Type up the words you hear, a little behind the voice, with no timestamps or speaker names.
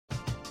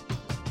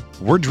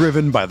We're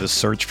driven by the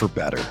search for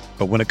better.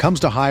 But when it comes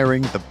to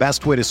hiring, the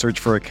best way to search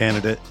for a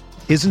candidate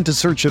isn't to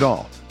search at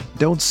all.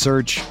 Don't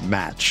search,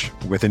 match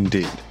with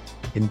Indeed.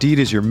 Indeed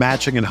is your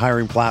matching and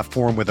hiring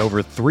platform with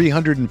over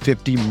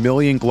 350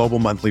 million global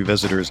monthly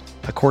visitors,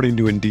 according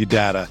to Indeed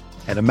data,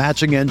 and a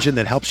matching engine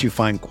that helps you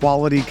find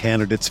quality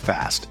candidates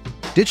fast.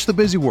 Ditch the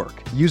busy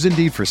work. Use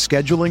Indeed for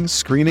scheduling,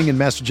 screening, and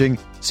messaging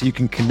so you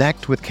can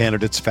connect with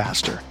candidates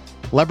faster.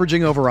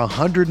 Leveraging over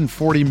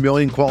 140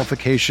 million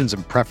qualifications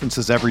and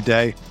preferences every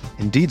day,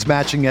 Indeed's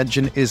matching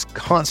engine is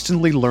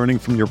constantly learning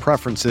from your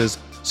preferences,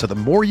 so the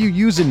more you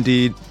use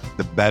Indeed,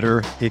 the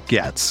better it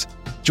gets.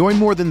 Join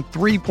more than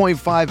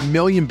 3.5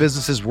 million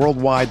businesses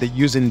worldwide that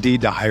use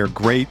Indeed to hire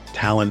great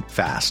talent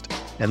fast.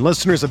 And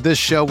listeners of this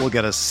show will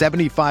get a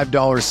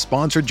 $75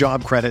 sponsored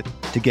job credit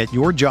to get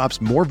your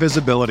jobs more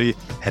visibility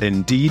at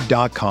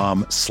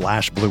Indeed.com/Blue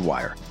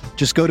Wire.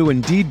 Just go to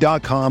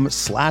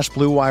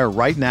Indeed.com/Blue Wire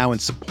right now and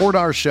support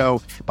our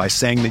show by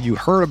saying that you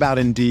heard about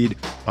Indeed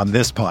on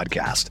this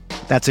podcast.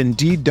 That's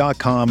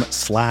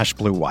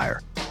Indeed.com/Blue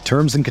Wire.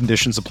 Terms and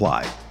conditions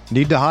apply.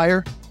 Need to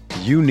hire?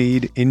 You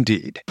need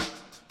Indeed.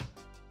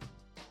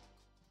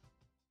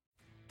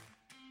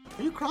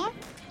 Are you crying?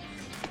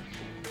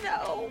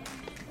 No.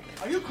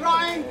 Are you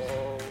crying?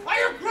 Are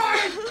you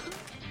crying?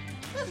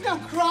 There's no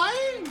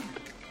crying.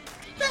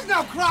 There's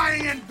no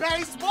crying in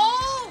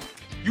baseball.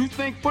 You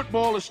think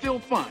football is still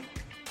fun?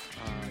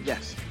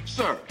 Yes.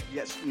 Sir?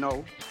 Yes.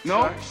 No.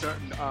 No? Sir.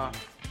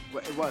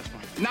 It was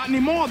fun. Not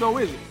anymore, though,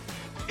 is it?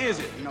 Is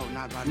it? No,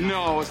 not right now.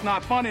 No, it's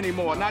not fun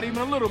anymore. Not even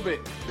a little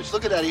bit. Just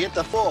look at that. He hit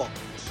the fall.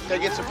 Gotta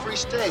get some free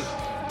steak.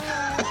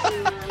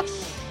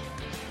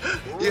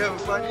 You having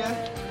fun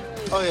yet?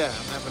 Oh, yeah.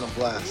 I'm having a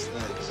blast.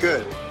 Thanks.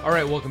 Good. All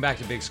right, welcome back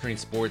to Big Screen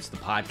Sports, the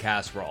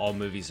podcast where all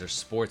movies are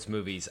sports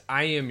movies.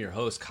 I am your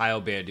host,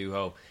 Kyle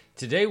Banduho.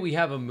 Today we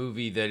have a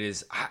movie that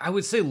is, I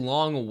would say,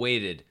 long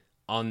awaited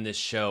on this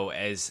show,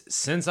 as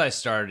since I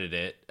started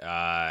it,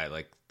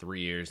 like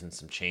 3 years and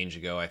some change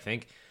ago, I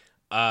think.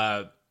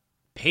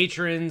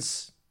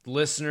 Patrons,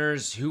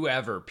 listeners,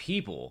 whoever,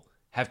 people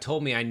have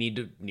told me I need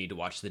to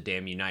watch The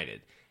Damned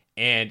United.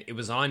 And it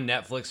was on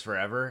Netflix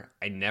forever.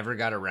 I never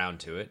got around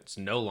to it. It's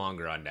no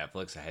longer on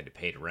Netflix. I had to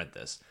pay to rent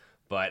this.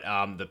 But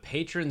the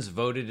patrons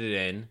voted it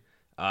in.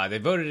 They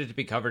voted it to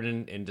be covered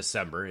in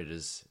December. It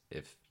is,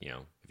 if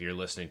you're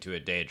listening to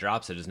it day it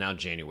drops, it is now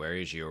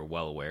January, as you're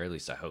well aware. At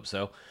least I hope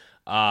so.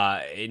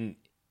 And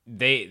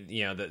they,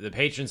 the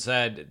patron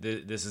said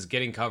this is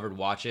getting covered.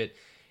 Watch it.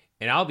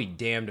 And I'll be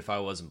damned if I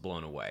wasn't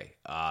blown away.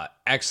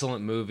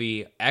 Excellent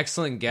movie.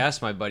 Excellent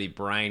guest, my buddy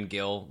Brian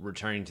Gill,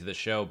 returning to the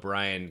show.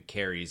 Brian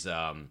carries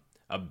a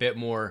bit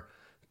more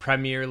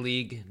Premier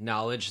League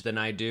knowledge than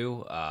I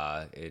do,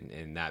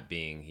 in that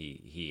being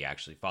he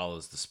actually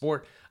follows the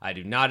sport. I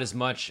do not as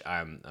much.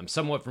 I'm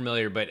somewhat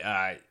familiar, but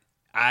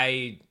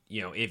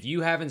if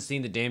you haven't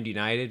seen The Damned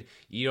United,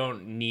 you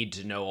don't need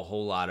to know a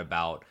whole lot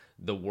about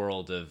the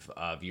world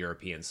of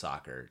European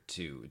soccer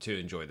to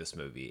enjoy this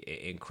movie.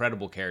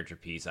 Incredible character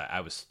piece.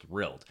 I was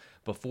thrilled.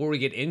 Before we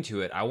get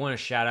into it, I want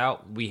to shout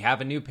out, we have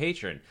a new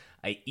patron,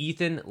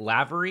 Ethan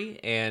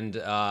Lavery, and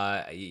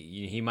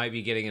he might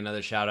be getting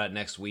another shout out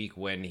next week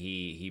when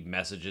he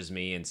messages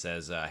me and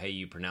says, hey,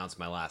 you pronounced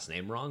my last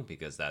name wrong,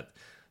 because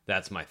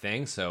that's my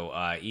thing. So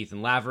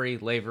Ethan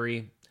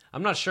Lavery,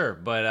 I'm not sure,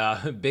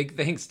 but big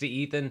thanks to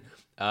Ethan.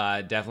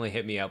 Definitely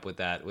hit me up with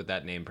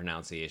that name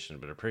pronunciation,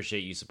 but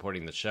appreciate you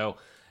supporting the show.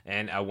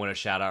 And I want to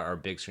shout out our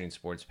Big Screen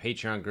Sports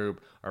Patreon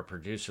group, our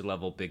producer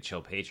level Big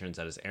Chill patrons.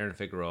 That is Aaron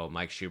Figueroa,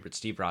 Mike Schubert,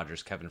 Steve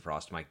Rogers, Kevin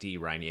Frost, Mike D,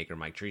 Ryan Yeager,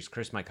 Mike Treese,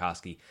 Chris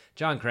Mikoski,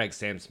 John Craig,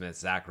 Sam Smith,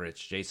 Zach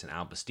Rich, Jason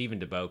Alba, Stephen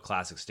DeBoe,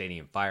 Classic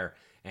Stadium Fire,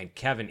 and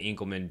Kevin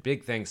Inkelman.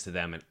 Big thanks to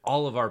them and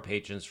all of our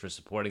patrons for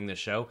supporting the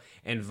show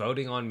and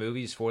voting on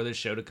movies for this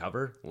show to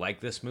cover,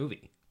 like this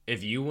movie.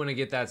 If you want to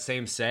get that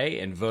same say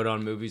and vote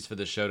on movies for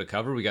the show to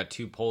cover, we got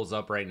 2 polls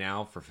up right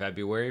now for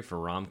February for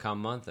Rom-Com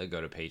Month.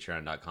 Go to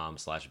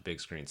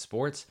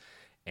patreon.com/bigscreensports.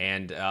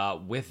 And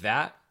with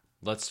that,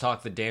 let's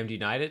talk The Damned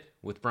United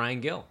with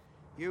Brian Gill.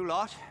 You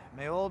lot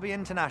may all be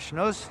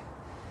internationals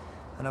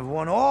and have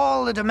won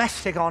all the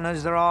domestic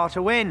honours there are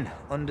to win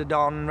under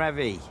Don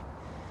Revie.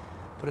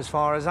 But as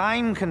far as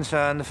I'm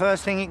concerned, the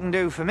first thing you can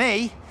do for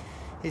me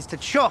is to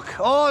chuck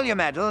all your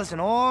medals and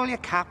all your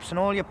caps and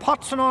all your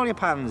pots and all your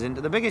pans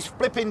into the biggest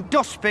flipping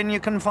dustbin you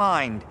can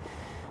find.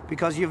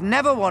 Because you've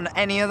never won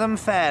any of them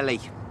fairly.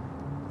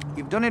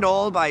 You've done it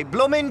all by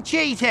bloomin'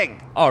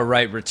 cheating. All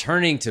right,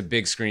 returning to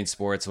Big Screen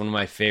Sports, one of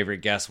my favorite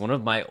guests, one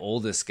of my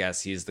oldest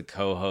guests. He is the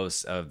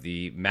co-host of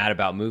the Mad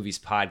About Movies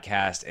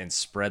podcast and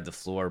Spread the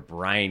Floor,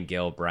 Brian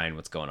Gill. Brian,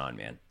 what's going on,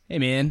 man? Hey,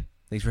 man.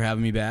 Thanks for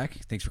having me back.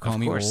 Thanks for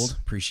calling me old.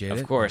 Appreciate it.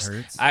 Of course.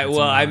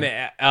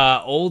 I'm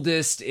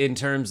oldest in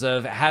terms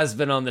of has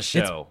been on the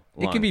show.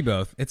 It can be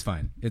both. It's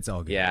fine. It's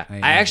all good. Yeah.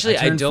 I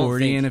turned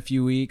 40 in a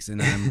few weeks, and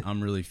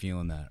I'm really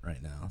feeling that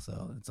right now.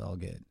 So it's all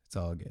good. It's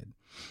all good.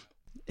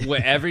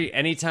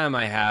 Anytime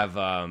I have,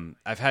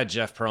 I've had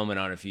Jeff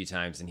Pearlman on a few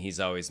times, and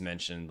he's always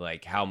mentioned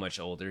like how much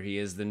older he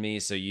is than me.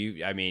 So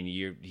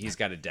he's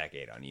got a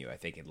decade on you, I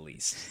think, at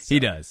least. So.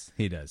 He does.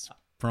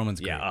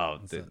 Perlman's great. Yeah.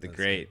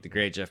 The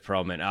great Jeff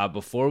Perlman.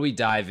 Before we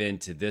dive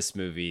into this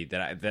movie,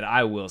 that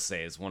I will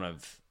say is one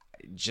of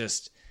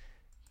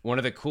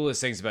the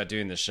coolest things about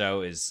doing the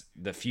show is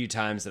the few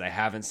times that I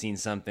haven't seen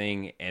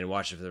something and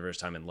watched it for the first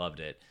time and loved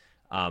it.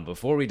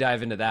 Before we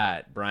dive into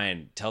that,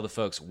 Brian, tell the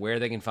folks where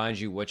they can find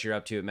you, what you're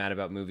up to at Mad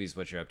About Movies,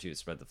 what you're up to at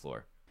Spread the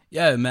Floor.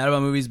 Yeah, Mad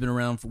About Movies been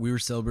around. We were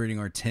celebrating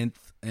our 10th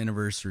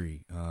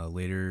anniversary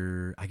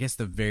later, I guess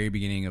the very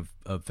beginning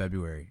of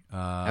February.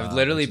 I've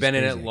literally been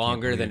in it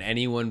longer than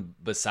anyone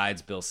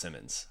besides Bill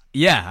Simmons.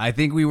 Yeah, I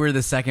think we were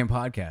the second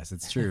podcast.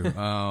 It's true.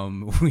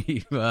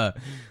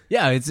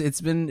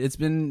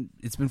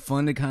 It's been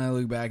fun to kind of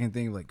look back and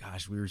think like,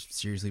 gosh, we were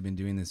seriously been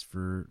doing this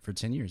for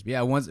 10 years. But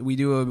yeah, once we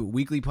do a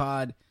weekly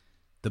pod.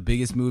 The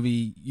biggest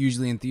movie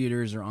usually in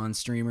theaters or on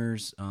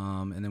streamers,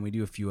 and then we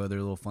do a few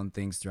other little fun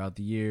things throughout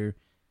the year,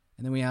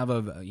 and then we have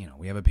a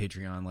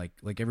Patreon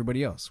like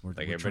everybody else. We're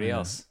everybody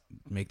else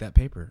make that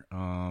paper,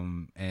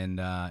 and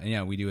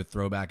yeah, we do a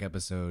throwback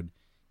episode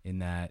in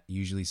that,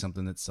 usually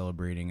something that's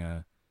celebrating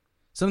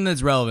something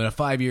that's relevant, a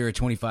 5-year, a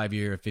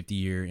 25-year, a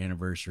 50-year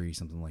anniversary,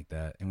 something like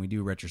that, and we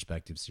do a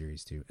retrospective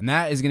series too, and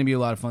that is going to be a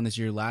lot of fun this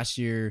year. Last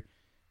year.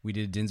 We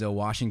did Denzel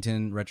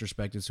Washington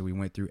retrospective, so we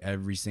went through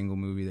every single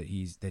movie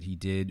that he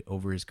did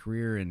over his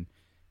career and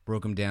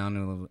broke them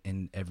down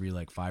in every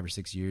like 5 or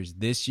 6 years.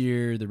 This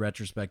year, the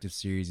retrospective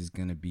series is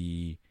going to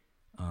be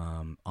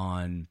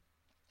on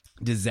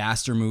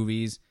disaster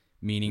movies,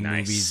 meaning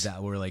movies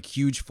that were like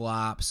huge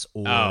flops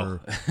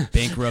or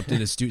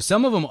bankrupted a studio.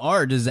 Some of them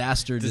are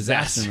disaster movies.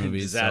 Disaster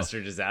movies.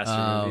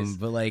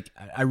 But like,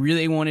 I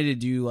really wanted to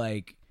do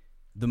like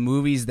the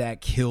movies that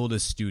killed a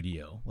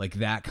studio, like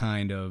that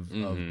kind of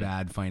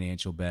bad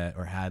financial bet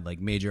or had like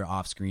major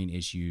off-screen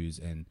issues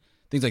and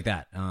things like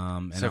that.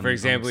 So, for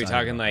example, we're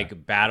talking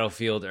like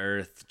Battlefield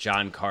Earth,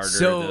 John Carter,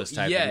 those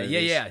type of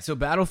movies. Yeah. So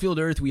Battlefield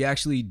Earth, we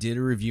actually did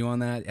a review on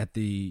that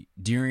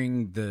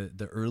during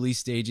the early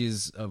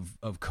stages of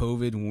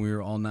COVID, when we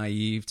were all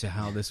naive to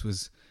how this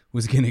was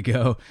going to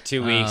go.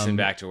 2 weeks and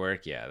back to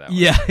work. Yeah.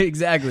 Yeah,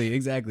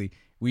 exactly.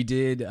 We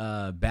did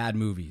bad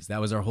movies. That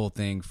was our whole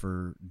thing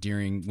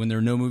when there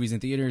were no movies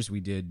in theaters. We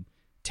did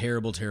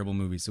terrible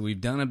movies. So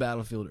we've done a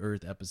Battlefield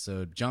Earth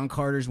episode. John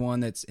Carter's one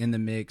that's in the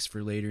mix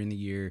for later in the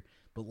year.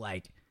 But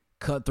like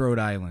Cutthroat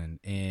Island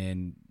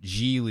and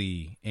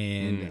Geely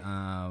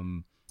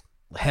and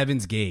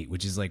Heaven's Gate,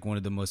 which is like one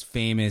of the most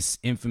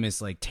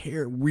infamous, like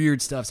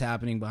weird stuff's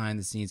happening behind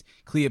the scenes.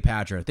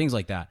 Cleopatra, things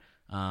like that.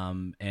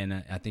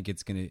 And I think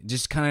it's gonna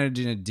just kind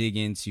of dig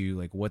into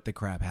like what the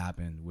crap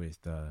happened with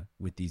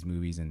these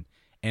movies and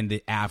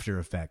the after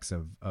effects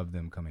of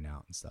them coming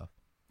out and stuff.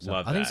 So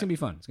I think it's gonna be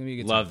fun. It's gonna be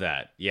a good Love time.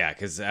 that. Yeah,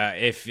 because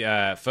if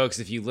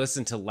you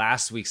listened to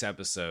last week's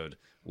episode,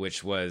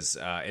 which was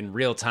in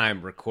real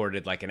time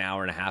recorded like an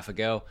hour and a half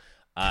ago,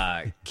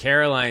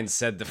 Caroline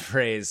said the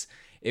phrase,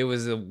 "It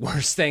was the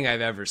worst thing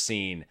I've ever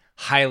seen.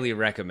 Highly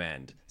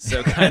recommend."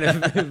 So kind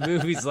of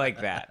movies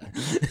like that.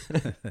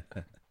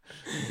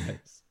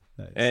 Nice.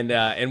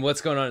 And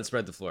what's going on at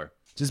Spread the Floor?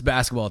 Just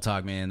basketball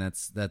talk, man.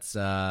 That's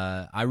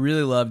I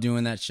really love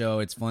doing that show.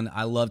 It's fun.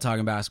 I love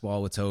talking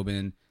basketball with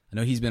Tobin. I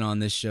know he's been on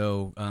this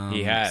show.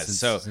 He has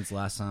since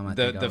last time.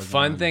 The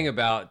fun thing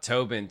about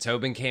Tobin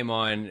came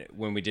on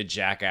when we did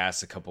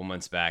Jackass a couple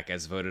months back,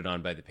 as voted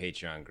on by the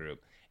Patreon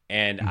group.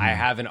 And I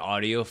have an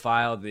audio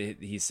file that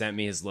he sent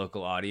me, his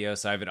local audio.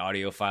 So I have an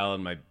audio file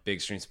in my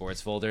Big Screen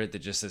Sports folder that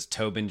just says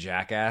Tobin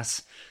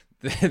Jackass.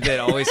 That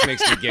always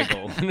makes me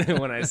giggle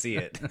when I see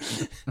it.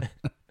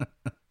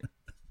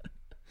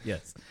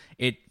 Yes,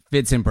 it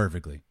fits in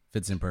perfectly.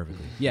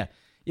 Yeah.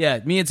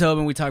 Me and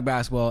Tobin, we talk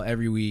basketball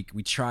every week.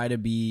 We try to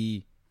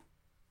be,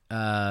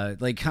 try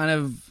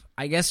to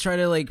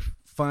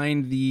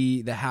find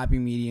the happy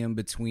medium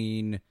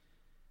between.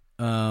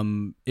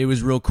 It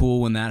was real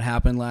cool when that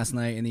happened last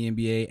night in the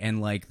NBA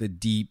and like the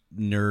deep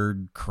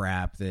nerd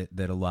crap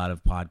that a lot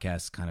of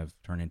podcasts kind of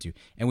turn into.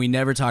 And we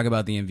never talk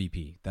about the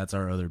MVP. That's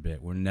our other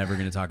bit. We're never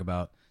going to talk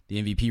about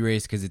the MVP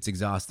race because it's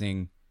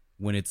exhausting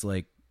when it's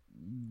like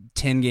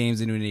 10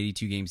 games into an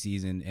 82 game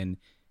season and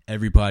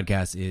every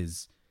podcast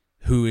is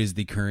who is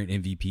the current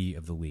MVP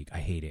of the league. I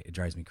hate it. It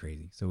drives me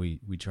crazy. So we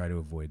try to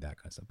avoid that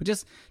kind of stuff. But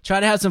just try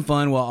to have some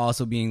fun while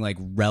also being like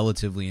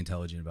relatively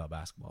intelligent about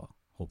basketball,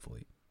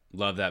 hopefully.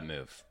 Love that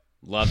move.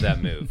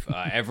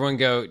 Everyone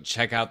go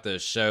check out the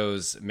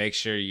shows. Make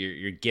sure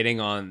you're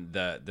getting on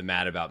the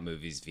Mad About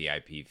Movies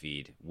VIP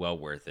feed. Well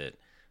worth it.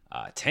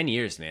 10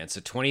 years, man. So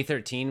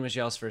 2013 was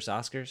y'all's first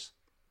Oscars?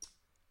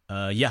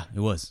 Yeah, it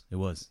was.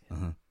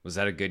 Uh-huh. Was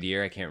that a good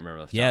year? I can't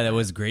remember. Yeah, that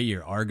was a great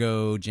year.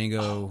 Argo,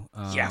 Django.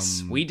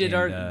 Yes, we did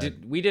Argo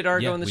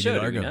on the show.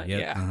 Argo. Did we not? Yep.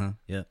 Yeah. Uh-huh.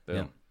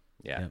 Boom.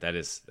 Yeah.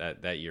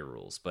 That year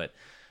rules. But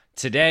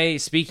today,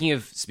 speaking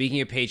of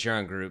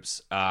Patreon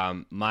groups,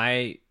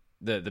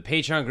 the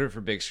Patreon group for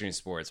Big Screen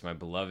Sports,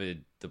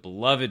 the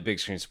beloved Big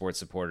Screen Sports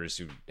supporters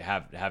who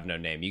have no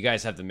name. You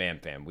guys have the Man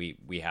Fam. We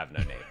have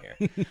no name here.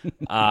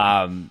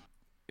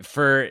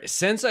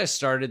 Since I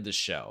started the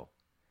show,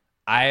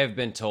 I have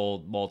been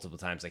told multiple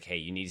times, like, hey,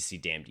 you need to see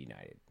Damned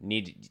United.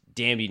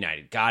 Damned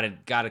United.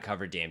 Gotta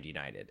cover Damned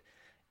United.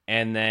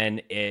 And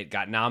then it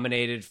got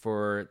nominated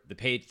for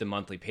the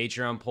monthly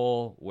Patreon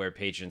poll, where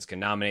patrons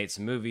can nominate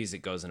some movies. It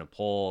goes in a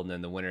poll, and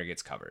then the winner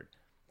gets covered.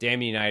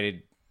 Damn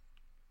United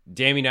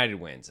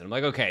wins. And I'm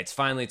like, okay, it's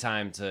finally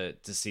time to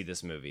see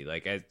this movie.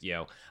 Like, I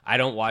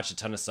don't watch a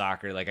ton of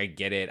soccer. Like, I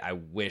get it. I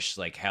wish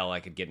like hell I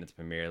could get into the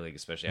Premier League,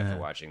 especially after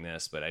watching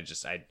this. But I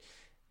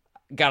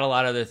got a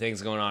lot of other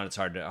things going on. It's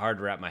hard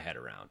to wrap my head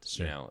around.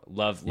 Sure.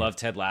 Love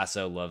Ted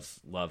Lasso. Love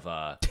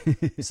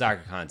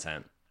soccer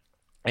content.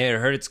 I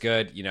heard it's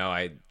good.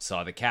 I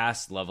saw the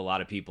cast. Love a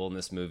lot of people in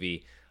this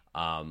movie.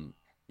 I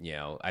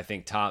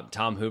think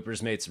Tom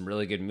Hooper's made some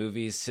really good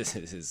movies.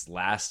 His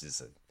last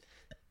is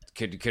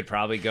could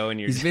probably go in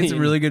your. He's made some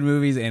really good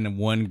movies and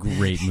one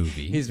great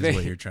movie. Is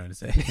what you're trying to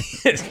say.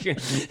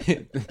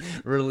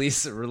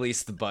 Release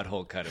the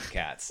butthole cut of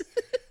Cats.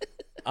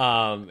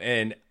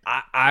 And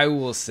I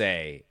will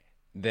say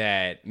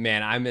that,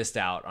 man, I missed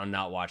out on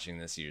not watching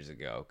this years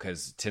ago,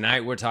 because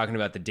tonight we're talking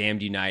about The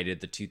Damned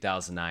United, the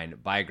 2009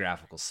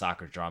 biographical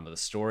soccer drama, the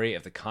story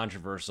of the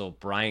controversial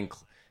Brian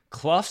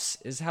Clough's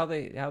is how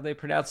they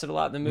pronounce it a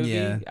lot in the movie.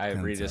 Yeah, I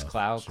read it as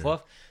Clough. Sure.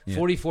 Clough. Yeah.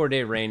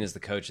 44-day reign as the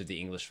coach of the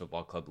English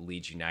football club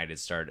Leeds United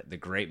starred the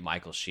great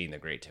Michael Sheen, the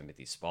great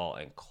Timothy Spall,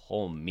 and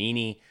Cole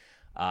Meany.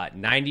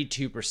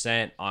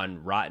 92%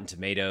 on Rotten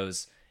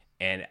Tomatoes.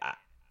 And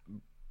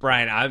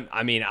Brian,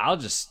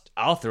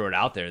 I'll throw it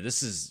out there.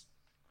 This is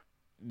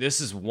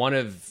one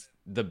of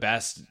the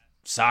best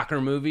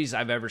soccer movies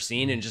I've ever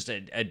seen, and just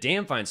a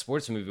damn fine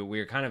sports movie. We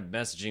were kind of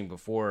messaging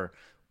before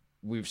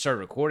we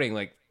started recording,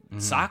 like,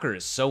 soccer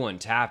is so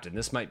untapped, and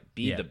this might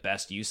be the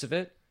best use of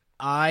it.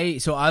 I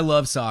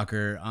love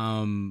soccer.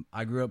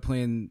 I grew up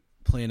playing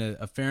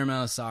a fair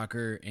amount of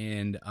soccer,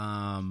 and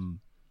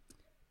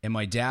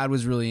my dad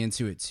was really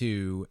into it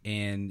too,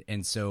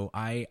 and so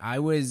I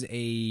was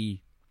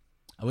a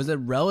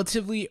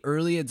relatively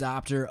early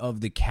adopter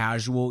of the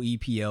casual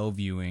EPL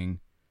viewing.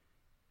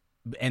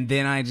 And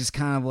then I just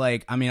kind of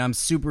like, I'm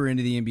super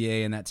into the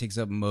NBA, and that takes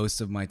up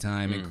most of my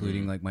time,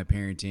 including like my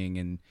parenting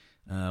and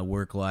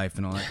work life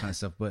and all that kind of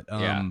stuff. But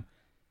when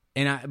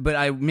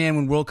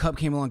World Cup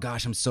came along,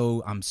 gosh, I'm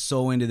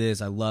so into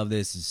this. I love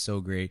this. It's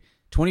so great.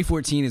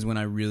 2014 is when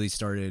I really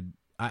started.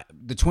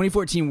 The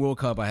 2014 World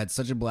Cup, I had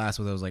such a blast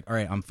with it. I was like, all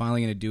right, I'm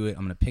finally going to do it.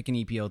 I'm going to pick an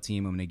EPL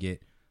team. I'm going to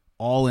get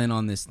all in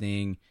on this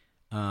thing.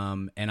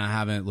 And I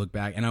haven't looked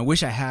back, and I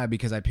wish I had,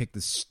 because I picked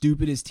the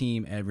stupidest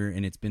team ever,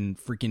 and it's been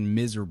freaking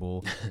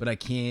miserable. But I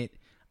can't.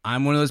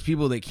 I'm one of those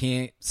people that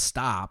can't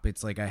stop.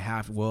 It's like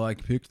I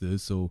picked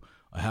this, so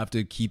I have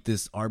to keep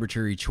this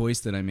arbitrary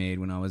choice that I made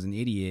when I was an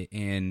idiot.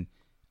 And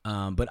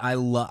but I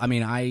love.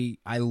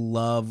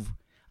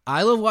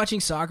 I love watching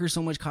soccer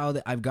so much, Kyle,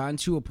 that I've gotten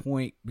to a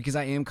point, because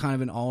I am kind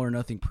of an all or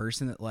nothing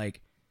person, that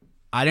like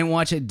I didn't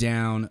watch a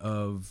down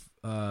of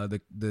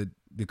the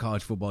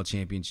college football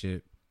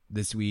championship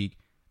this week.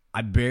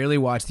 I barely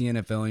watch the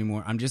NFL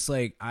anymore. I'm just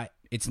like,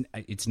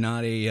 it's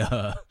not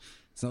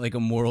like a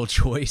moral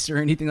choice or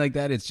anything like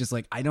that. It's just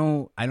like I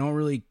don't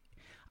really,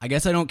 I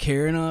guess I don't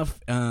care enough,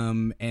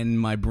 and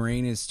my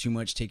brain is too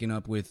much taken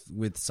up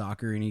with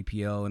soccer and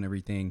EPL and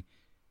everything,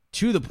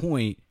 to the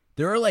point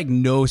there are like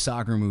no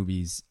soccer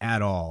movies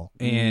at all,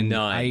 and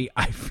none.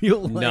 I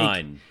feel like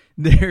none.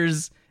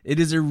 It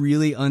is a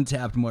really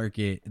untapped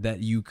market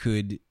that you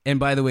could, and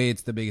by the way,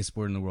 it's the biggest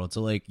sport in the world,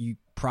 so like you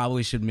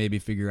probably should maybe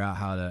figure out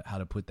how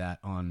to put that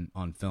on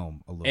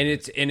film a little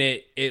bit.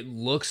 It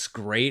looks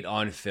great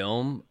on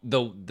film.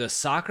 The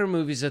soccer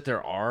movies that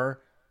there are.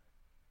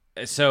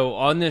 So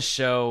on this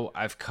show,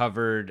 I've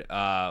covered.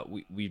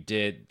 We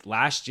did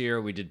last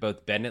year. We did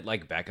both Bend It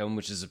Like Beckham,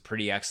 which is a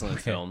pretty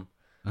excellent film.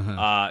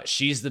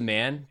 She's the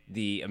Man,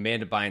 the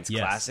Amanda Bynes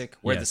classic,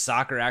 where the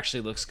soccer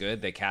actually looks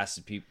good. They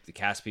cast people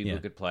who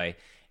could play.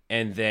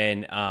 And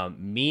then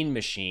Mean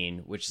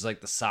Machine, which is like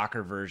the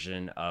soccer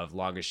version of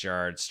Longest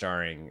Yard,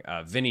 starring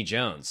Vinnie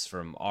Jones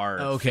from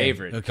our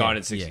favorite Gone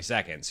in 60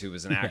 Seconds, who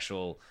was an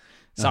actual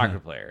soccer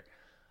player.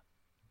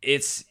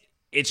 It's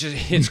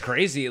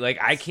crazy.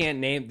 Like, I can't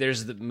name.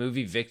 There's the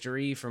movie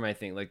Victory from, I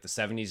think, like the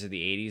 70s or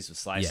the 80s with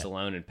Sly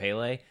Stallone and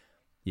Pele.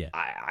 Yeah,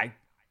 I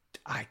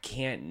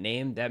can't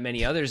name that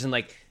many others. And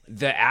like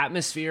the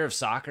atmosphere of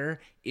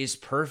soccer is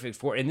perfect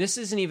for. And this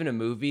isn't even a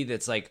movie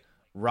that's like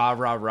rah,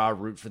 rah, rah,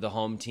 root for the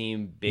home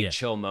team, big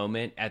chill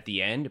moment at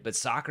the end. But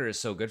soccer is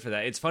so good for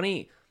that. It's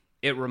funny.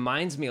 It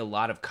reminds me a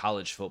lot of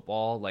college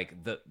football.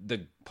 Like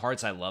the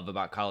parts I love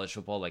about college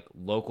football, like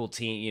local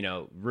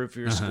team, root for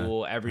your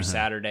school every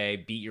Saturday,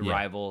 beat your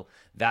rival,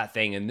 that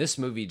thing. And this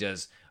movie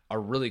does a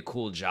really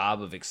cool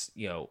job of,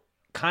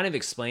 kind of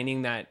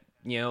explaining that,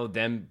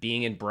 them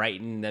being in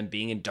Brighton, them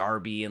being in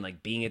Derby, and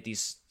like being at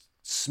these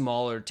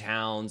smaller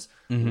towns,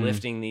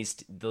 lifting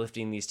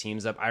these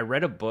teams up. I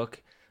read a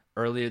book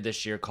earlier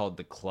this year called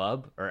The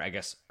Club, or I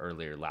guess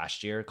earlier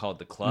last year called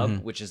The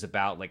Club, which is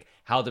about like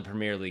how the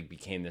Premier League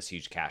became this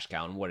huge cash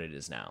cow and what it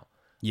is now.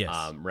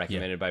 Yes.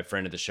 Recommended by a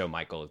friend of the show,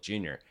 Michael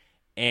Jr.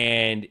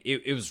 And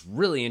it was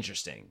really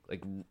interesting,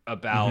 like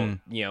about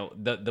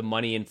the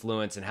money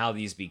influence and how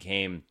these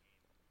became,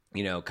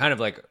 kind of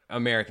like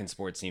American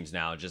sports teams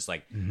now, just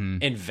like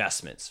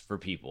investments for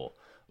people.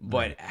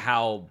 But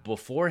how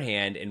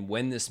beforehand and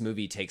when this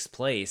movie takes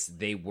place,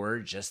 they were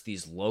just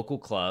these local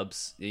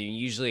clubs,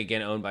 usually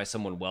again owned by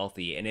someone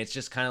wealthy, and it's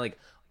just kind of like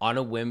on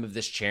a whim of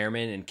this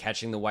chairman and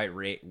catching the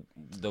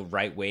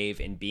right wave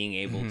and being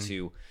able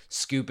to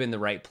scoop in the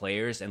right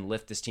players and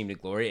lift this team to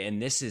glory.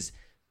 And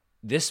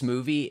this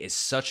movie is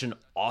such an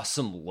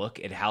awesome look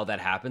at how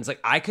that happens. Like,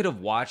 I could have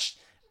watched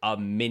a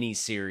mini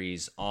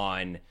series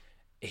on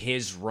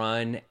his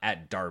run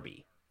at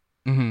Derby.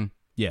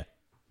 Yeah.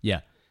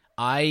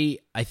 I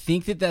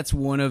think that's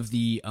one of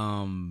the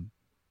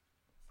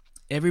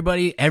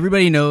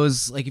everybody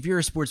knows, like, if you're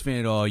a sports fan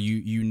at all,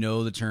 you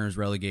know the terms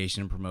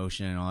relegation and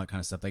promotion and all that kind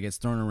of stuff that gets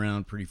thrown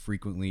around pretty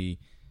frequently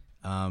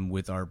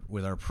with our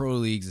pro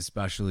leagues,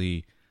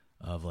 especially,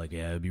 of like,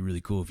 yeah, it'd be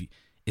really cool if you.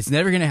 It's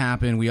never gonna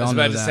happen. We all know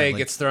that. I was about to say, it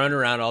gets thrown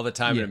around all the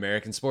time in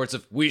American sports.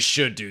 If we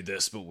should do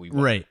this, but we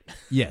won't. Right.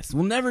 Yes,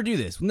 we'll never do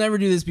this. We'll never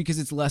do this because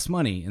it's less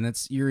money,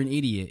 and you're an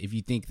idiot if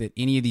you think that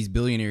any of these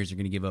billionaires are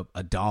going to give up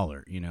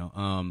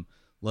 $1.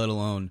 Let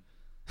alone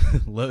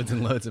loads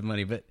and loads of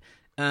money. But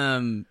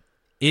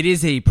it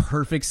is a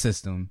perfect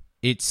system.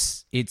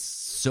 It's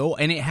so,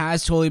 and it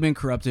has totally been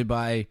corrupted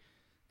by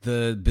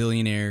the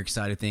billionaire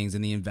side of things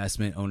and the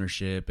investment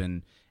ownership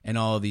and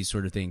all of these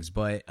sort of things.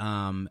 But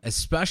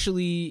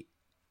especially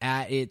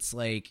at its,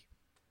 like,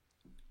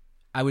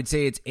 I would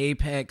say its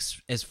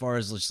apex as far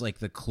as just like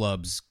the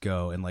clubs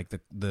go, and like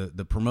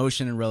the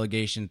promotion and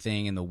relegation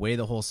thing and the way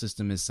the whole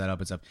system is set up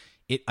and stuff.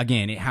 It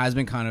has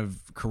been kind of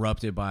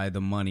corrupted by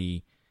the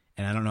money,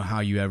 and I don't know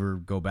how you ever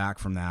go back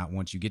from that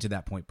once you get to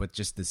that point. But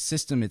just the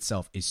system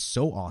itself is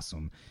so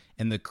awesome,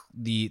 and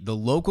the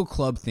local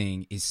club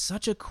thing is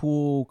such a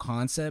cool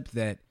concept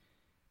that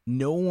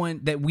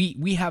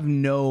we have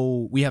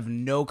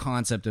no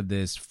concept of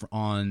this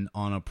on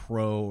a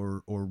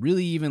pro or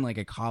really even like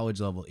a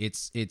college level. I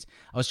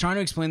was trying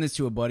to explain this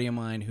to a buddy of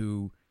mine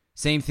who,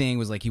 same thing,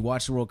 was like, he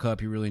watched the World Cup,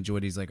 he really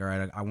enjoyed it. He's like, all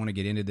right, I want to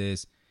get into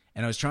this.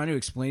 And I was trying to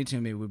explain it to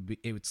him.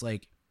 It's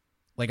like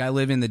I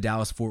live in the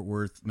Dallas-Fort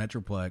Worth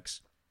Metroplex,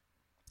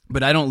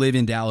 but I don't live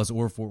in Dallas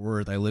or Fort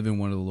Worth. I live in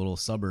one of the little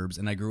suburbs,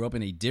 and I grew up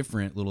in a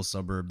different little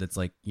suburb that's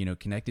like,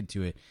 connected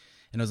to it.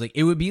 And I was like,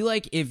 it would be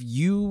like if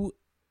you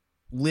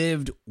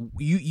live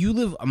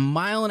a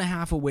mile and a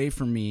half away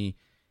from me,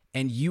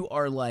 and you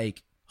are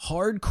like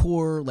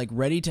hardcore, like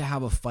ready to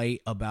have a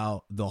fight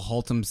about the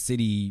Haltom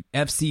City,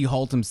 FC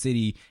Haltom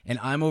City, and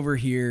I'm over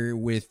here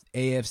with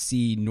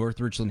AFC North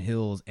Richland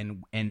Hills,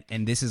 and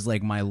this is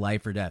like my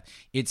life or death.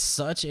 It's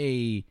such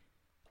a,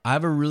 I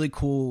have a really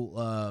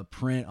cool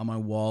print on my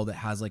wall that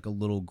has like a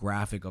little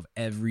graphic of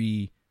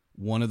every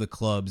one of the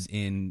clubs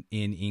in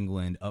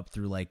England up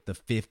through like the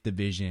 5th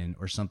division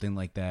or something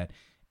like that.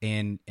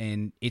 And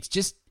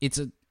it's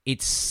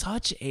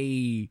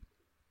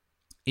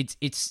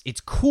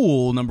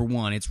cool. Number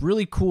one, it's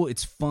really cool.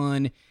 It's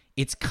fun.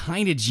 It's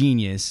kind of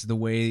genius the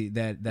way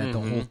that the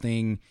whole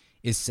thing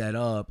is set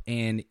up,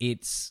 and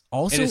it's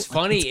also, and it's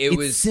funny.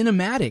 It's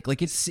cinematic.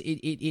 Like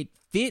it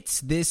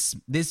fits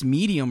this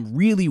medium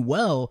really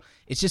well.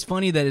 It's just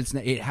funny that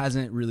it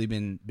hasn't really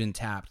been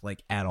tapped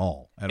like at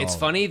all. It's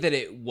funny that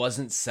it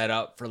wasn't set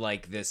up for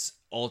like this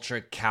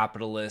ultra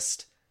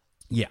capitalist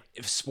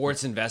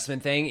sports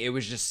investment thing. It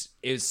was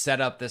set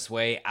up this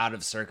way out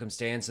of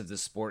circumstance of the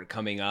sport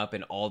coming up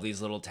and all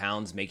these little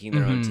towns making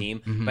their own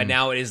team. But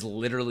now it is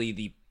literally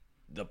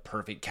the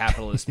perfect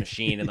capitalist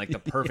machine, and like the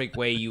perfect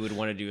way you would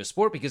want to do a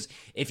sport. Because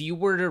if you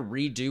were to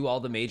redo all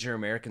the major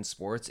American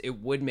sports,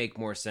 it would make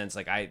more sense.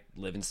 Like, I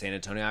live in San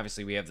Antonio,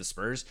 obviously we have the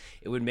Spurs.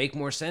 It would make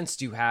more sense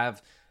to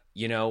have,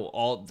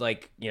 all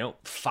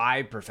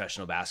 5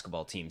 professional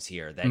basketball teams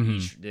here that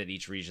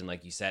each region,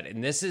 like you said.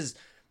 And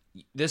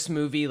this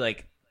movie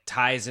like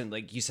ties in,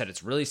 like you said,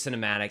 it's really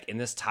cinematic, and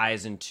this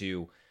ties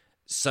into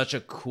such a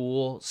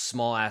cool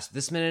small ass.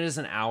 This movie is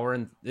an hour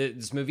and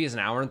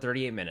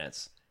 38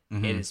 minutes.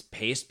 It is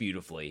paced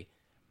beautifully.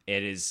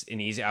 It is an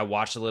easy. I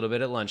watched a little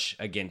bit at lunch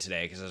again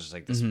today because I was just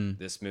like,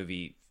 this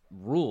movie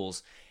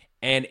rules,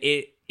 and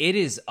it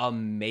is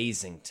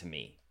amazing to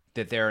me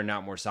that there are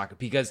not more soccer,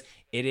 because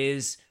it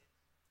is.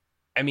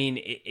 I mean,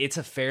 it's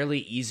a fairly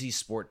easy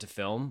sport to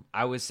film,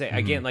 I would say.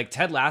 Again, like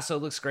Ted Lasso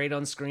looks great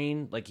on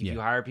screen, like if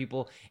you hire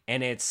people,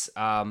 and it's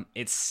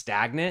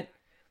stagnant.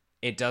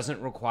 It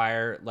doesn't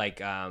require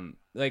like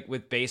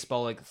with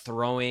baseball, like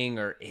throwing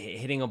or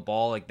hitting a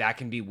ball, like that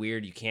can be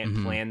weird. You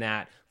can't plan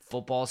that.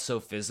 Football's so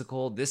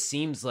physical. This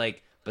seems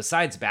like,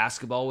 besides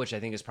basketball, which I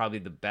think is probably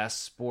the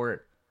best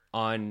sport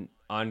on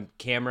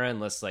camera,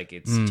 unless like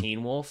it's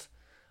Teen Wolf.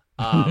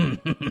 Or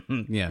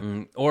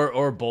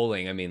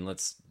bowling. I mean,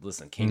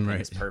 listen, Kingpin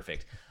is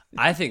perfect.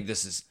 I think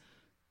this is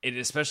it,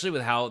 especially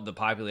with how the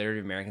popularity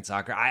of American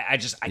soccer. I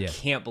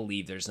can't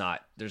believe there's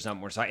not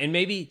more soccer. And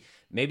maybe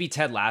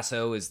Ted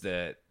Lasso is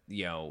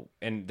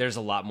and there's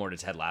a lot more to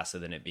Ted Lasso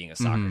than it being a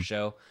soccer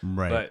show.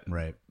 Right.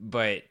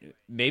 But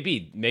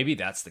maybe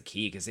that's the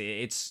key, because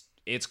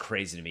it's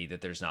crazy to me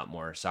that there's not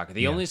more soccer.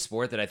 The only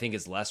sport that I think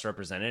is less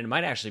represented, and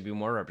might actually be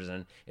more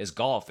represented, is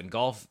golf, and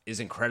golf is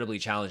incredibly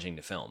challenging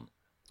to film.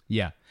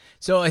 Yeah.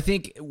 So I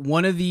think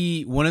one of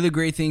the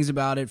great things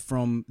about it,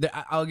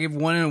 I'll give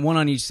one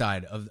on each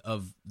side of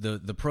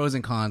the pros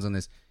and cons on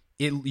this.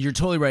 You're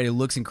totally right. It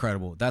looks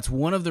incredible. That's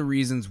one of the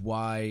reasons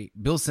why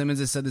Bill Simmons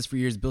has said this for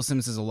years. Bill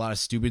Simmons says a lot of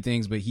stupid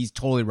things, but he's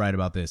totally right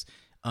about this.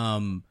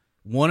 One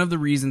of the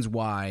reasons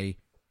why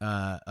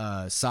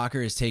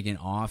soccer has taken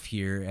off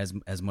here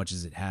as much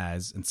as it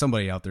has, and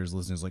somebody out there is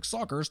listening is like,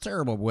 soccer is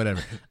terrible, but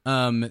whatever.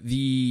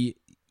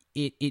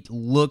 It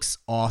looks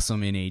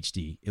awesome in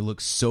HD. It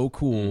looks so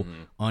cool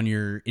on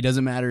your. It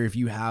doesn't matter if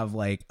you have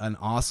like an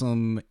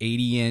awesome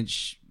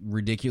 80-inch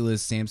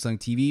ridiculous Samsung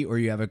TV or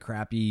you have a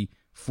crappy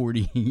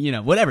 40,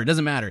 whatever. It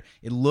doesn't matter.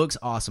 It looks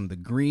awesome. The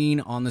green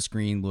on the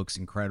screen looks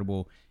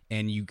incredible,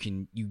 and you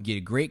get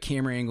a great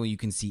camera angle. You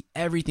can see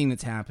everything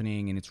that's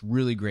happening, and it's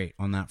really great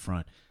on that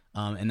front.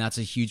 And that's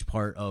a huge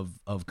part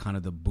of kind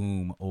of the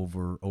boom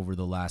over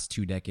the last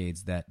 2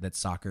 decades that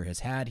soccer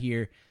has had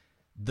here.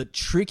 The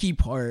tricky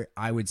part,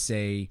 I would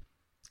say,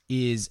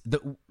 is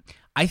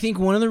I think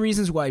one of the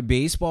reasons why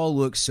baseball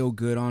looks so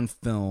good on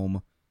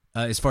film,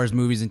 as far as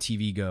movies and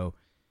TV go,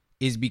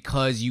 is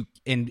because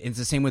and it's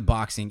the same with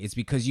boxing. It's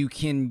because you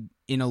can,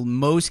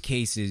 most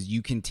cases,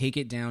 you can take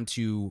it down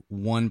to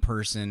one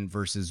person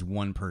versus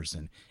one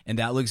person. And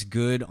that looks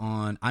good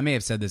on, I may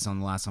have said this on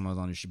the last time I was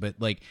on the show, but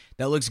like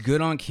that looks good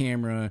on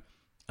camera.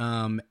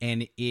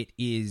 And it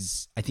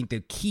is, I think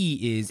the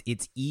key is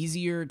it's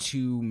easier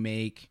to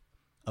make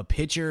a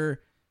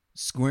pitcher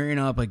squaring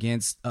up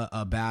against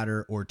a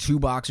batter or 2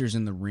 boxers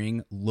in the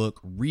ring look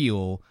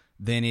real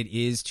than it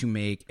is to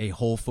make a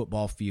whole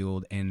football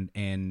field and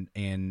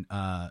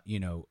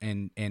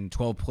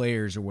 12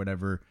 players or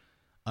whatever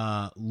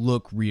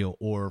look real,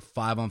 or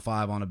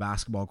 5-on-5 on a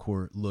basketball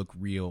court look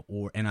real,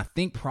 and I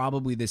think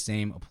probably the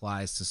same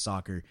applies to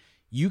soccer.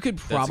 You could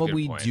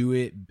probably do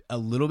it a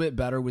little bit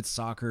better with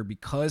soccer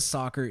because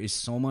soccer is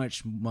so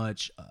much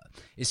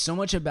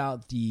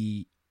about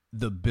the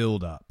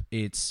build up.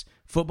 It's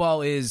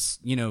football is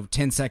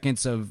 10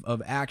 seconds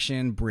of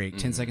action break,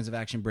 10 seconds of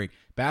action break.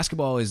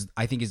 Basketball is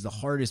the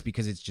hardest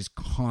because it's just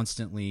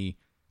constantly.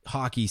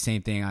 Hockey,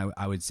 same thing.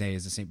 I would say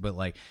is the same, but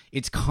like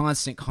it's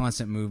constant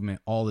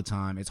movement all the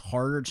time. It's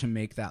harder to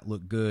make that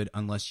look good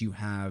unless you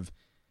have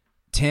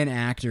 10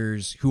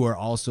 actors who are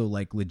also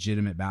like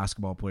legitimate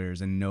basketball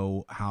players and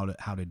know how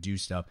to do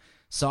stuff.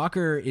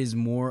 Soccer is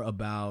more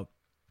about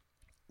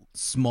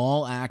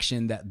small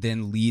action that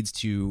then leads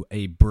to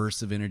a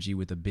burst of energy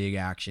with a big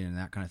action and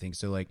that kind of thing.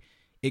 So like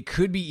it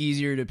could be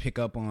easier to pick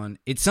up on.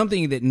 It's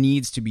something that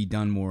needs to be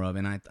done more of,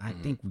 and I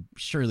think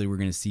surely we're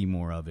going to see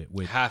more of it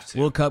with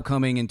World Cup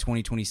coming in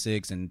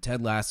 2026 and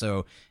Ted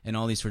Lasso and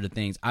all these sort of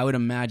things. I would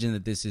imagine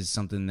that this is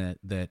something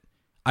that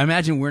I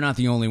imagine we're not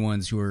the only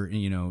ones who are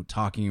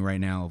talking right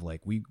now of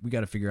like we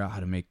got to figure out how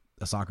to make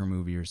a soccer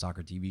movie or a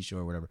soccer TV show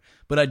or whatever.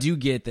 But I do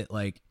get that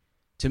like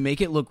to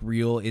make it look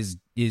real is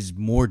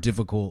more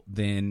difficult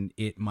than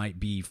it might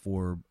be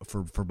for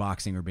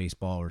boxing or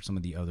baseball or some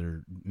of the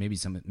other maybe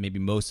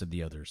most of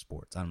the other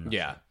sports. I don't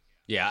know.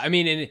 Yeah. I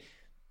mean,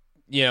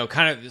 and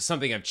kind of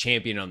something I've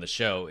championed on the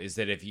show is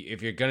that if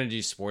you're gonna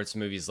do sports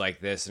movies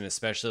like this, and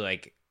especially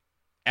like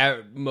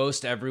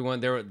most everyone,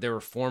 there were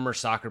former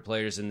soccer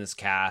players in this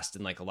cast,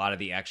 and like a lot of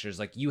the extras,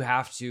 like you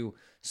have to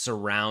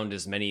surround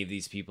as many of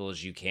these people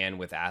as you can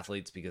with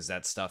athletes because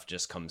that stuff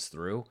just comes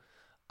through.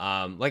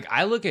 Like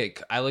I look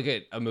at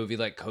a movie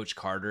like Coach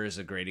Carter is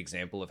a great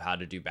example of how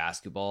to do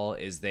basketball.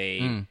 Is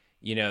they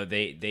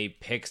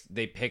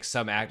pick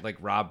some act like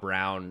Rob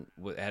Brown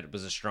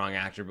was a strong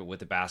actor, but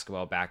with a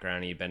basketball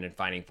background, he'd been in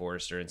Finding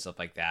Forrester and stuff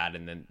like that.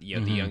 And then the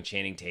young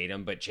Channing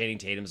Tatum, but Channing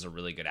Tatum's a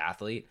really good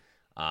athlete.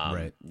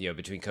 Right.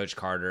 Between Coach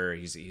Carter,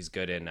 he's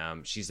good in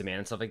She's the Man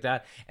and stuff like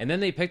that. And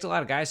then they picked a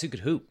lot of guys who could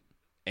hoop.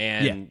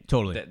 And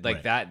totally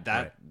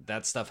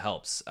that stuff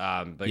helps.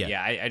 But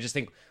I just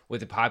think with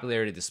the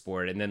popularity of the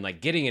sport and then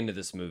like getting into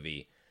this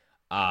movie,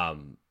 Hall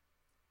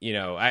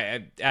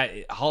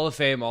of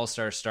Fame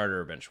All-Star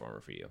starter or bench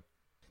warmer for you?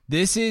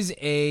 This is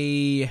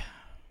I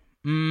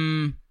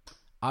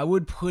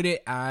would put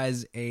it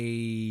as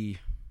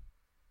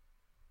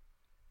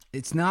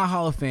it's not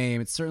Hall of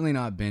Fame. It's certainly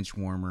not bench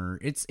warmer.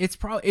 It's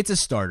a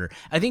starter.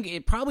 I think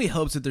it probably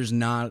helps that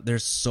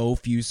there's so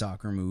few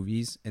soccer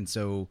movies, and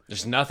so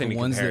there's nothing to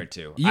compare it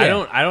to.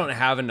 Yeah. I don't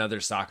have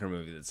another soccer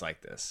movie that's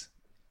like this.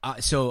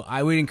 So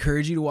I would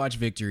encourage you to watch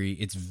Victory.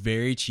 It's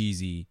very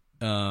cheesy,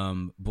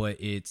 but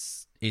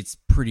it's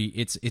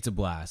a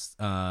blast.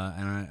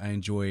 And I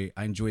enjoyed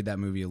that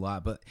movie a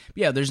lot. But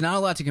yeah, there's not a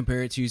lot to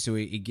compare it to, so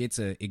it gets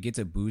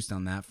a boost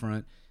on that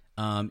front.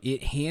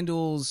 It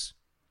handles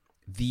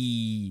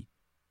the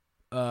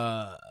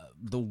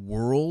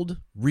world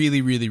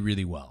really, really,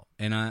 really well,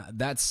 and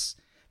that's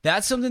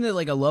something that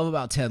like I love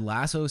about Ted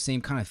Lasso.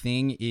 Same kind of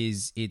thing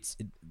is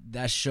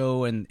that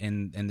show and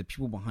the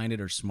people behind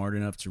it are smart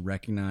enough to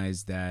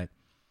recognize that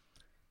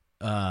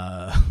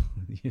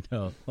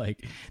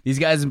like these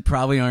guys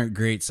probably aren't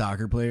great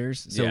soccer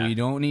players, so Yeah. we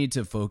don't need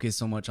to focus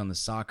so much on the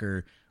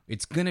soccer.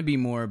 It's going to be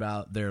more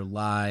about their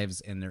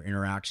lives and their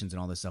interactions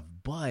and all this stuff.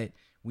 But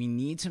we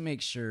need to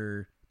make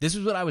sure. This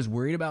is what I was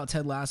worried about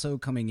Ted Lasso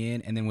coming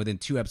in, and then within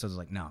 2 episodes, I was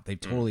like, no, they've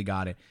totally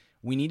got it.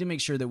 We need to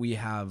make sure that we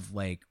have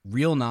like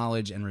real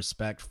knowledge and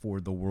respect for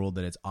the world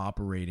that it's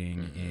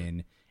operating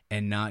in,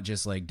 and not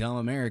just like dumb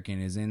American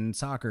is in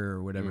soccer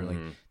or whatever. Like,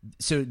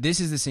 so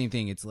this is the same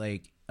thing. It's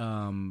like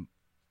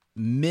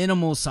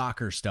minimal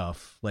soccer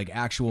stuff, like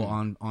actual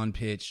on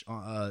pitch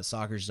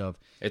soccer stuff.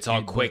 It's all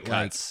And, quick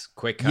like, cuts,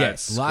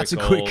 yes, lots of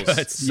goals, quick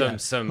cuts. Yeah,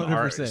 some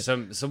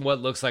 100%. what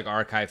looks like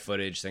archive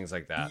footage, things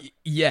like that.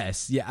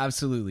 Yes, yeah,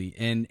 absolutely,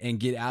 and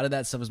get out of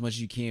that stuff as much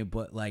as you can.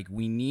 But like,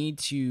 we need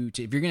to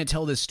if you're going to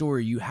tell this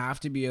story, you have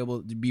to be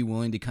able to be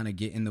willing to kind of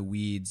get in the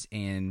weeds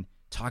and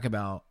talk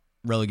about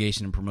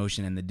relegation and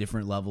promotion and the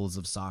different levels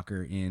of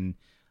soccer in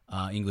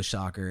English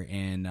soccer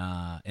and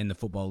in the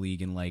football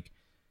league, and like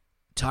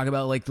talk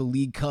about like the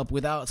League Cup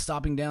without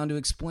stopping down to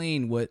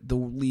explain what the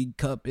League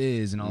Cup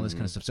is and all this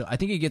kind of stuff. So I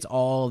think it gets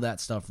all of that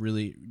stuff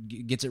really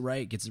gets it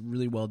right, gets it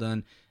really well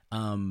done.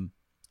 And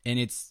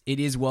it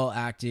is well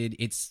acted.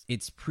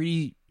 It's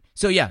pretty.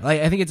 So yeah,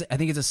 like, I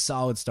think it's a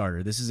solid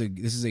starter. This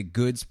is a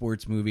good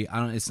sports movie.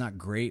 It's not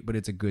great, but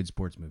it's a good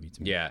sports movie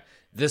to me. Yeah.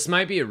 This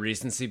might be a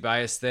recency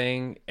bias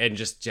thing, and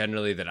just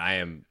generally that I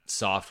am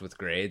soft with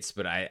grades,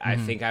 but I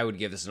think I would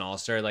give this an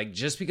all-star, like,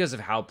 just because of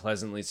how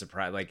pleasantly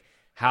surprised, like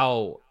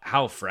how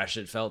fresh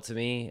it felt to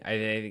me. I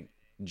think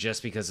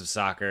just because of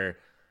soccer,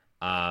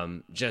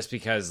 just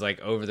because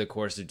like over the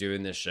course of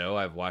doing this show,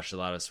 I've watched a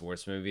lot of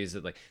sports movies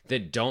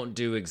that don't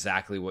do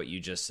exactly what you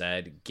just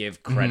said,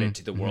 give credit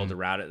to the world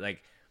around it.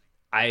 Like,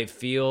 I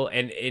feel,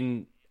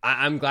 and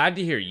I'm glad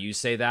to hear you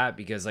say that,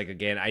 because like,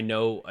 again, I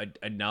know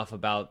enough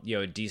about,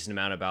 a decent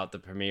amount about the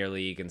Premier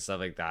League and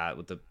stuff like that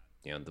with the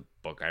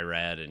book I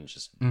read and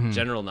just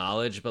general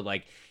knowledge. But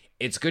like,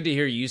 it's good to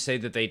hear you say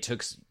that they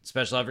took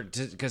special effort,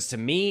 because to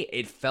me,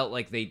 it felt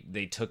like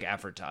they took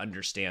effort to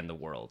understand the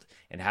world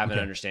and have an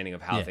understanding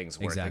of how things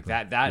work. Exactly.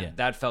 Like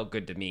that felt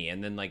good to me.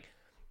 And then like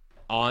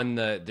on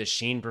the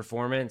Sheen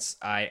performance,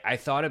 I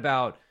thought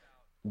about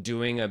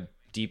doing a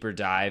deeper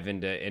dive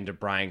into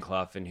Brian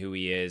Clough and who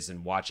he is,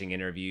 and watching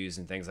interviews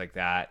and things like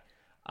that.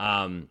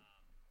 And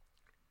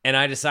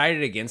I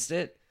decided against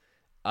it.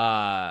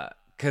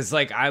 Cause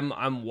like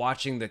I'm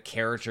watching the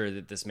character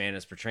that this man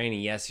is portraying.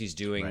 And yes, he's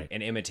doing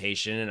an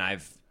imitation. And I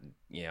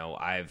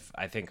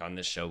think on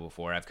this show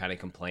before, I've kind of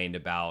complained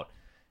about,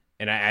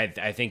 and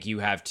I think you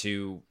have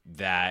too,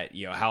 that,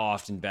 how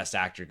often Best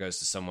Actor goes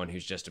to someone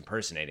who's just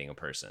impersonating a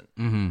person.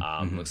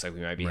 Looks like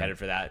we might be headed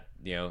for that,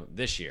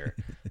 this year.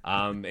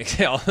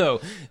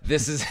 Although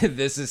this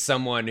is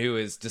someone who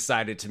has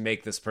decided to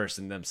make this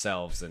person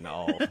themselves in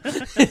all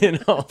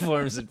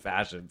forms and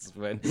fashions.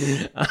 But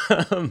he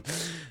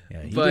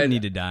didn't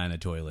need to die in a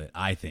toilet.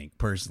 I think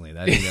personally,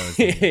 that was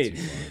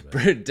too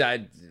far,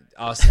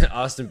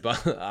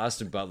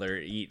 Austin Butler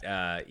eat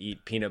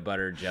peanut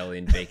butter, jelly,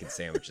 and bacon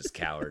sandwiches.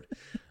 Coward.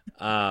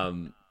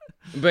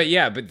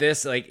 But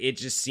this, like, it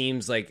just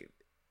seems like,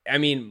 I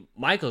mean,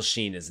 Michael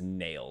Sheen is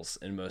nails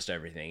in most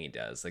everything he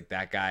does. Like,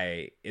 that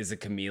guy is a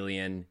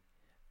chameleon.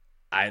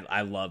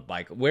 I love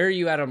Michael. Where are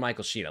you at on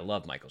Michael Sheen? I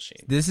love Michael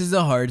Sheen. This is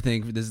the hard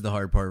thing. This is the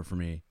hard part for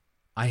me.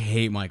 I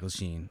hate Michael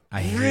Sheen.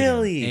 I hate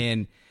really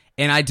him.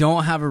 And I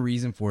don't have a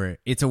reason for it.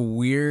 It's a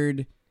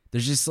weird.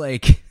 There's just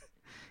like, have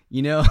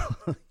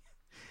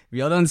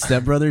y'all done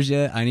Step Brothers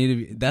yet? I need to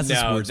be. That's a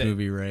sports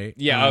movie, right?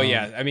 Yeah.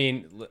 Yeah. I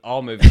mean,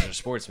 all movies are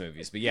sports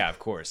movies, but yeah, of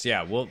course.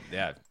 Yeah. Well,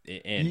 yeah.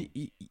 And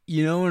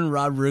when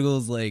Rob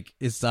Riggle's like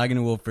is talking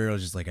to Will Ferrell,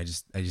 just like I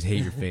just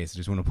hate your face. I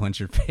just want to punch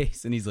your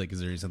face. And he's like, "Is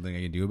there something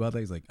I can do about that?"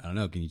 He's like, "I don't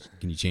know. Can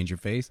you change your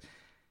face?"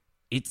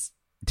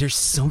 There's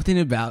something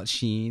about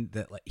Sheen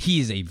that, like,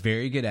 he is a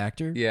very good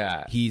actor.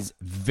 Yeah. He's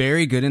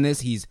very good in this.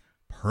 He's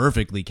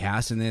perfectly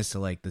cast in this. So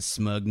like the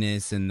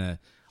smugness and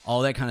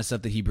all that kind of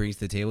stuff that he brings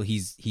to the table,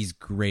 he's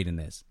great in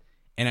this.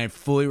 And I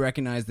fully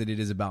recognize that it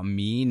is about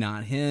me,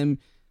 not him.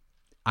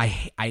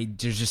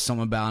 There's just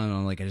something about him.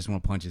 I'm like, I just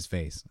want to punch his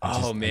face. Man, I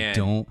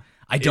don't know.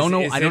 I Is don't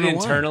know it why.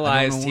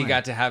 internalized? He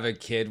got to have a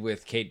kid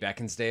with Kate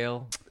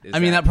Beckinsale.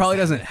 That probably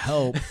doesn't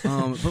help.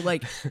 But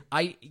like,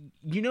 when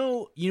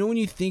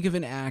you think of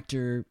an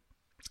actor,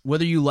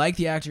 whether you like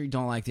the actor, you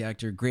don't like the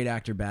actor, great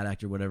actor, bad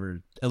actor,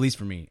 whatever. At least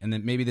for me, and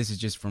then maybe this is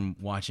just from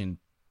watching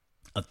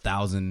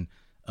 1,000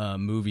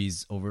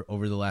 movies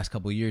over the last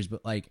couple of years.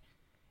 But like,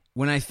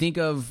 when I think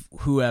of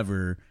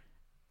whoever,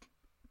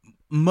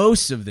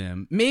 most of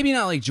them, maybe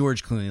not like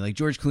George Clooney. Like,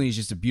 George Clooney is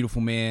just a beautiful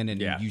man,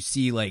 and you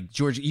see like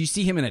you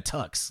see him in a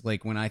tux.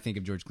 Like, when I think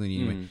of George Clooney,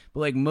 anyway.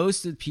 But like,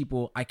 most of the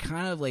people, I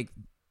kind of like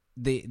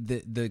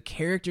the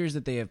characters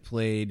that they have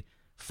played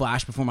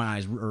flash before my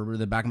eyes or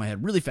the back of my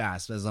head really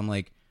fast as I'm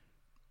like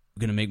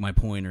gonna make my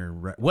point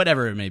or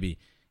whatever it may be.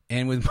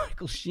 And with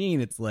Michael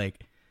Sheen, it's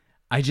like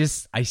I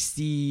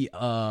see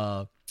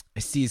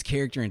his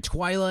character in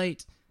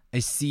Twilight. I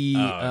see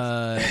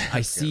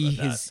I see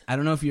his that. I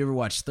don't know if you ever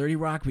watched 30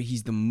 Rock, but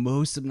he's the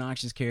most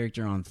obnoxious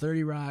character on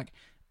 30 Rock.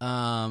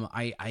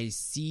 I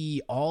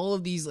see all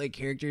of these like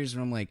characters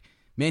and I'm like,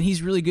 man,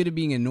 he's really good at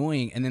being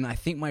annoying. And then I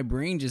think my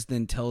brain just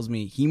then tells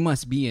me he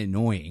must be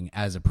annoying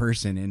as a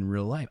person in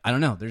real life. I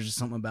don't know. There's just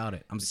something about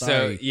it. I'm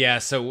sorry.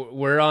 So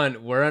we're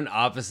on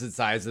opposite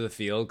sides of the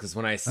field, because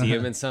when I see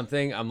him in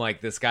something, I'm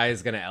like, this guy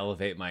is going to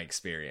elevate my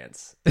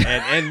experience.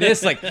 And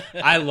this, like,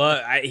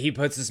 he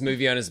puts this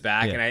movie on his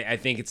back, and I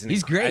think it's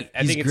he's great.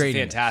 I think it's great a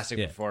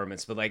fantastic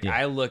performance. But like,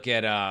 I look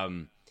at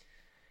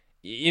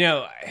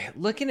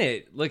looking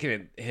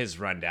at his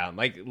rundown,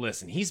 like,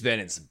 listen, he's been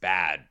in some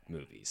bad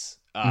movies.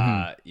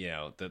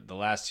 The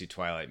last two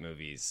Twilight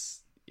movies,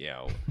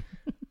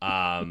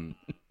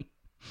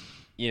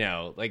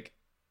 like,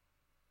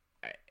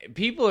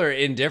 people are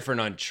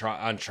indifferent on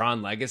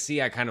Tron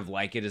Legacy. I kind of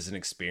like it as an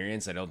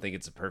experience. I don't think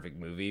it's a perfect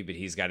movie, but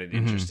he's got an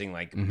interesting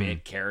like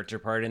mid character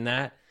part in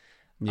that.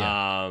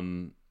 Yeah.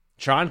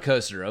 Tron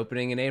Coaster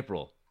opening in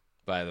April,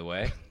 by the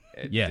way.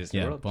 At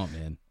Disney World. Bump,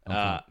 man.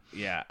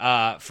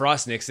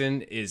 Frost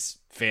Nixon is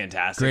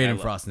fantastic. Great in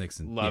Frost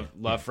Nixon.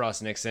 Love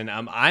Frost Nixon.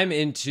 I'm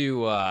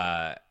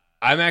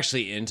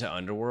actually into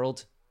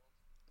Underworld.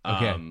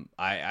 Okay.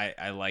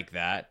 I like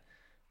that.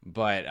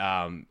 But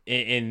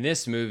in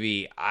this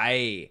movie,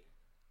 I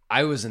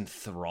was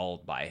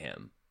enthralled by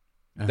him.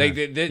 Like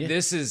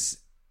this is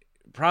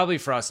probably,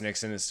 Frost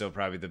Nixon is still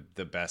probably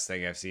the best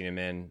thing I've seen him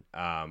in.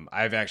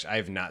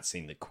 I've not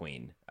seen The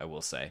Queen, I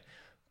will say,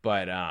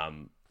 but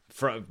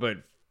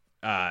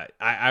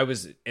I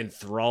was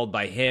enthralled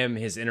by him,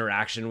 his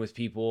interaction with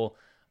people,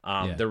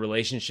 the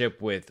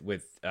relationship with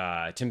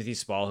Timothy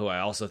Spall, who I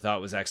also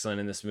thought was excellent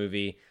in this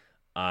movie.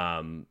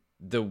 I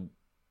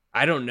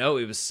don't know,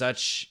 it was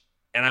such,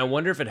 and I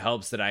wonder if it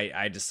helps that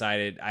I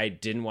decided I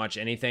didn't watch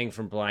anything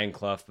from Brian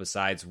Clough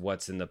besides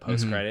what's in the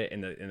post credit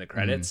in the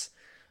credits.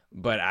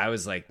 But I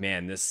was like,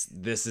 man, this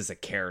is a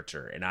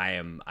character, and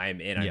I'm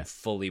in. I'm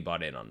fully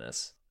bought in on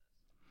this.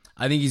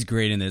 I think he's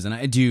great in this, and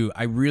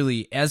I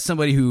really, as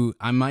somebody who,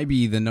 I might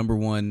be the number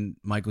one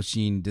Michael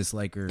Sheen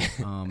disliker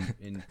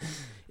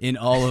in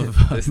all of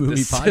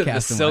movie podcasting.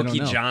 The Silky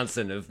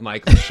Johnson of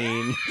Michael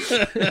Sheen.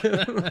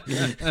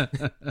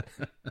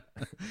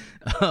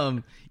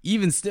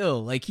 Even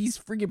still, like, he's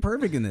freaking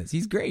perfect in this.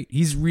 He's great.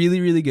 He's really,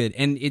 really good,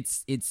 and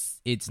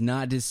it's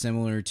not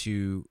dissimilar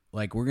to,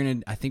 like,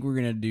 I think we're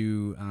gonna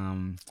do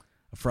a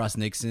Frost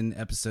Nixon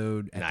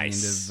episode at the end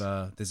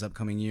of this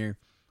upcoming year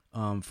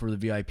for the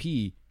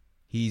VIP.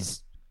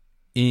 He's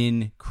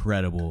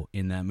incredible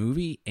in that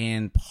movie,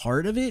 and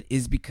part of it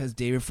is because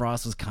David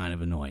Frost was kind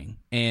of annoying,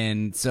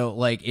 and so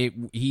like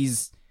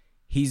he's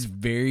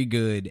very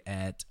good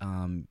at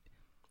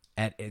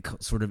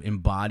sort of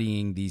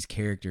embodying these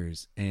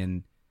characters,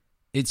 and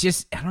it's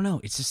just, I don't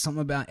know, it's just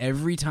something about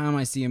every time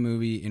I see a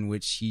movie in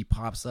which he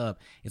pops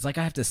up, it's like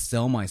I have to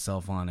sell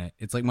myself on it.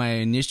 It's like my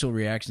initial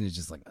reaction is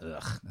just like,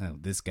 ugh, oh,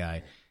 this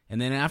guy. And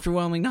then after a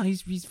while, I'm like, no,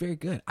 he's very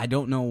good. I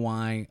don't know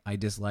why I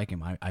dislike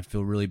him. I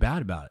feel really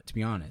bad about it, to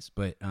be honest.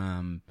 But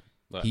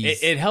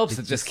it helps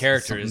that this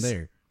character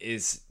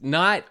is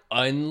not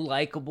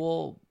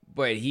unlikable,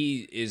 but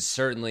he is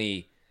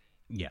certainly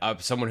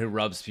someone who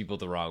rubs people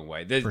the wrong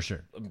way. For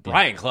sure.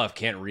 Brian Clough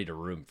can't read a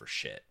room for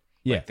shit.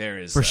 Yeah, like, there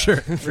is for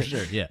sure.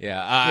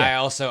 Yeah.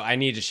 I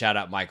need to shout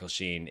out Michael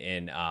Sheen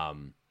in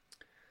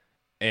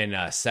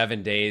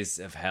 7 Days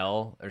of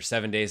Hell, or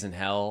 7 Days in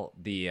Hell.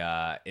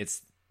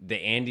 It's the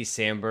Andy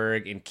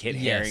Samberg and Kit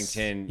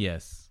Harington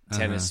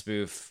tennis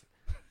spoof,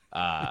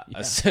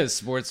 a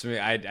sports movie.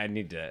 I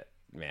need to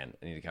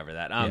cover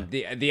that.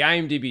 The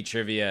IMDb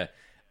trivia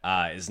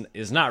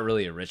is not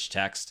really a rich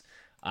text.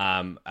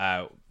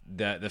 The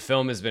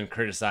film has been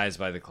criticized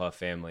by the Clough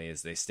family,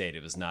 as they state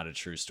it was not a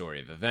true story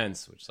of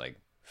events, which is like,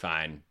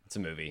 fine, it's a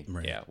movie,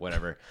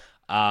 whatever.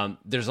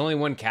 There's only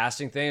one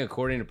casting thing,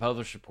 according to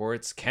published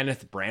reports.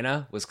 Kenneth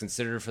Branagh was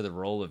considered for the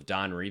role of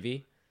Don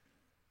Revie.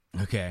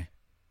 Okay.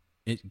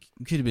 It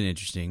could have been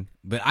interesting,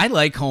 but I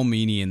like Cole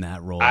Meany in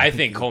that role. I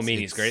think Cole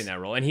Meany's great in that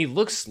role, and he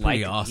looks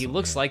like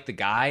like the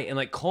guy. And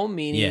like Cole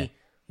Meany,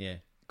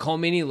 Cole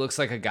Meany looks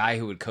like a guy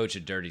who would coach a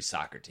dirty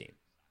soccer team.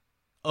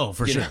 Oh,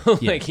 for sure.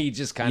 Like, he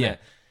just kind of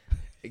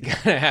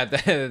had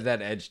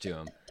that edge to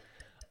him.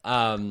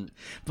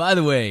 By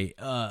the way,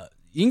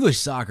 English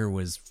soccer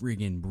was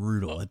freaking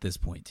brutal at this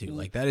point too.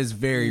 Like, that is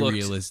very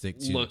realistic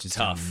to just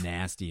tough. How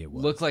nasty it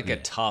was. Looked like a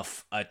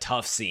tough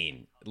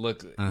scene.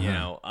 Looked,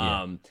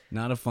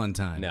 not a fun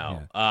time.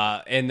 No.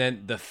 And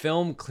then the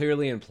film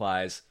clearly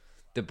implies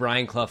that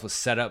Brian Clough was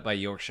set up by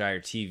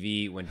Yorkshire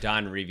TV when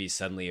Don Revie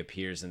suddenly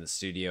appears in the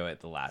studio at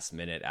the last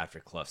minute after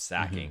Clough's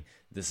sacking.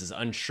 This is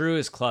untrue,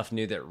 as Clough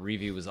knew that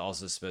Revie was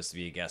also supposed to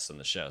be a guest on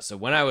the show. So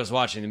when I was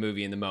watching the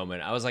movie in the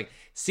moment, I was like,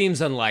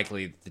 seems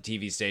unlikely that the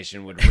TV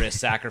station would risk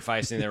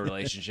sacrificing their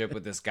relationship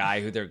with this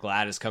guy who they're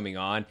glad is coming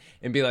on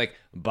and be like,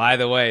 by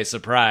the way,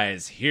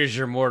 surprise, here's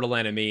your mortal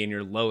enemy in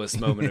your lowest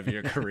moment of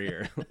your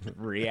career.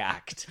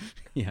 React.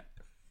 Yeah.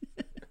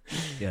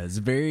 Yeah, it's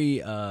very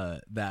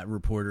that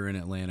reporter in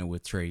Atlanta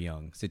with Trey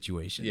Young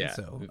situation. Yeah.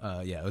 So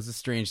it was a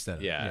strange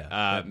setup.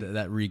 Yeah.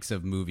 That reeks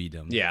of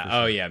moviedom. Yeah. for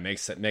sure. Oh yeah,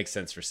 makes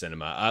sense for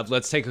cinema.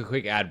 Let's take a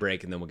quick ad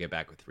break and then we'll get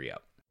back with 3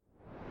 Up.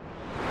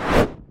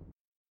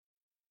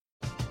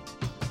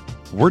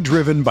 We're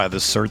driven by the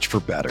search for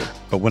better.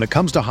 But when it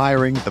comes to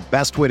hiring, the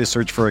best way to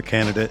search for a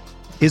candidate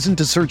isn't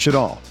to search at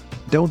all.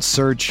 Don't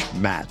search,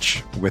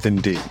 match with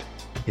Indeed.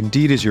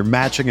 Indeed is your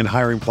matching and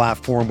hiring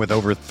platform with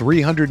over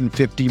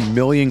 350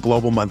 million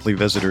global monthly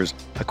visitors,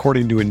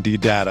 according to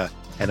Indeed data,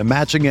 and a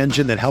matching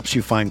engine that helps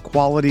you find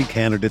quality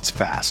candidates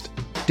fast.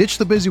 Ditch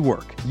the busy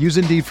work. Use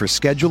Indeed for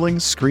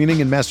scheduling,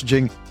 screening, and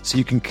messaging so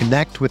you can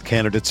connect with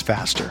candidates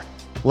faster.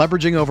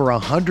 Leveraging over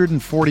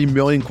 140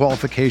 million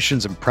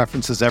qualifications and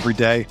preferences every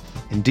day,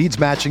 Indeed's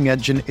matching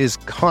engine is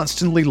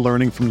constantly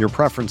learning from your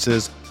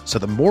preferences, so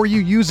the more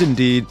you use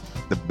Indeed,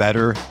 the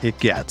better it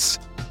gets.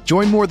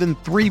 Join more than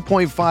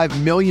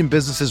 3.5 million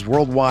businesses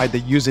worldwide that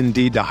use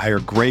Indeed to hire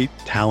great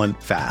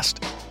talent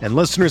fast. And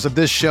listeners of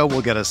this show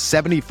will get a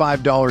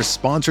 $75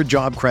 sponsored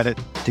job credit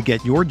to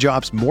get your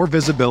jobs more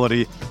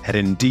visibility at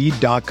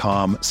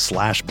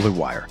Indeed.com/Blue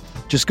Wire.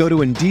 Just go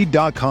to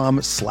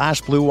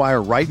Indeed.com/Blue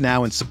Wire right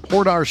now and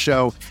support our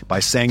show by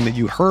saying that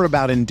you heard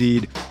about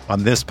Indeed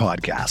on this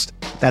podcast.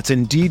 That's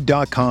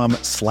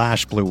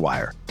Indeed.com/Blue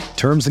Wire.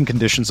 Terms and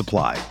conditions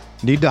apply.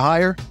 Need to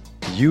hire?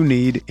 You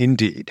need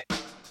Indeed.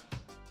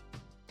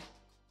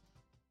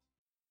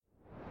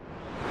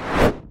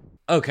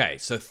 Okay,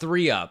 so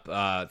 3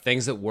 Up.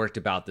 Things that worked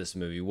about this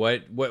movie.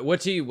 What's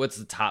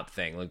the top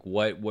thing? Like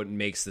what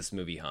makes this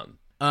movie hum?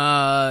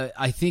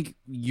 I think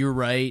you're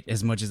right.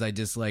 As much as I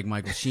dislike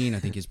Michael Sheen, I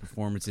think his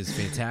performance is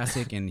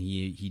fantastic, and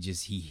he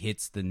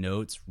hits the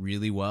notes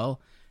really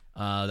well.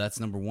 That's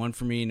number 1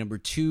 for me. Number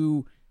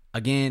 2,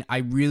 again, I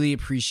really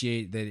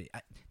appreciate that.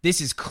 This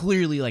is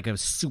clearly like a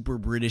super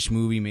British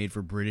movie made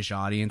for British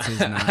audiences.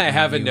 Not, I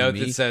have a not note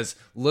me. that says,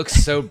 looks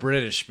so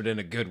British, but in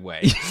a good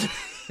way.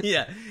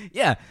 Yeah.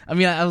 I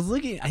mean, I was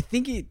looking. I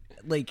think it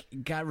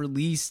got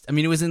released. I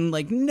mean, it was in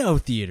no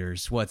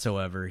theaters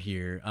whatsoever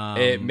here.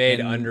 It made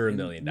under $1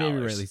 million. Maybe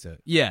rightly so.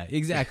 Yeah,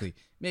 exactly.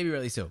 Maybe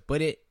rightly so.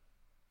 But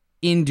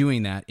in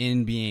doing that,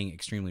 in being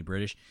extremely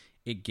British,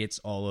 it gets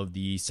all of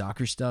the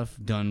soccer stuff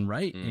done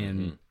right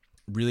and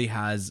really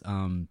has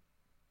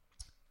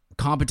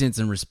competence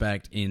and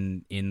respect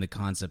in the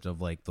concept of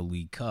the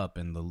League Cup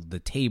and the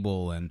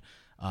table and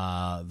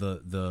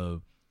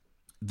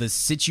the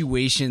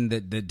situation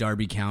that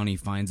Derby County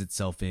finds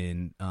itself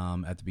in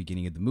at the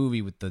beginning of the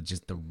movie with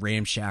the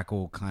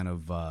ramshackle kind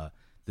of the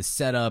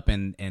setup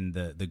and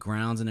the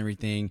grounds and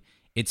everything.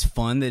 It's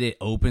fun that it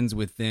opens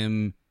with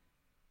them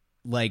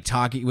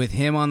talking with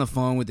him on the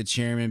phone with the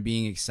chairman,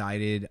 being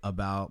excited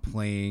about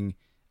playing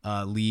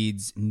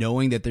Leeds,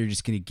 knowing that they're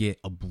just going to get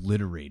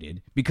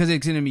obliterated because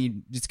it's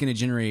going to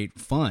generate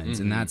funds.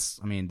 And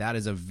that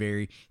is a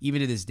very, even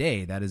to this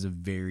day, that is a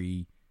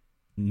very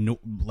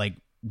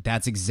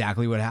that's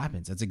exactly what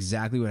happens. That's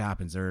exactly what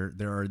happens. There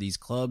are these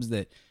clubs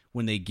that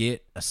when they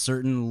get a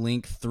certain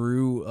link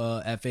through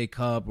FA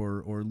Cup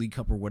or League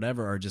Cup or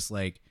whatever are just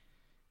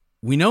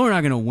we know we're not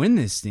going to win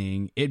this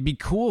thing. It'd be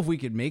cool if we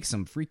could make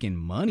some freaking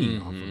money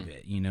off of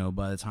it,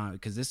 by the time,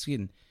 because this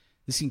can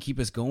keep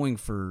us going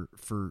for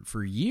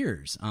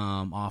years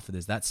off of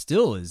this. That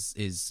still is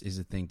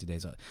a thing today.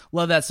 So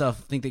love that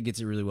stuff. I think that gets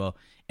it really well.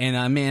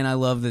 And man, I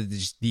love the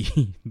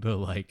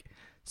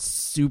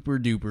super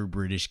duper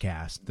British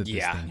cast that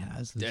this thing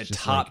has.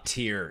 Top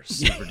tier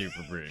super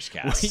duper British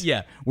cast.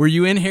 Yeah. Were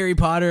you in Harry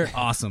Potter?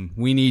 Awesome.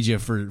 We need you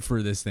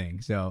for this thing.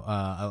 So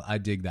I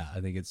dig that.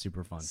 I think it's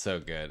super fun. So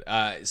good.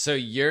 So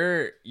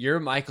your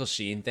Michael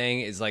Sheen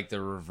thing is like the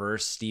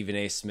reverse Stephen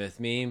A. Smith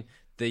meme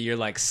that you're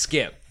like,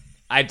 Skip,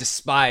 I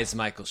despise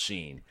Michael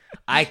Sheen.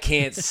 I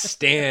can't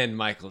stand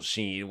Michael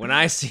Sheen. When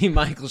I see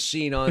Michael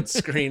Sheen on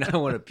screen, I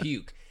want to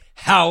puke.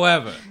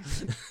 However,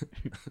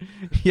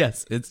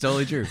 yes, it's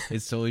totally true.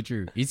 It's totally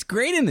true. He's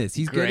great in this.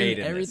 He's great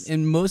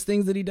in most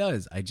things that he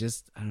does. I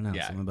don't know,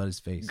 something about his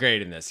face.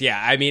 Great in this.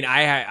 Yeah, I mean,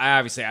 I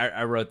obviously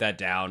I wrote that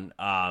down.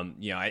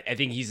 I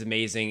think he's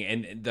amazing,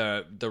 and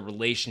the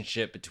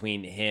relationship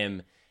between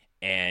him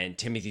and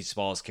Timothy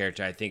Spall's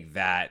character, I think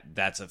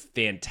that's a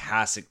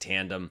fantastic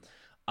tandem.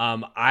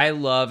 I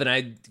love, and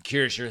I'm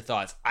curious your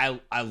thoughts.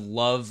 I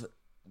love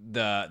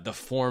the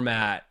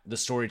format, the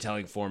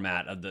storytelling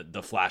format of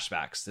the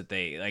flashbacks that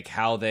they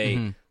how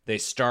they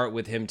start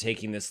with him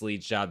taking this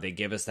lead job. They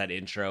give us that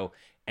intro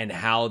and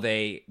how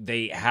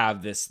they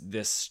have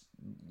this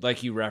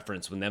like you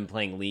referenced when them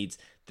playing Leeds,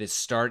 this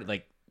start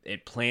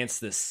it plants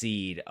the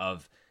seed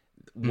of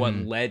what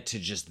led to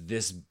just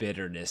this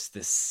bitterness,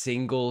 this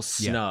single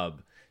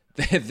snub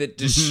that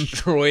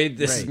destroyed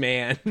this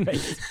man.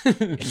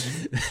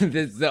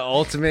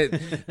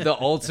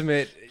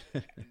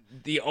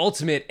 the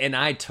ultimate, and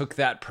I took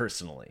that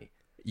personally.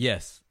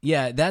 Yes.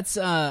 Yeah, that's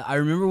I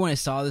remember when I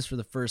saw this for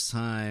the first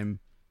time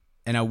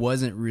and I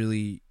wasn't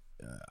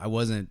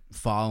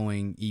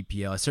following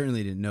EPL. I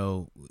certainly didn't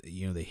know,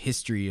 the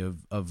history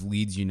of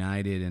Leeds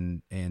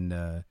United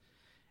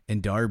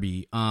and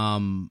Derby.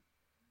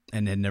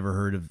 and had never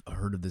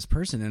heard of this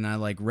person. And I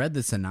like read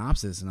the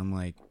synopsis, and I'm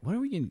like, what are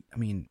we going? I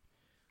mean,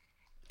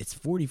 it's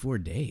 44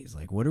 days.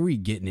 Like, what are we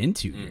getting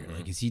into here?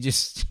 Like, is he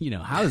just,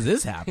 how does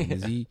this happen?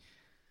 Is he,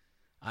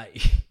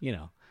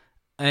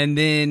 And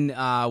then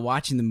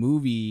watching the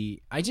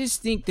movie, I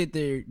just think that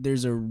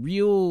there's a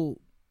real.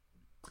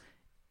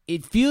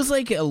 It feels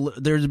like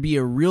there'd be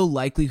a real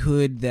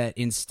likelihood that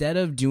instead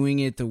of doing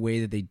it the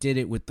way that they did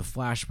it with the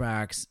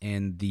flashbacks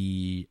and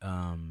the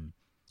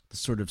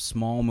sort of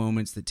small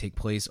moments that take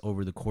place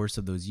over the course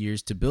of those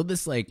years, to build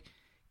this like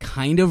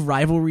kind of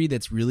rivalry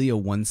that's really a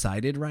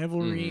one-sided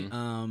rivalry.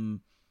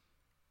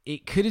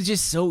 It could have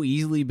just so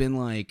easily been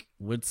like,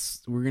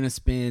 we're gonna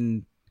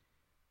spend.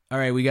 All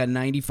right, we got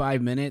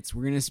 95 minutes.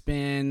 We're gonna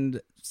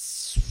spend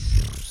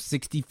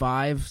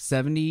 65,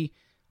 70.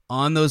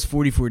 On those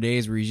 44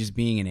 days where he's just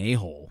being an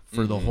a-hole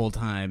for the whole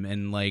time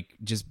and like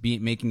just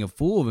making a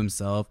fool of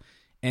himself.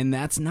 And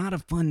that's not a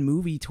fun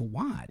movie to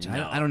watch.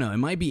 No. I don't know. It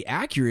might be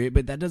accurate,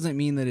 but that doesn't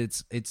mean that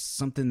it's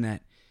something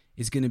that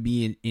is going to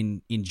be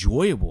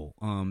enjoyable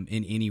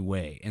in any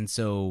way. And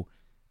so,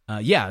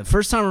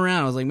 first time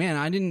around, I was like,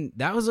 man,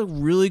 that was a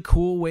really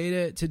cool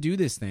way to do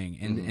this thing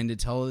and to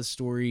tell this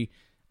story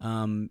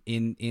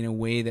in a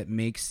way that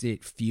makes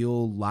it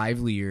feel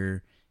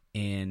livelier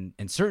and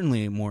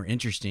certainly more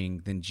interesting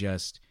than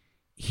just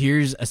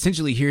here's a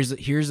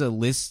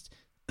list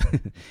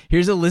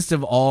here's a list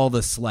of all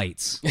the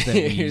slights that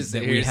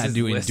we had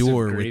to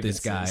endure with this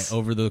guy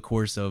over the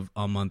course of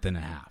a month and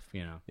a half,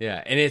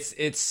 Yeah, and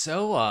it's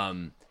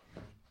so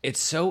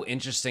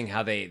interesting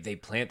how they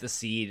plant the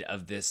seed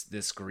of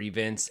this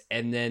grievance,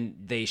 and then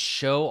they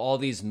show all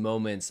these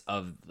moments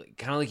of,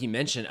 kind of like you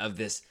mentioned, of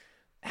this,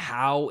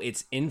 how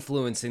it's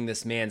influencing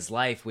this man's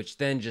life, which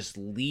then just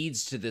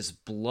leads to this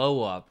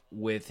blow up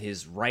with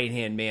his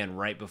right-hand man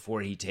right before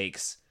he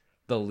takes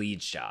the lead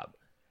job.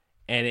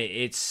 And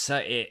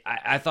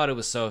I thought it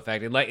was so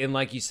effective.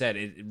 Like you said,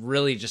 it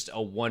really just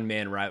a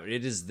one-man rivalry.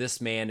 It is this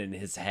man in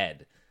his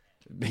head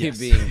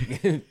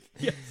being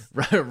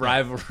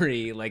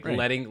rivalry, like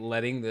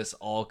letting this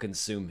all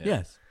consume him.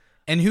 Yes.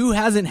 And who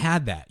hasn't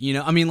had that?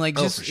 I mean, like,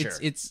 just, for sure.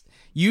 It's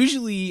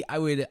usually, I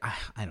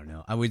don't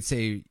know, I would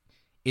say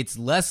it's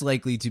less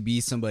likely to be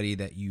somebody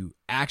that you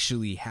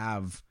actually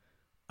have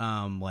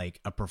like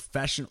a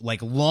professional,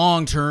 like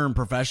long-term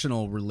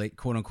professional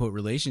quote unquote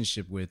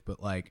relationship with,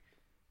 but like,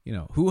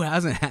 who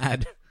hasn't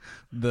had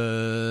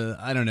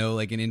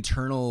like an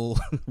internal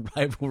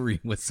rivalry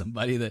with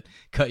somebody that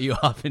cut you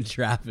off in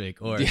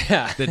traffic, or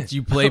that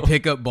you play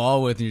pickup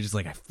ball with and you're just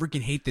like, I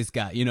freaking hate this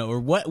guy, or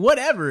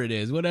whatever it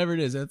is,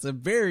 that's a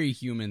very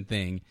human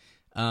thing.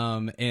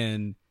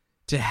 And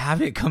to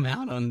have it come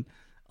out on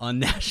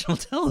national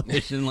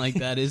television like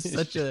that is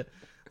such a,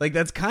 like,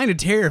 that's kind of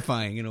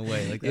terrifying in a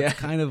way. Like, that's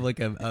kind of like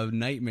a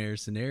nightmare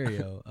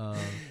scenario.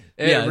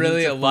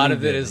 Really, a lot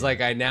of it is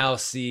like, I now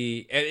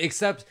see,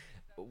 except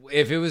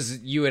if it was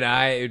you and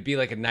I, it would be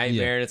like a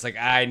nightmare. And it's like,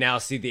 I now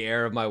see the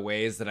error of my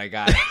ways, that I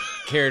got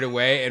carried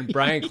away. And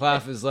Brian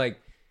Clough is like,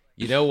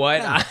 you know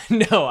what? I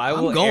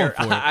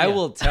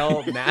will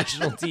tell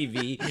national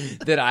TV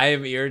that I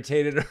am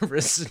irritated over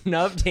a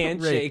snubbed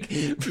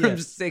handshake from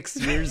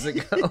 6 years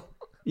ago.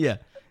 Yeah,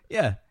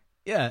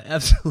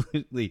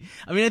 absolutely.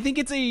 I mean, I think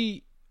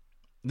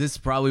this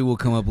probably will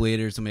come up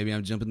later, so maybe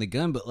I'm jumping the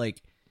gun, but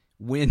like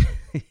when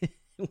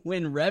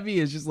Revy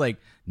is just like,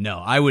 no,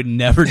 I would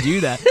never do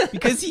that,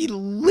 because he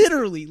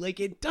literally, like,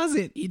 it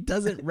doesn't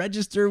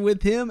register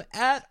with him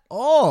at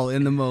all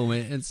in the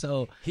moment. And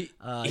so he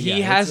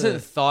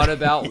hasn't thought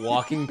about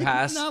walking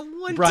past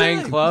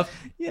Brian Clough.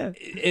 Yeah.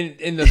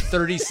 In the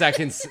 30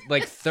 seconds,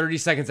 like 30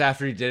 seconds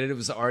after he did it, it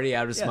was already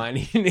out of his mind.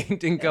 He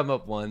didn't come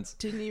up once.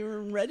 Didn't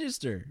even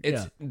register.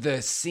 It's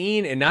the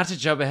scene, and not to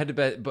jump ahead to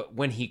bed, but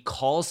when he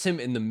calls him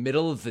in the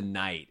middle of the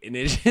night, and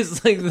it's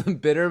just like the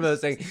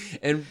bittermost thing.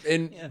 And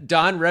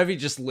Don Revy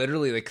just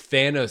literally, like,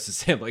 Thanos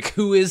is him. Like,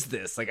 who is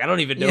this? Like, I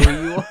don't even know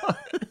who you are.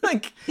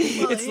 Like,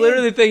 it's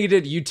literally the thing he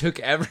did. You took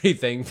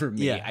everything from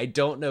me. I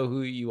don't know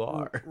who you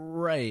are.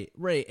 Right.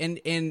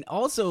 And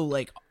also,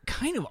 like,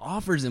 kind of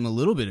offers him a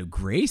little bit of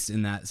grace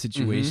in that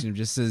situation. It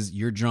just says,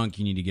 you're drunk,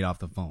 you need to get off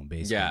the phone,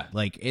 basically. Yeah.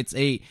 Like, it's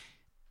the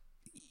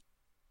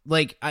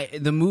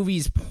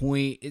movie's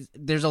point is,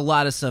 there's a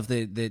lot of stuff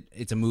that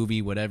it's a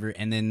movie, whatever,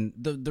 and then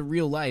the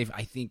real life,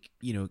 I think,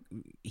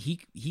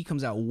 he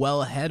comes out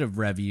well ahead of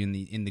Revy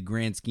in the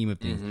grand scheme of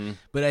things.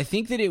 But I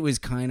think that it was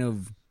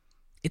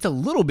it's a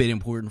little bit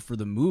important for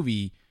the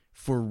movie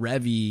for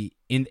Revy.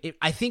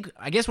 I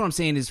guess what I'm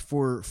saying is,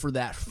 for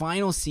that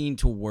final scene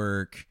to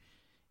work,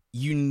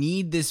 you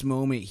need this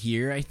moment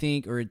here, I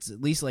think, or it's at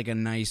least like a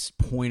nice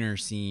pointer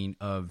scene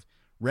of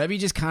Revy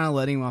just kind of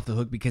letting him off the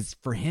hook, because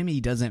for him,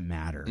 he doesn't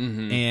matter.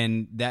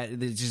 And that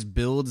just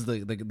builds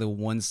the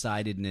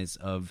one-sidedness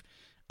of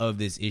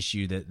this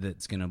issue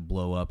that's going to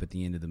blow up at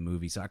the end of the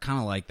movie. So I kind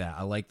of like that.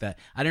 I like that.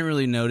 I didn't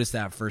really notice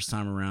that first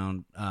time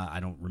around. I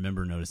don't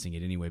remember noticing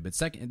it anyway. But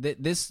second,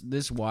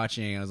 this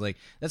watching, I was like,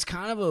 that's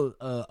kind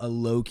of a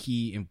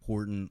low-key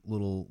important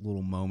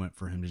little moment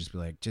for him to just be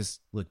like, just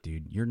look,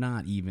 dude, you're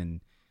not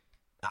even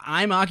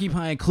I'm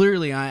occupying,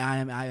 clearly I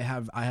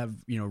have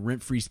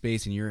rent-free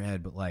space in your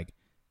head, but like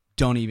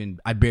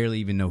I barely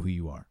even know who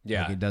you are.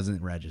 Yeah. Like, it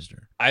doesn't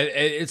register.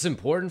 It's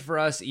important for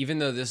us, even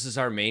though this is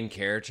our main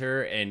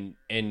character, and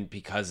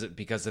because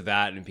of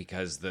that, and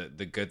because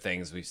the good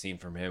things we've seen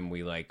from him,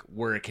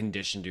 we're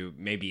conditioned to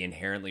maybe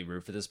inherently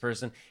root for this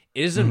person.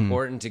 It is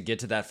important to get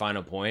to that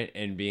final point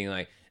and being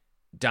like,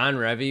 Don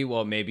Revy,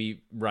 well,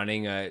 maybe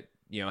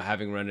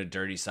having run a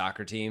dirty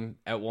soccer team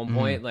at one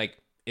point, like,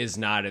 is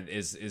not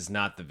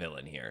the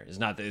villain here. Is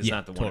not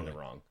the one in the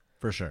wrong.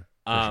 For sure.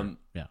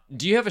 Yeah.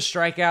 Do you have a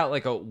strikeout,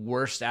 like a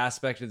worst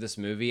aspect of this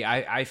movie?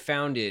 I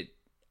found it.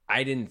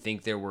 I didn't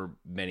think there were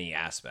many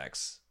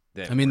aspects.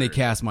 They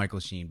cast Michael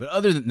Sheen, but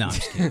other than I'm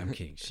just kidding. I'm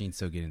kidding. Sheen's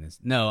so good in this.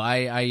 No,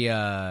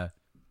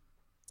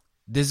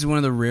 this is one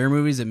of the rare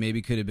movies that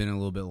maybe could have been a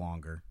little bit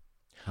longer.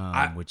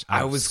 Which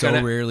I was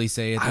rarely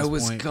say at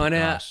this point.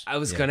 I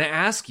was gonna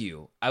ask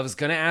you.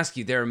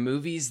 There are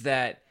movies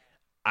that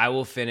I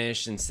will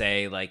finish and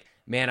say, like,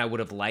 man, I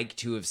would have liked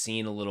to have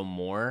seen a little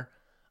more.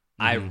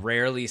 I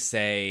rarely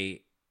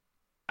say,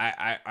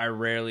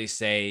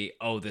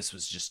 oh, this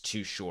was just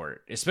too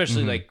short.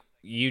 Especially like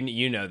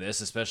you know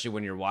this, especially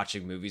when you're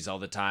watching movies all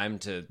the time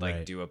to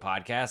do a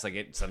podcast.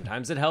 Like,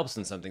 sometimes it helps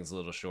when something's a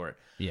little short.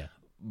 Yeah.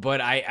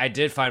 But I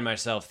did find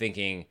myself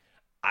thinking,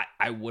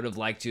 I would have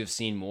liked to have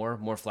seen more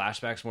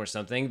flashbacks, more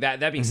something.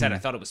 That being said, I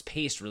thought it was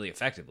paced really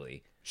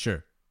effectively.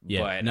 Sure.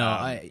 Yeah. But,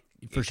 no,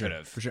 for sure.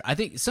 I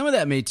think some of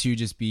that may too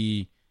just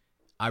be,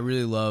 I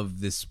really love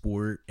this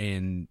sport,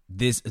 and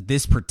this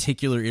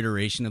particular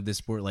iteration of this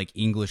sport, like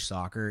English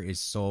soccer, is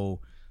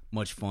so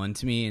much fun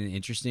to me and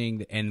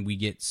interesting, and we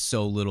get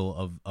so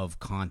little of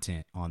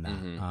content on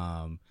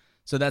that.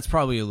 So that's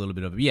probably a little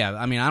bit of it. Yeah,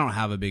 I mean, I don't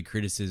have a big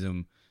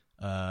criticism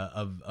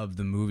of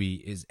the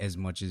movie as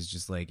much as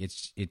just like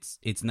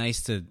it's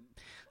nice to.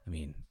 I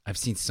mean, I've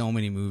seen so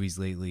many movies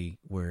lately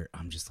where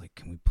I'm just like,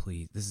 can we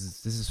please?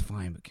 This is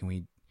fine, but can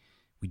we?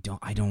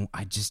 I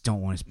just don't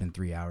want to spend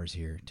 3 hours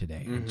here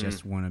today. I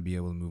just want to be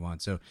able to move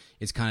on. So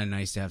it's kind of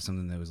nice to have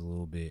something that was a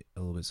little bit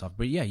soft.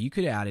 But yeah, you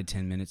could have added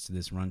 10 minutes to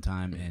this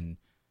runtime and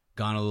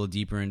gone a little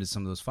deeper into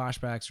some of those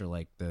flashbacks, or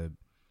like the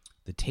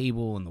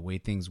table and the way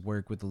things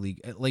work with the league.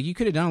 Like, you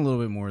could have done a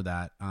little bit more of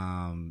that.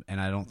 And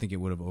I don't think it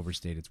would have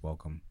overstayed its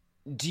welcome.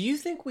 Do you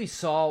think we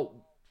saw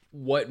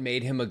what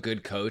made him a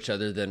good coach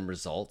other than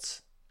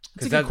results?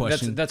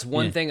 Because that's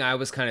one thing I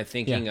was kind of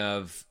thinking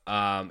of,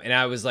 and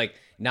I was like,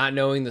 not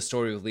knowing the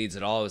story with Leeds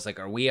at all, I was like,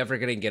 are we ever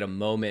going to get a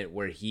moment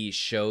where he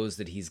shows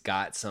that he's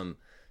got some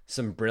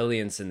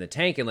brilliance in the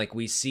tank, and like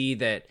we see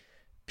that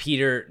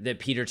Peter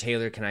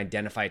Taylor can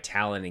identify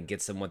talent and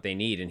gets them what they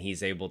need, and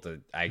he's able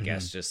to, I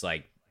guess, just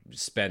like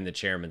spend the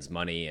chairman's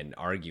money and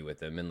argue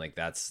with him, and like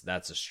that's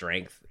a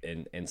strength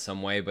in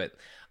some way, but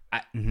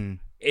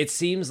it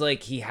seems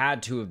like he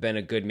had to have been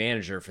a good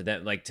manager for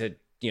them, like to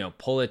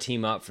pull a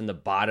team up from the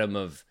bottom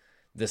of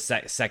the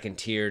second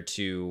tier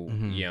to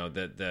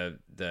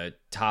the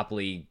top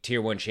league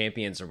tier 1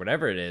 champions or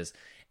whatever it is.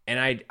 And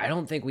I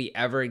don't think we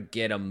ever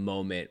get a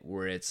moment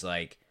where it's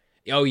like,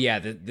 oh yeah,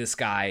 this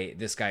guy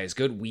is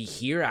good. We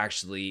hear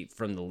actually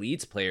from the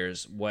Leeds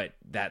players what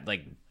that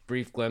like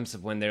brief glimpse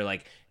of when they're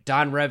like,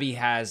 Don Revy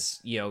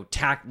has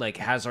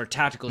has our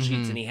tactical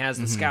sheets, and he has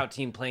the scout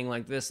team playing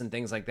like this and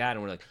things like that,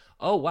 and we're like,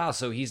 oh wow,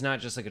 so he's not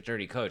just like a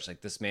dirty coach,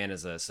 like this man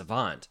is a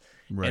savant.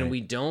 Right. And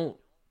we don't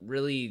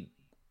really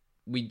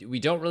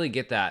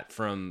get that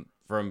from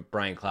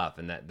Brian Clough,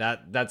 and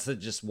that's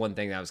just one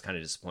thing that I was kind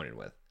of disappointed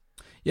with.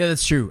 Yeah,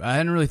 that's true. I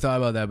hadn't really thought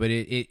about that, but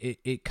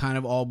it kind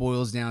of all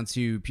boils down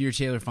to Peter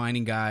Taylor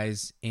finding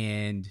guys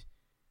and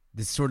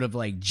this sort of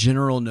like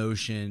general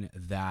notion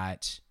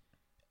that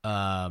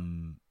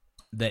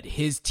that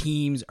his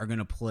teams are going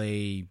to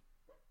play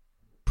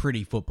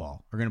pretty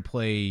football, are going to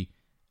play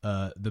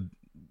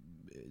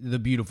the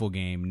beautiful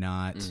game,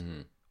 not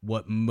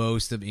what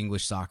most of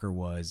English soccer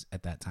was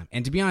at that time.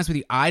 And to be honest with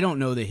you, I don't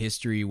know the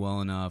history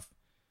well enough.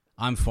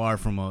 I'm far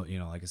from a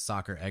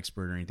soccer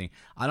expert or anything.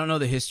 I don't know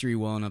the history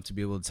well enough to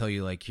be able to tell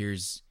you like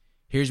here's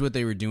what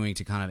they were doing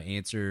to kind of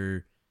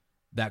answer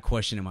that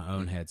question in my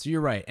own head. So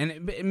you're right.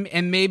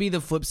 And maybe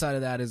the flip side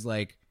of that is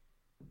like,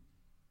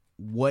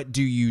 what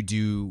do you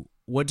do?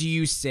 What do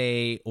you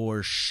say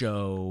or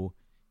show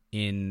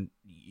in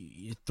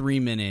 3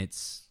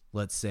 minutes,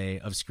 let's say,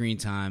 of screen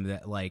time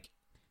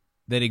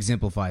that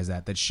exemplifies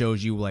that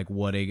shows you like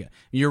what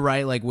you're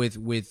right, like with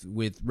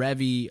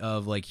Revy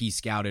of like he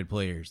scouted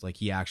players, like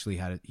he actually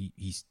had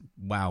he's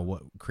wow,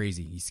 what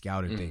crazy, he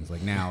scouted things.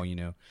 Like now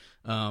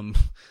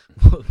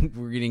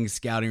we're getting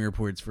scouting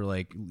reports for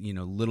like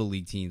little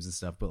league teams and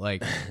stuff, but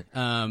like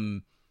so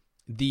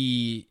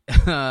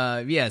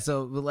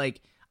but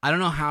like I don't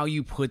know how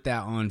you put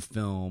that on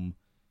film,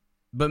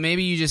 but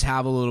maybe you just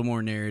have a little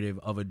more narrative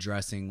of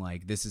addressing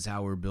like, this is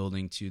how we're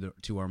building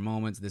to our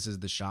moments. This is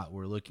the shot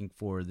we're looking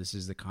for. This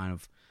is the kind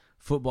of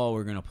football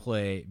we're going to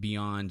play,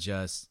 beyond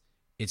just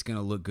it's going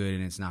to look good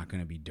and it's not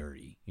going to be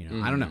dirty.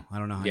 I don't know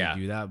how you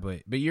do that,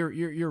 but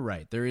you're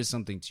right. There is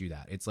something to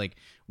that. It's like,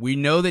 we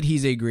know that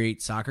he's a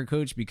great soccer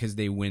coach because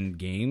they win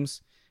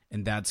games,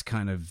 and that's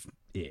kind of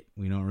it.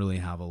 We don't really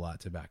have a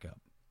lot to back up.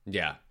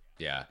 Yeah.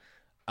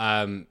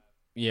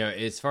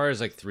 As far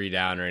as like 3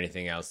 Down or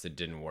anything else that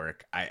didn't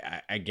work,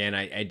 I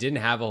didn't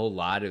have a whole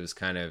lot. It was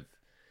kind of,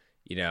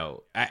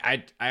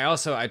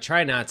 I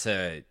try not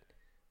to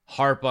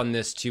harp on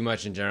this too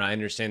much in general. I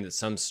understand that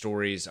some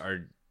stories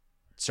are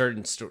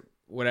certain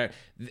whatever.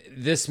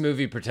 This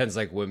movie pretends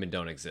like women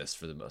don't exist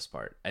for the most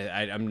part.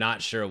 I'm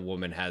not sure a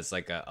woman has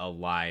like a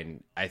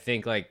line. I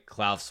think like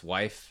Klauf's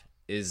wife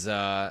is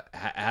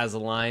has a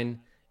line,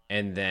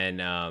 and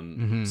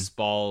then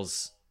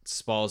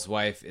Spall's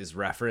wife is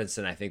referenced,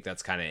 and I think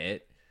that's kind of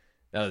it.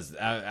 That was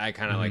I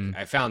kind of like,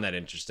 I found that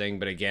interesting,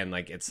 but again,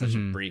 like it's such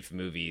a brief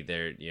movie.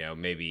 There,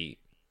 maybe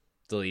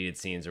deleted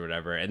scenes or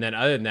whatever. And then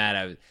other than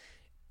that,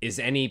 is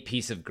any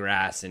piece of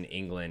grass in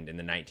England in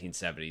the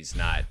 1970s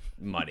not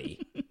muddy?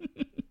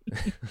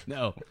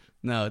 No,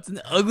 it's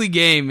an ugly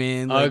game,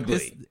 man. Like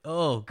ugly.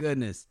 Oh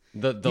goodness.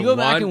 The you go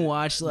back and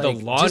watch like the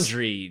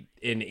laundry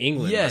in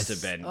England must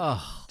have been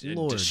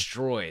Lord.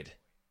 destroyed.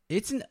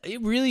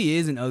 It really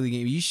is an ugly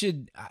game. You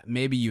should,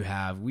 maybe you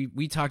have.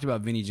 We talked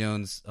about Vinnie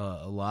Jones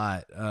a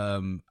lot.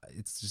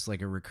 It's just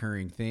like a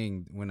recurring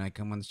thing when I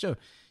come on the show.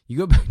 You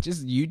go back,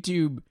 just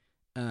YouTube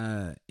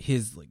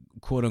his like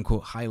quote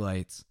unquote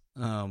highlights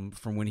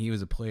from when he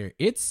was a player.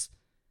 It's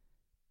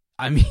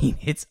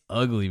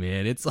ugly,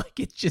 man. It's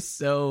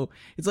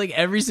like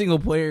every single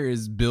player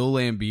is Bill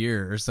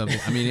Lambier or something.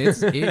 I mean,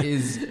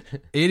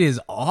 it is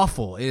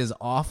awful. It is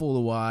awful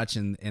to watch,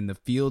 and the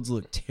fields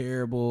look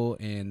terrible,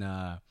 and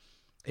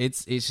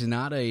it's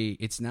not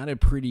a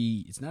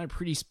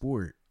pretty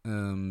sport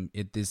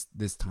at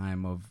this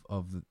time of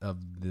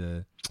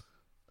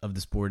the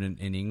sport in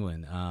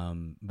England.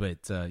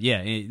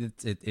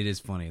 It is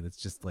funny. It's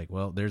just like,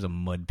 well, there's a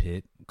mud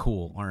pit.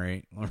 Cool. All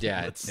right.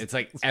 Yeah. It's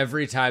like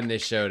every time they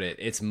showed it,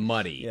 it's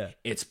muddy. Yeah.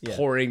 It's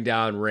pouring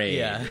down rain.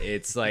 Yeah.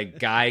 It's like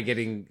guy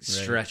getting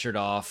stretchered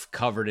off,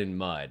 covered in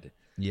mud.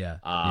 Yeah.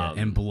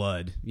 And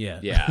blood. Yeah.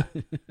 Yeah.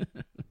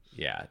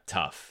 Yeah.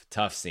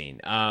 Tough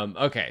scene.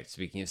 Okay.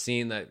 Speaking of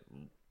scene,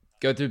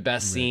 go through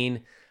best scene.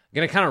 I'm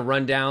going to kind of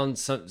run down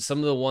some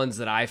of the ones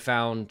that I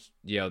found,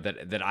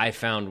 that I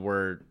found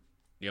were,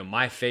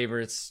 my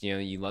favorites.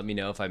 You let me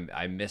know if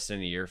I missed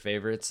any of your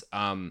favorites.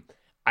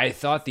 I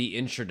thought the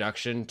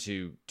introduction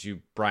to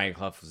Brian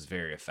Clough was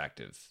very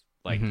effective.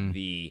 Like him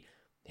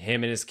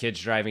and his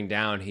kids driving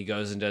down, he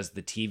goes and does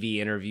the TV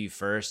interview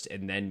first,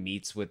 and then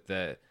meets with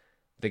the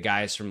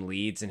guys from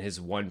Leeds. And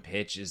his one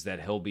pitch is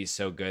that he'll be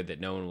so good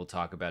that no one will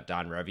talk about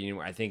Don Revie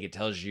anymore. I think it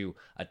tells you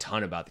a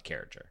ton about the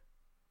character.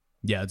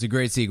 Yeah, it's a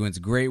great sequence.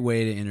 Great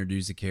way to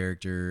introduce a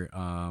character.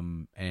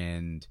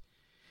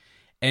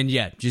 And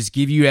yeah, just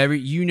give you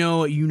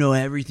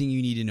everything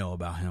you need to know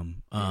about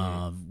him.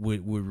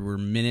 We're a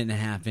minute and a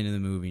half into the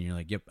movie, and you're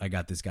like, "Yep, I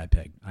got this guy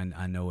pegged.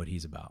 I know what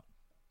he's about."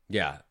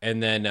 Yeah,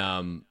 and then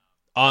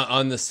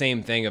on the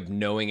same thing of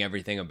knowing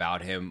everything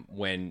about him,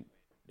 when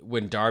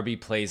Darby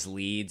plays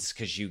Leeds,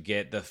 because you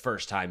get the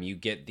first time you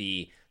get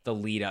the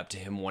lead up to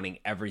him wanting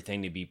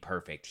everything to be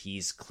perfect.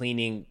 He's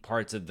cleaning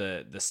parts of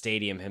the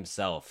stadium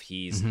himself.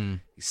 He's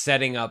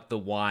setting up the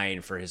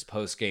wine for his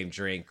post-game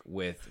drink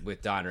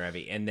with Don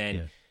Revie. And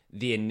then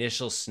the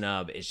initial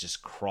snub is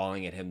just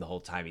crawling at him the whole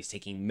time. He's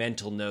taking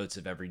mental notes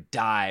of every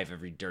dive,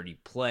 every dirty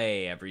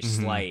play, every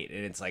slight.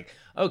 And it's like,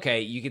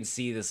 okay, you can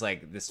see this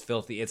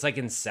filthy, it's like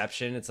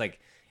Inception. It's like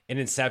in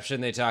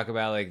Inception, they talk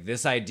about like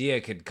this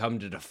idea could come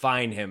to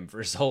define him for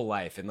his whole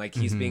life. And like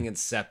he's being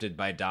incepted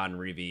by Don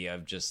Revie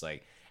of just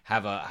like,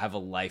 have a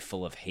life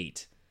full of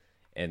hate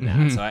in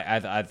that. So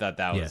I thought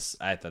that was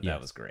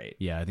that was great.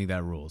 Yeah, I think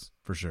that rules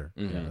for sure.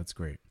 Yeah, that's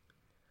great.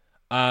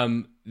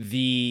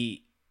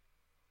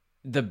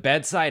 The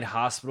bedside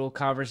hospital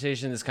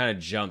conversation, this kind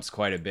of jumps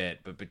quite a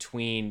bit, but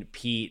between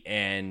Pete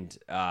and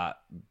Clough,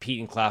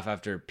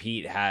 after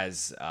Pete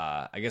has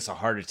I guess a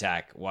heart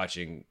attack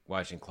watching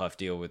Clough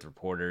deal with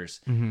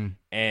reporters,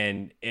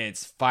 and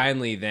it's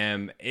finally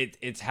them.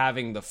 It's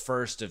having the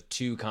first of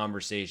two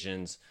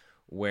conversations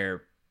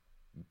where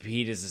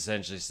Pete is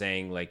essentially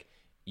saying like,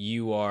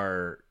 you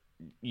are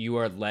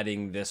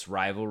letting this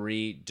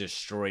rivalry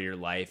destroy your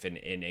life and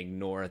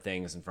ignore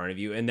things in front of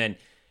you. And then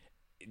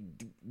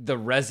the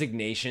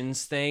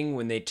resignations thing,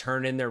 when they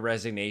turn in their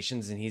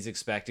resignations and he's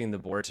expecting the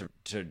board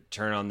to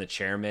turn on the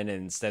chairman,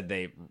 and instead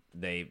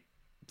they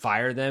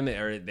fire them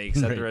or they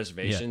accept the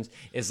reservations.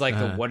 It's like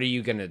the "what are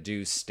you gonna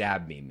do?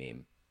 Stab me"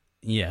 meme.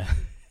 Yeah.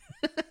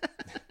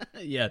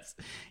 Yes.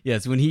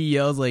 When he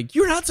yells like,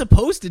 "You're not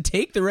supposed to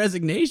take the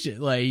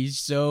resignation," like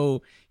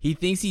he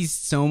thinks he's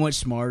so much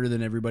smarter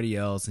than everybody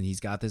else, and he's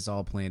got this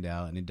all planned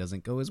out, and it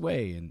doesn't go his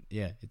way. And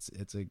yeah,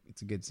 it's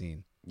a good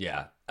scene.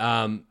 Yeah.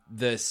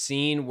 The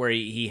scene where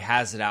he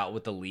has it out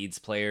with the Leeds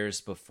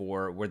players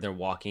where they're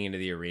walking into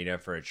the arena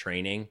for a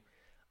training.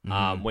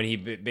 When he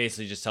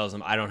basically just tells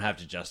them, "I don't have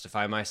to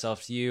justify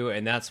myself to you,"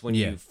 and that's when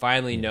you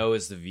finally know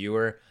as the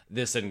viewer,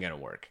 this isn't gonna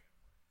work.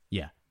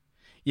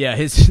 Yeah,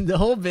 the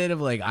whole bit of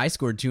like, I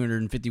scored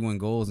 251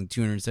 goals and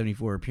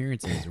 274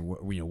 appearances, or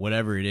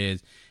whatever it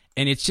is,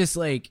 and it's just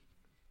like,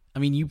 I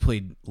mean, you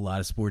played a lot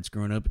of sports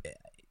growing up.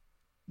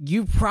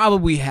 you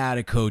probably had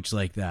a coach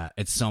like that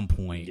at some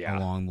point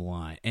along the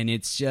line. And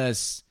it's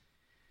just,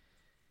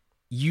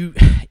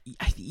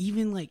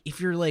 even like, if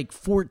you're like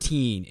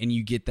 14 and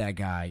you get that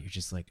guy, you're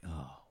just like,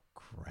 oh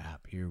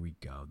crap, here we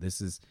go.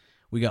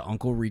 We got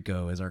Uncle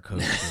Rico as our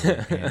coach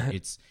here, and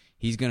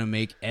he's going to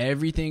make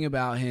everything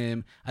about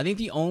him. I think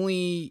the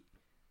only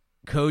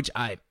coach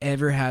I've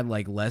ever had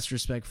like less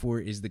respect for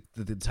is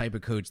the type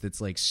of coach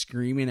that's like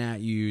screaming at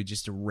you,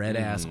 just a red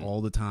ass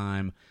all the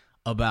time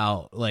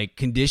about like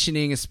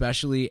conditioning,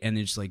 especially, and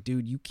it's like,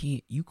 dude,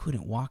 you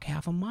couldn't walk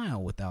half a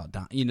mile without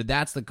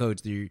that's the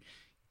coach that you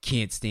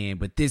can't stand.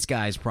 But this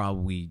guy's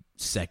probably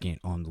second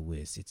on the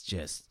list. It's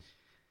just,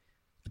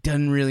 it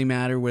doesn't really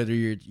matter whether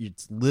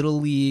it's little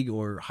league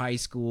or high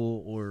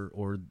school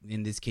or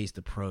in this case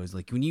the pros.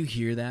 Like when you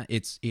hear that,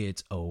 it's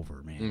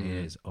over, man.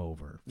 It is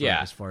over.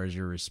 As far as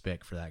your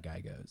respect for that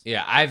guy goes.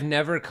 Yeah, I've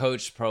never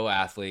coached pro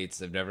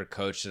athletes. I've never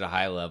coached at a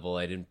high level.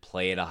 I didn't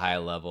play at a high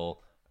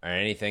level or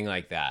anything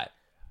like that.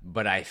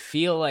 But I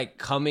feel like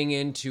coming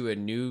into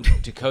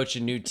to coach a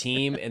new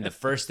team, and the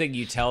first thing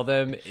you tell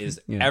them is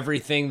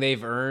everything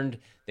they've earned,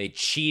 they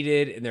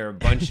cheated, and they're a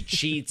bunch of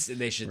cheats, and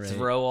they should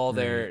throw all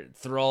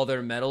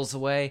their medals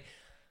away.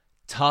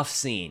 Tough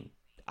scene.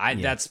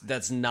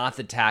 That's not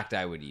the tact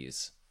I would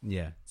use.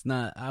 Yeah, it's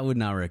not. I would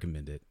not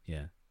recommend it.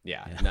 Yeah.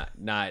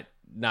 Not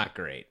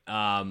great.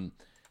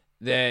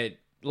 The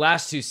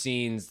last two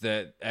scenes,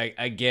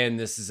 again,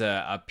 this is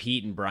a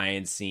Pete and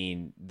Brian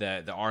scene.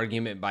 The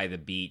argument by the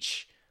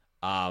beach.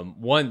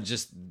 One,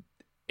 just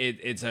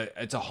it's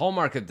a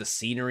hallmark of the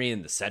scenery,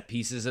 and the set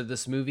pieces of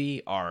this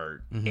movie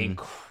are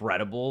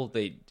incredible.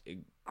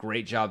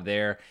 Great job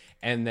there.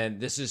 And then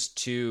this is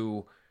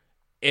two,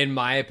 in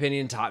my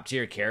opinion, top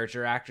tier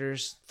character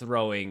actors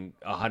throwing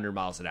 100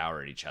 miles an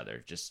hour at each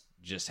other,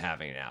 just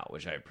having it out,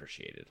 which I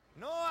appreciated.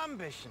 No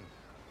ambition.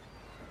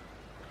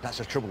 That's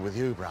the trouble with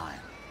you, Brian.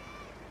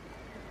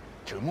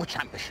 Too much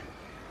ambition.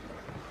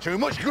 Too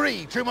much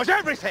greed, too much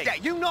everything. Yeah,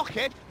 you knock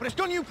it, but it's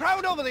done you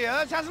proud over the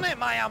years, hasn't it,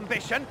 my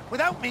ambition?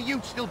 Without me,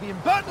 you'd still be in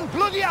Burton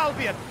bloody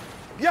Albion.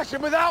 Yes,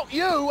 and without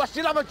you, I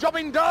still have a job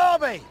in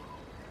Derby.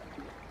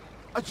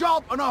 A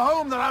job and a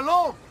home that I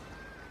love.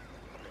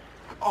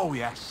 Oh,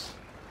 yes.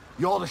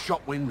 You're the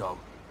shop window.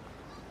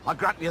 I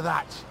grant you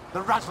that.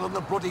 The razzle and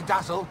the bloody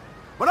dazzle.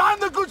 But I'm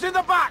the goods in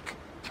the back.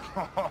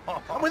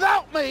 And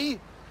without me,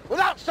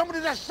 without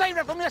somebody to save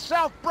it from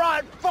yourself,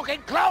 Brian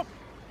fucking Clough,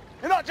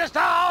 you're not just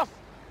half.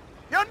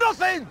 You're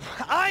nothing!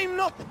 I'm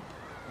nothing!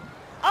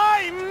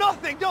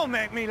 Don't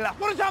make me laugh.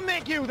 What does that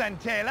make you then,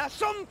 Taylor?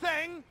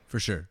 Something? For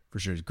sure.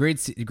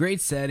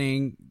 Great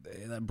setting.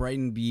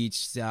 Brighton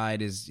Beach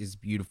side is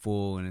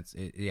beautiful, and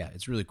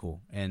it's really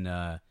cool. And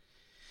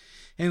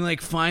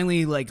like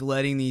finally like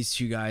letting these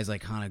two guys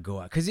like kind of go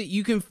out, because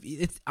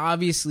it's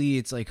obviously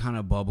it's like kind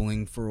of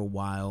bubbling for a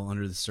while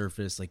under the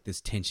surface, like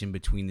this tension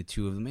between the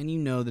two of them,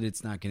 and that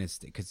it's not going to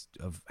stick because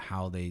of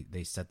how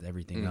they set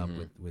everything up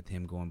with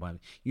him going by.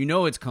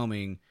 It's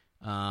coming.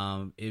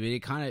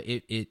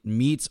 It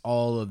meets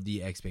all of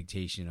the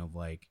expectation of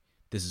like,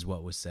 this is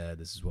what was said,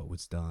 this is what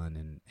was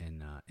done,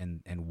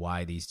 and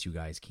why these two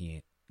guys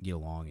can't get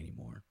along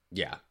anymore.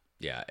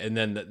 Yeah, and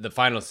then the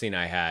final scene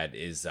I had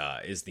is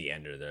the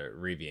end of the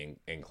Reeve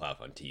and Clough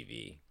on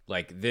TV.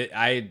 Like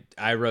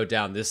I wrote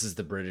down, this is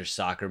the British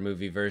soccer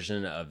movie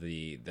version of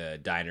the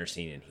diner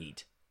scene in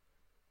Heat.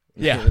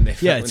 Yeah,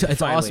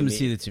 it's awesome to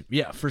see the two.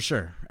 Yeah, for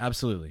sure,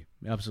 absolutely.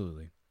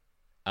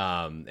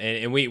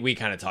 And we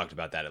kind of talked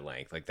about that at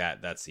length. Like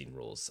that scene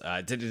rules.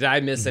 Did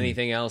I miss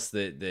anything else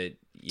that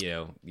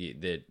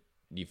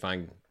you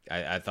find?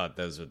 I thought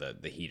those were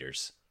the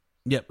heaters.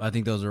 Yep, I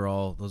think those are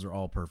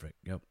all perfect.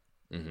 Yep.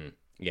 Mm-hmm.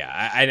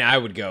 Yeah, I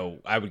would go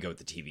with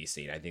the TV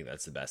scene. I think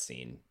that's the best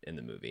scene in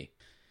the movie.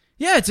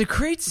 Yeah, it's a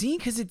great scene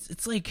because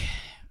it's like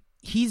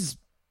he's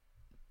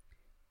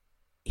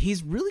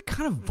really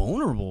kind of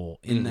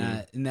vulnerable in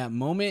that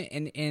moment,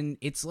 and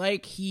it's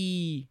like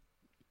he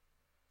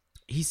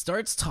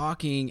starts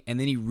talking, and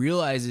then he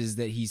realizes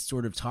that he's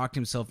sort of talked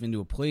himself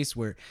into a place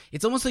where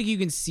it's almost like you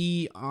can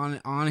see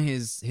on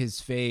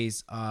his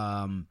face.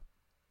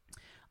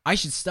 I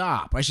should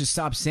stop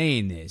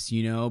saying this,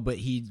 but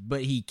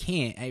he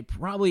can't.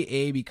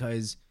 Probably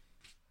because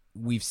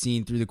we've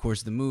seen through the course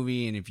of the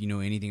movie, and if you know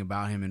anything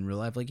about him in real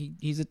life, like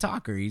he's a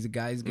talker. He's a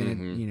guy who's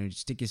gonna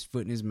stick his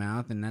foot in his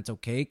mouth, and that's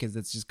okay because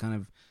that's just kind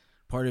of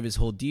part of his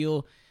whole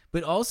deal.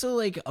 But also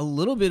like a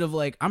little bit of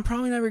like, I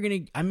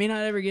may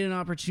not ever get an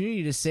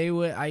opportunity to say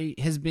what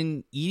has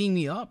been eating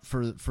me up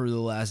for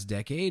the last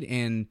decade,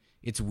 and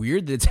it's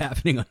weird that it's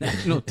happening on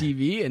national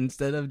TV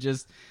instead of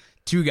just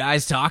two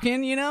guys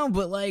talking,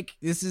 but like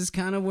this is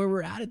kind of where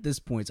we're at this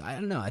point. So I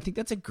don't know. I think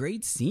that's a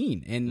great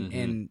scene,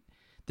 and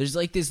there's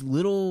like this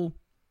little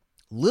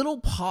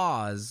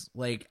pause.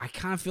 Like I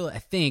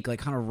think like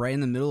kind of right in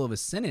the middle of a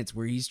sentence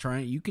where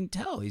you can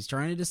tell he's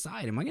trying to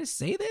decide: am I going to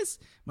say this?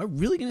 Am I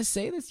really going to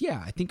say this?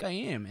 Yeah, I think I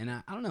am. And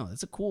I don't know.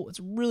 It's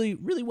really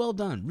really well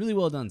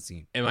done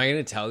scene. Am I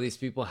going to tell these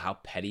people how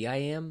petty I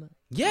am?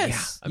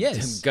 Yes. Yeah,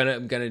 yes.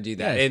 I'm gonna do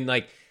that. Yes. And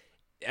like,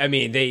 I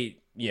mean, they.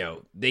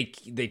 they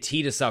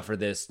teed us up for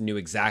this, knew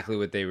exactly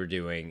what they were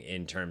doing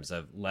in terms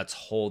of let's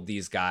hold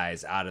these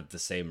guys out of the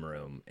same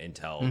room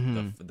until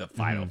the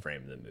final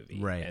frame of the movie.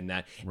 Right.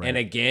 And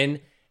again,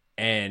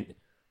 and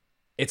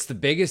it's the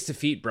biggest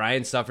defeat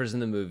Brian suffers in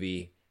the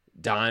movie.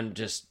 Don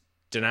just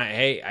denied,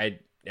 hey,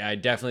 I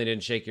definitely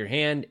didn't shake your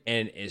hand.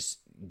 And it's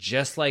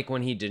just like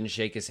when he didn't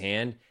shake his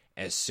hand,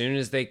 as soon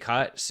as they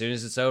cut, as soon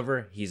as it's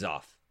over, he's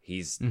off.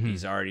 He's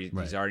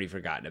already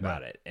forgotten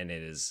about it. And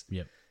it is,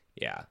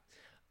 yeah.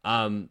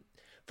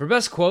 For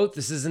best quote,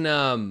 this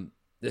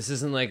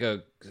isn't like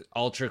a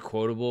ultra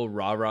quotable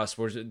rah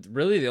sports.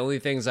 Really, the only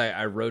things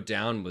I wrote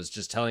down was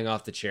just telling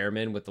off the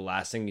chairman with the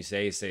last thing you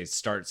say,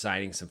 start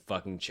signing some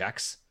fucking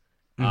checks.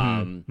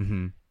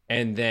 And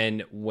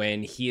then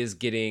when he is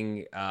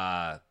getting,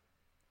 they're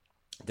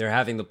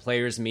having the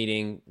players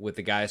meeting with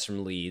the guys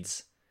from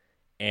Leeds,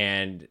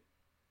 and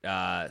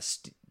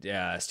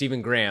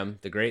Stephen Graham,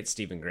 the great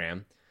Stephen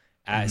Graham,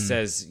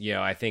 says,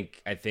 I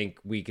think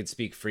we could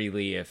speak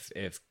freely if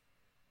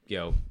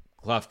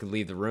Clough could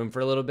leave the room for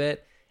a little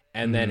bit.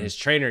 And then his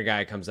trainer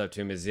guy comes up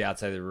to him as he's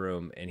outside the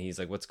room, and he's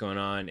like, what's going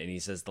on? And he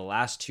says, the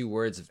last 2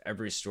 words of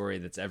every story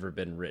that's ever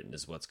been written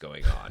is what's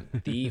going on.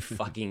 The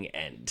fucking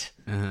end.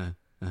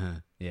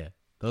 Yeah,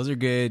 those are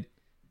good.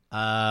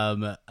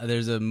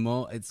 There's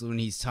it's when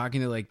he's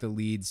talking to like the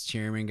Leeds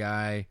chairman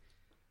guy,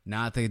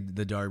 not the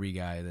Derby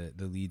guy,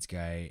 the Leeds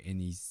guy, and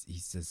he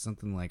says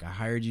something like, I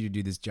hired you to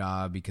do this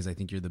job because I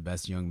think you're the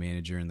best young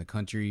manager in the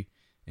country.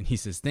 And he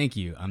says, thank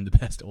you, I'm the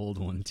best old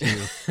one too.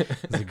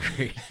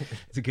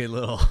 It's a good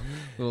little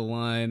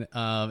line.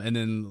 And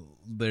then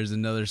there's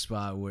another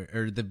spot or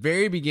at the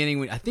very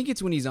beginning, I think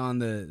it's when he's on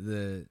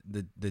the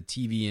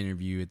TV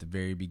interview at the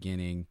very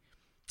beginning.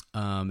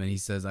 And he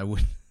says, I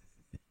wouldn't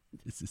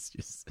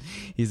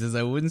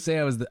say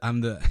I was the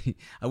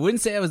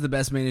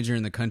best manager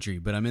in the country,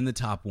 but I'm in the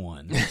top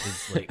 1.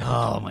 It's like,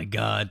 oh my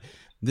God.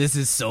 This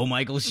is so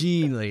Michael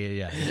Sheen. Like,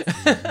 yeah,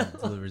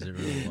 it delivers it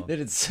really well.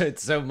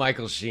 It's so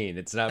Michael Sheen.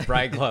 It's not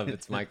Brian Clough.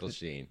 It's Michael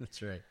Sheen.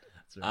 That's right.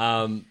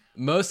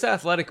 Most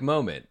athletic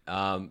moment.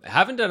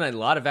 Haven't done a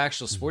lot of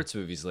actual sports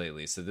movies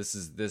lately, so this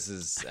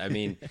is. I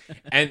mean,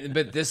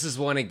 but this is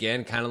one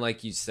again, kind of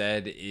like you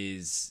said,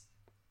 it's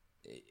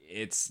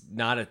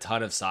not a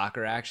ton of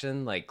soccer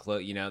action. Like,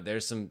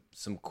 there's some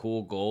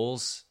cool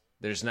goals.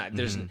 I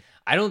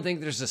don't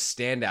think there's a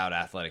standout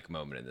athletic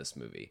moment in this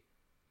movie.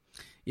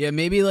 Yeah,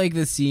 maybe like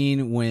the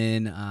scene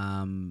when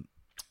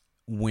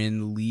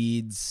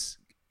Leeds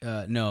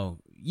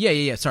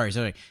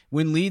sorry.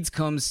 When Leeds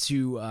comes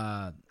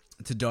to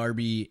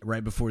Derby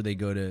right before they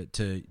go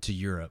to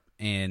Europe,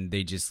 and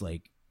they just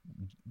like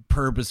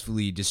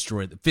purposefully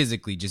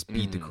physically just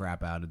beat the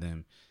crap out of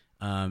them.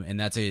 And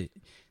that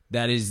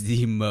is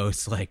the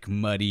most like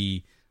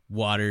muddy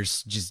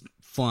waters just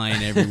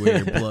flying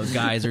everywhere.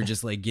 Guys are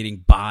just like getting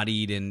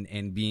bodied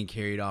and being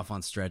carried off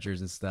on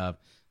stretchers and stuff.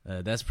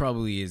 That's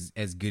probably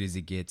as good as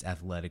it gets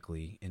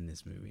athletically in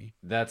this movie.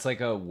 That's like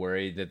a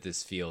worry that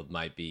this field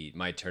might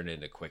turn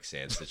into a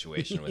quicksand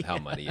situation with how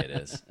muddy it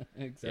is.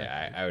 Exactly.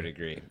 Yeah, I would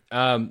agree.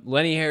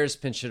 Lenny Harris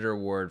Pinch Hitter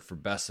Award for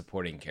Best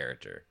Supporting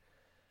Character.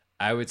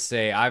 I would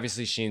say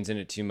obviously Sheen's in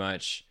it too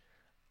much.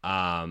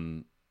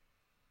 I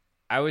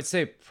would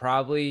say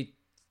probably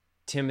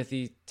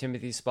Timothy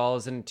Spall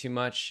is in it too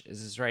much as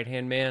his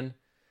right-hand man.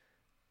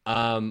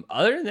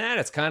 Other than that,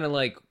 it's kind of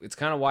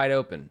wide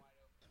open.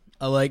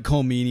 I like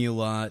Cole Meany a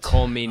lot.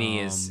 Cole Meany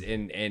is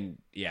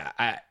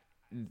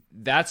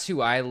that's who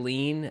I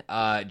lean.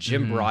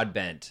 Jim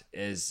Broadbent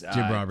is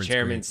Chairman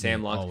great.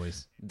 Sam Long.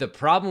 Always. The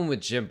problem with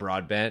Jim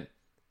Broadbent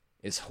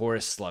is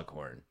Horace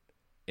Slughorn.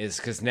 Is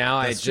because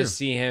now that's I just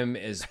see him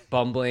as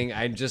bumbling.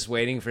 I'm just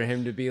waiting for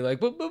him to be like,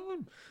 but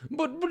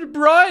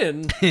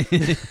Brian.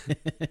 True.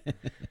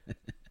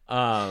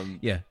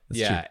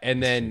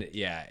 And then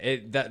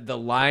the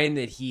line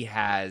that he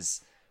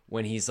has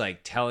when he's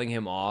like telling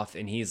him off,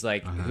 and he's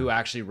like, who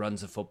actually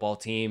runs a football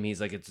team? He's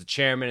like, it's the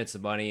chairman, it's the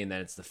money, and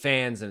then it's the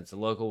fans, and it's the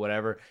local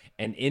whatever.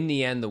 And in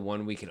the end, the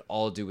one we could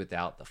all do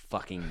without, the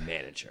fucking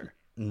manager.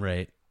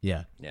 Right.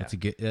 Yeah. That's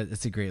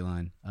a great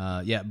line.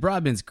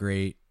 Broadbent's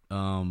great.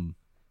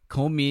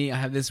 Cole Meany, I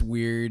have this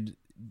weird.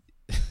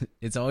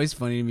 It's always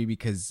funny to me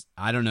because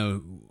I don't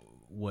know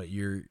what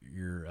your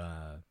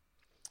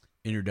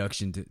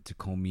introduction to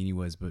Cole Meany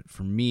was, but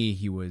for me,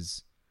 he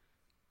was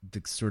the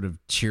sort of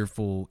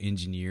cheerful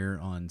engineer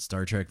on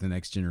Star Trek The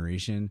Next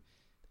Generation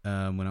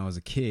when I was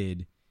a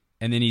kid.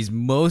 And then he's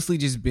mostly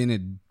just been a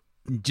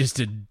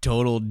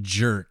total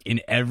jerk in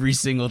every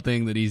single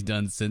thing that he's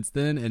done since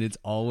then. And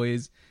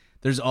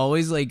there's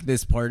always like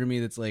this part of me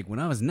that's like, when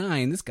I was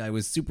 9, this guy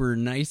was super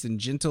nice and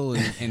gentle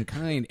and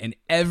kind. And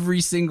every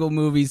single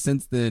movie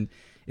since then,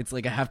 it's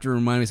like I have to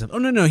remind myself, oh,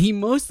 no, he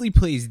mostly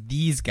plays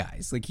these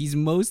guys. Like he's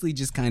mostly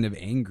just kind of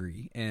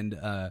angry. And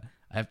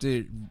I have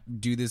to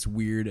do this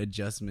weird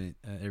adjustment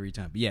every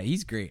time. But yeah,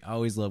 he's great. I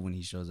always love when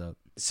he shows up.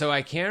 So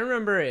I can't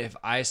remember if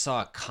I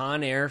saw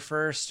Con Air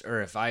first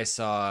or if I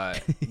saw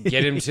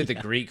Get Him to the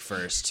Greek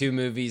first. 2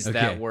 movies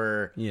that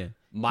were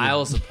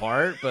miles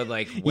apart, but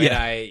like when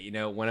I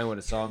went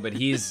and saw him. But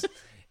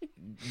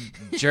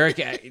jerk,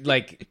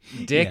 like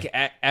dick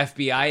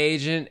FBI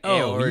agent,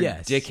 or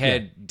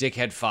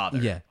dickhead father.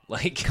 Yeah,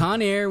 like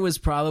Con Air was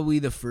probably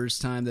the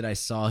first time that I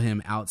saw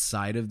him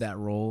outside of that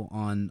role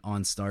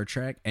on Star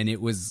Trek, and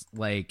it was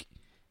like.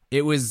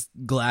 It was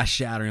glass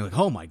shattering. Like,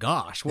 oh my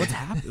gosh, what's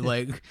happening?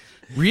 Like,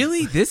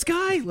 really, this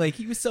guy? Like,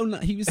 he was so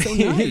nice. He was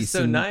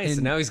so nice,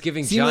 and now he's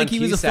giving seemed John like he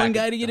was a Cusack fun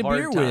guy to get a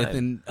beer time. with.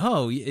 And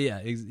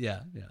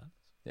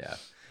yeah.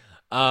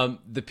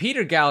 The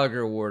Peter Gallagher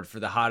Award for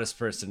the hottest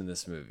person in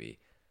this movie.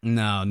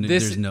 No,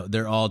 there's no.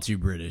 They're all too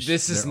British.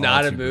 This is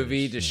not a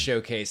movie to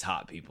showcase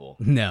hot people.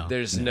 No,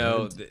 there's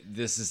no.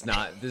 This is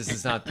not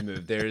the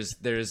move.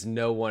 There's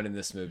no one in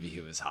this movie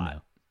who is hot.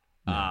 No.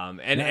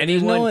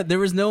 There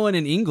was no one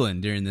in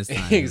England during this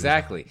time.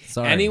 Exactly.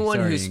 Anyone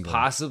who's England.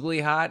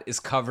 Possibly hot is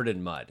covered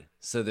in mud.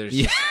 So there's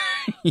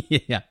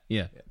yeah.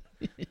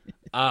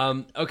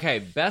 Okay,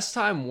 best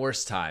time,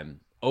 worst time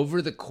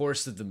over the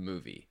course of the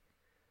movie.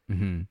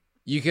 Mm-hmm.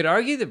 You could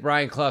argue that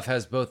Brian Clough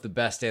has both the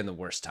best and the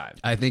worst time.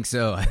 I think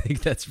so. I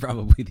think that's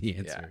probably the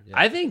answer. Yeah.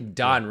 I think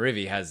Don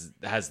Rivy has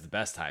the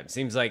best time.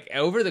 Seems like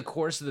over the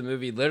course of the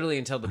movie, literally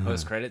until the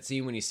post-credit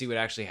scene, when you see what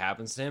actually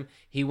happens to him,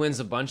 he wins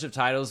a bunch of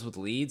titles with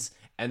Leeds,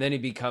 and then he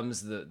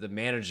becomes the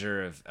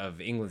manager of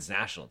England's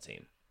national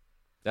team.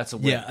 That's a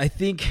win. Yeah, I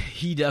think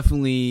he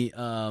definitely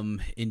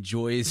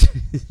enjoys.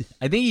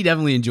 I think he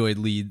definitely enjoyed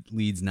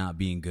Leeds not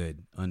being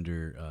good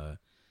under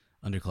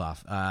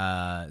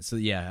Clough. So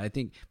yeah, I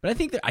think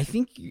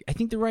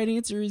the right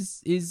answer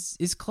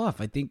is Clough.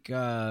 I think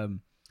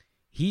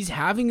he's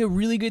having a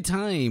really good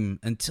time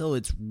until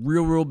it's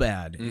real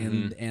bad,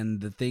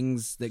 and the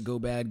things that go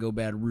bad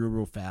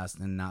real fast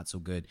and not so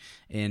good.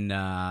 And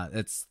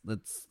that's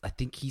I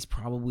think he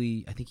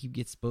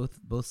gets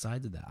both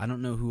sides of that. I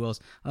don't know who else.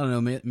 I don't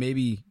know.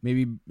 Maybe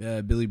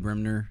Billy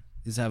Bremner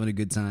is having a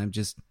good time.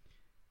 Just.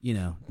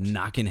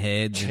 Knocking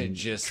heads and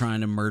just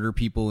trying to murder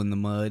people in the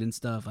mud and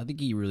stuff. I think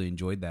he really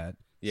enjoyed that.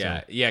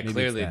 Yeah, so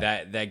clearly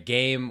that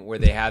game where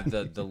they have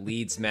the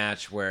Leeds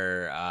match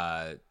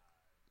where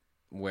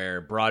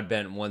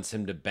Broadbent wants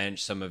him to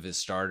bench some of his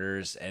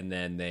starters, and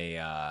then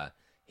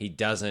he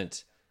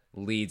doesn't.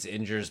 Leeds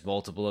injures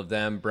multiple of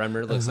them.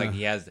 Bremner looks like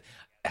he has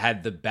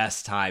had the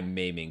best time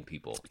maiming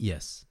people.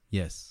 Yes.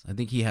 I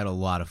think he had a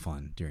lot of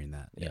fun during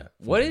that. Yeah.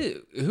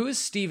 Who is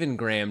Stephen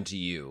Graham to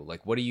you?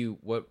 Like, what do you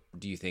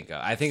think of?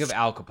 I think of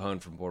Al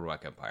Capone from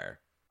Boardwalk Empire.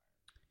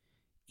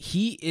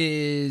 He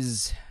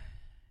is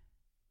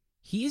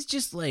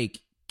just like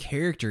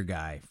character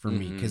guy for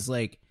me. 'Cause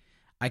like,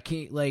 I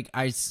can't like,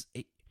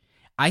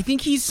 I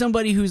think he's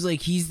somebody who's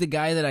like, he's the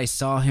guy that I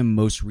saw him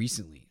most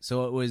recently.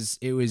 So it was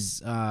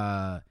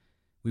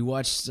we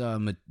watched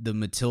the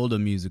Matilda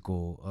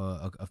musical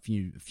a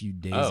few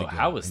days ago. Oh,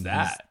 how was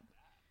that?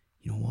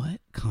 You know what?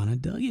 Kind of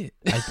dug it.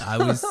 I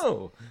was.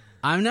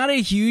 I'm not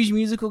a huge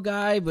musical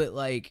guy, but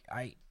like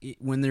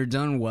when they're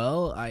done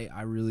well, I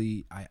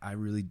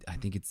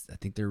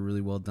think they're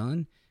really well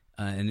done,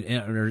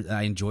 and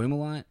I enjoy them a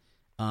lot.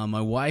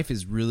 My wife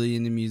is really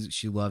into music;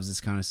 she loves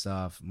this kind of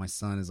stuff. My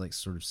son is like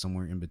sort of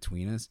somewhere in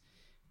between us.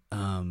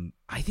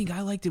 I think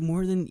I liked it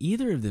more than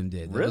either of them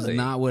did. That was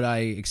not what I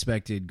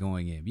expected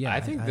going in. Yeah,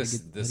 I think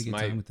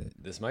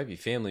this might be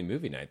family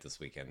movie night this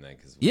weekend then.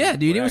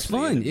 Dude, it was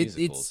fun.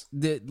 It's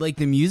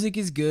the music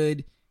is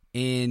good,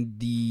 and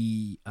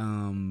the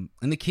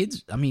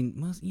kids. I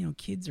mean,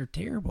 kids are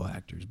terrible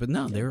actors, but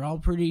no, they're all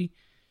pretty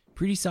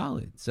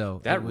solid. So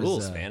that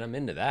rules, man. I'm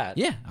into that.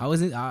 Yeah,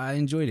 I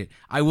enjoyed it.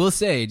 I will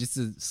say, just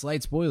a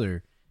slight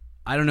spoiler.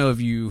 I don't know if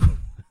you.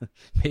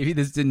 Maybe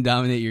this didn't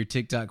dominate your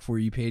TikTok For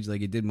You page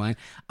like it did mine.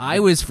 I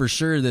was for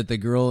sure that the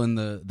girl in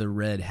the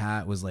red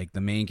hat was like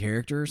the main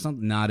character or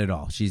something. Not at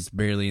all. She's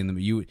barely in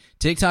the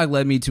TikTok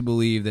led me to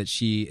believe that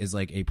she is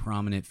like a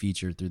prominent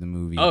feature through the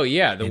movie. Oh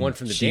yeah, the one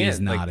from the dance.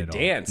 Not like at the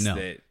dance. all.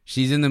 No, that...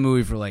 she's in the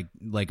movie for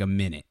like a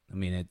minute. I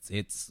mean,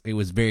 it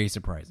was very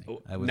surprising.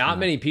 Not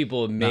many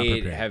people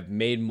have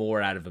made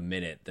more out of a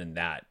minute than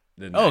that.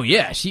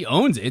 Yeah, she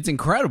owns it. It's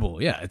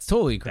incredible. Yeah, it's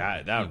totally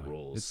incredible. That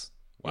rules.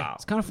 Wow, yeah,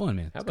 it's kind of fun,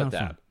 man. How about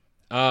that?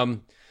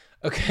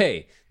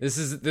 Okay, this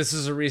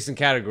is a recent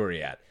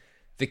category ad.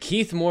 The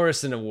Keith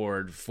Morrison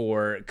Award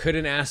for could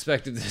an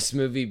aspect of this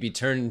movie be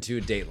turned into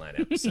a Dateline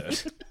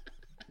episode?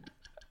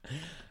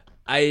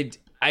 I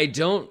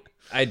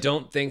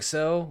don't think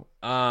so.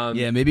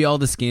 Maybe all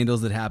the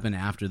scandals that happen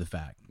after the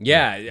fact.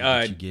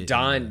 Yeah,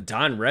 Don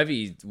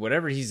Revy,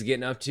 whatever he's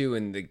getting up to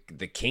in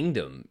the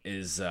kingdom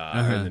is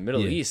in the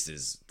Middle East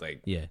is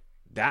like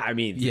that. I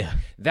mean,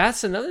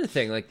 that's another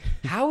thing. Like,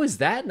 how is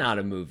that not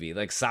a movie?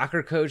 Like,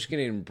 soccer coach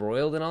getting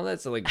embroiled and all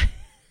that. So, like,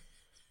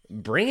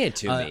 bring it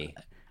to me.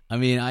 I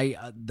mean,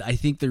 I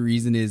think the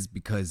reason is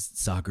because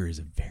soccer is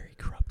a very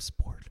corrupt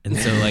sport, and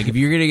so like if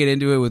you're gonna get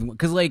into it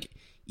because like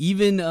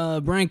even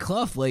Brian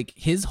Clough, like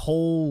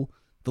the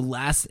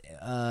last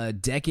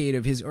decade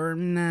of his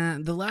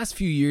the last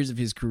few years of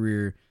his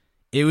career,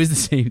 it was the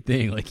same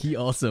thing. Like he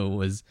also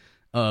was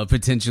a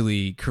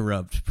potentially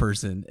corrupt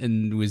person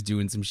and was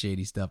doing some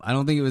shady stuff. I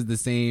don't think it was the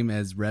same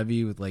as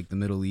Revy with like the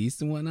Middle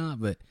East and whatnot,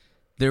 but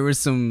there was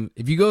some.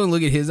 If you go and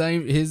look at his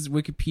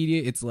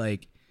Wikipedia, it's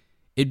like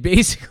it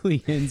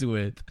basically ends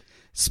with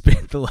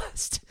spent the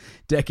last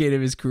decade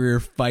of his career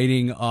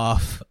fighting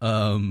off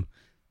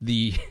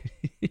the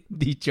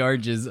the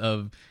charges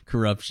of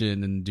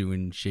corruption and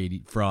doing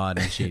shady fraud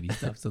and shady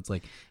stuff. So it's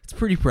like it's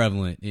pretty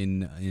prevalent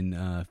in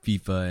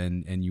FIFA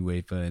and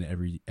UEFA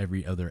and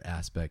every other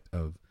aspect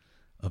of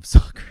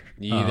soccer.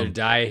 You either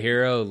die a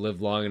hero,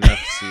 live long enough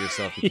to see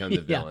yourself become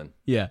the villain.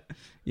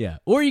 Yeah.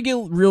 Or you get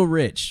real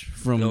rich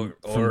from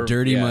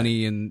dirty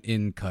money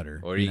in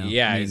Qatar. Or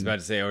I was about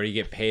to say, or you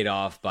get paid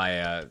off by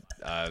a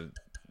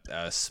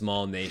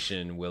small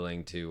nation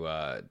willing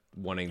to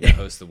wanting to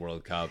host the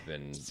World Cup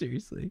and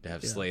seriously to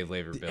have slave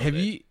labor build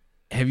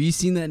Have you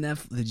seen that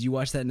Did you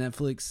watch that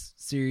Netflix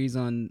series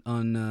on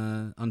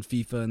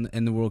FIFA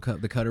and the World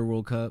Cup, the Qatar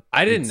World Cup?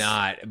 I did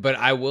not, but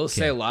I will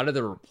say a lot of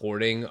the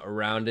reporting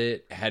around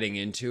it heading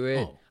into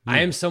it. I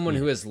am someone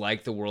who has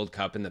liked the World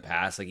Cup in the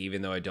past, like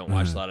even though I don't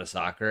watch a lot of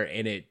soccer,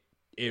 and it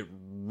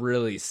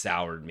really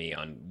soured me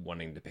on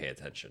wanting to pay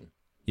attention.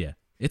 Yeah,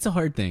 it's a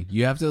hard thing.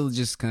 You have to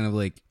just kind of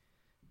like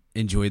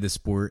enjoy the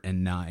sport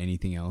and not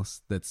anything else.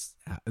 That's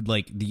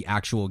like the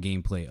actual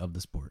gameplay of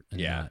the sport.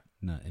 And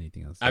not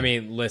anything else. I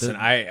mean, listen,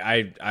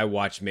 I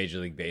watch Major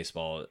League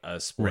Baseball, a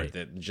sport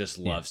that just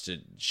loves to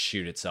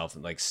shoot itself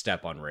and like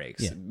step on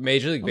rakes. Yeah.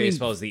 Major League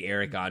Baseball is the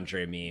Eric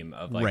Andre meme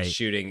of like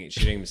shooting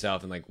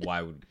himself and like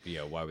why would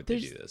they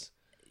do this?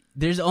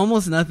 There's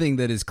almost nothing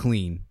that is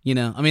clean, you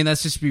know. I mean,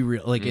 let's just be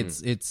real. Like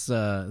it's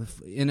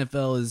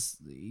NFL is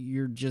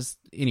you're just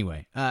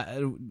anyway.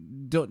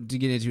 Don't to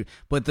get into it,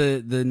 but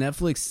the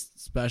Netflix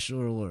special,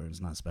 or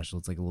it's not special.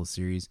 It's like a little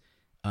series.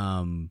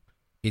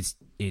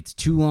 It's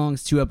too long.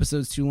 It's 2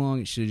 episodes too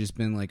long. It should have just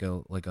been like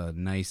a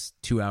nice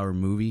 2-hour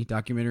movie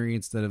documentary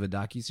instead of a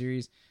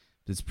docuseries.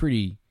 But it's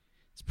pretty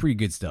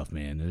good stuff,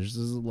 man. There's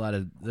a lot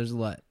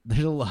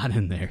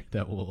in there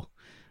that will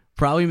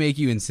probably make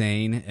you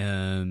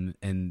insane.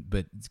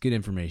 But it's good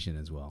information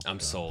as well. I'm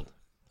sold.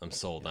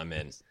 I'm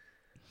in.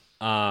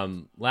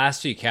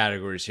 Last few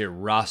categories here.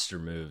 Roster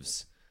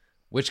moves.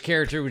 Which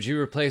character would you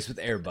replace with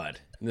Air Bud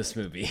in this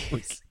movie?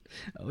 I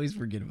always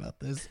forget about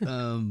this.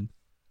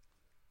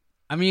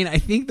 I mean, I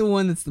think the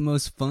one that's the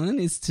most fun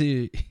is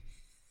to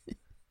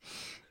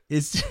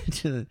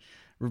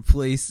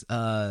replace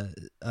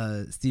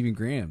Stephen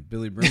Graham,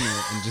 Billy Bremner,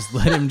 and just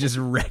let him just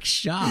wreck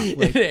shop.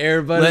 Like,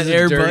 Air Bud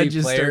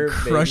just start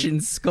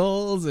crushing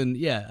skulls, and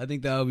I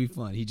think that would be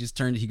fun.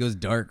 He goes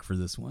dark for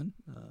this one.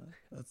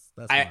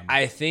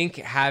 I think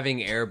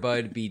having Air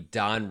Bud be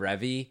Don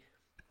Revy,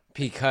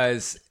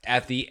 because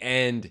at the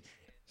end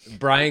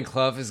Brian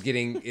Clough is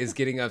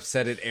getting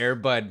upset at Air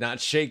Bud not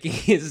shaking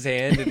his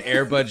hand, and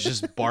Air Bud's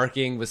just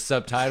barking with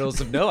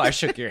subtitles of "No, I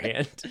shook your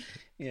hand."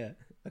 Yeah.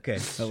 Okay,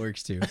 that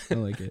works too. I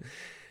like it.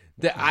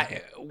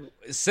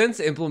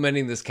 Since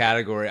implementing this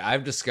category,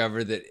 I've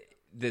discovered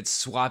that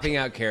swapping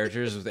out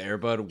characters with Air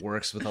Bud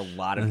works with a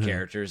lot of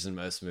characters in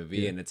most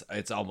movies, and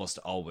it's almost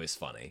always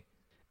funny.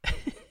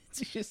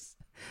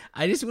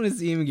 I just want to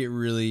see him get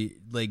really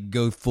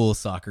go full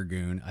soccer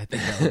goon. I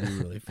think that would be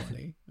really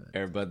funny.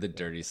 Air Bud, the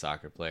dirty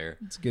soccer player.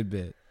 It's a good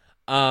bit.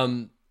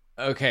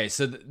 Okay,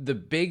 so the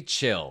Big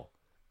Chill.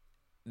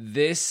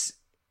 This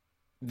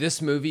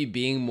movie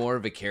being more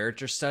of a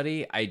character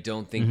study, I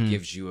don't think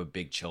gives you a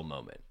Big Chill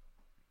moment.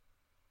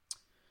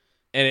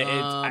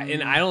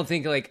 And I don't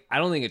think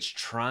it's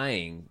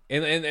trying.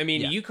 And I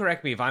mean, you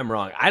correct me if I'm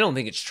wrong. I don't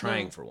think it's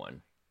trying for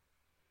one.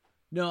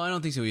 No, I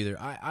don't think so either.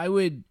 I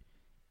would.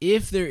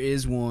 If there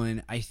is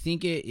one, I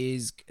think it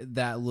is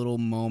that little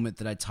moment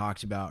that I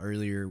talked about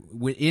earlier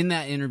in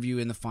that interview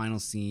in the final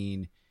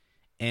scene,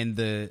 and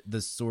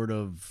the sort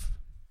of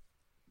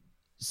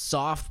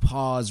soft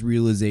pause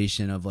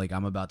realization of like,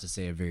 I'm about to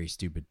say a very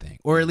stupid thing,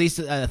 or at least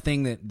a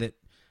thing that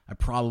I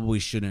probably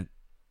shouldn't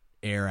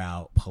air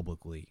out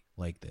publicly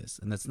like this.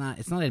 And it's not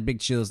a Big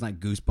Chill. It's not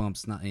Goosebumps.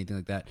 It's not anything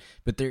like that.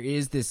 But there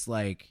is this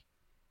like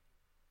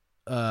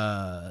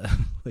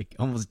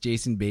almost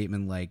Jason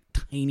Bateman like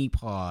tiny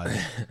pause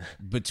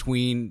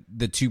between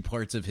the two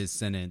parts of his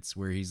sentence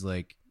where he's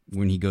like,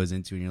 when he goes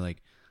into it, and you're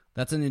like,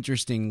 that's an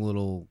interesting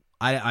little.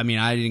 I mean,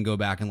 I didn't go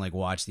back and like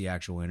watch the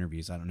actual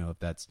interviews. I don't know if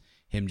that's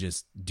him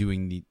just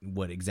doing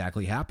what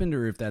exactly happened,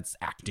 or if that's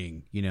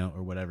acting,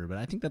 or whatever. But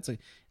I think that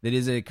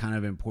is a kind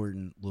of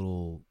important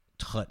little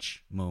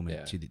touch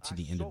moment to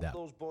the end of that.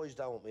 Those boys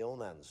down with my own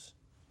hands.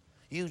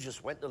 You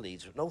just went to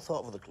Leeds with no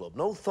thought for the club,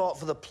 no thought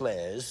for the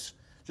players.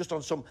 Just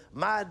on some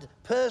mad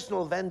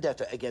personal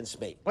vendetta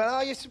against me. Well,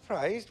 are you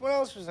surprised? What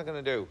else was I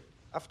going to do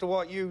after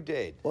what you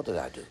did? What did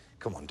I do?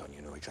 Come on, Don,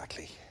 you know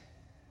exactly.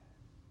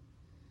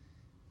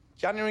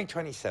 January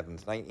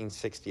 27th,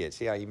 1968.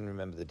 See, I even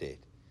remember the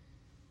date.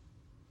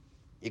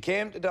 You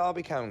came to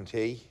Derby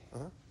County,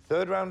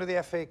 third round of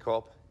the FA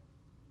Cup,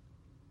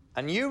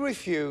 and you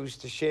refused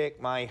to shake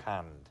my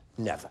hand.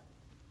 Never.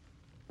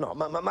 No,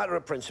 matter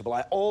of principle,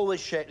 I always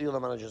shake the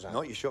other manager's hand.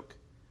 No, you shook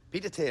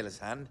Peter Taylor's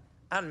hand.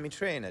 And my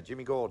trainer,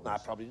 Jimmy Gordon. I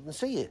probably didn't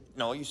see you.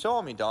 No, you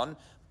saw me, Don,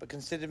 but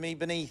considered me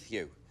beneath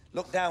you.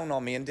 look down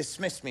on me and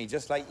dismiss me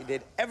just like you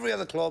did every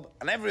other club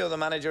and every other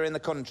manager in the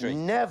country.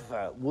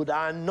 Never would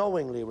I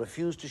knowingly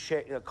refuse to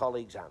shake your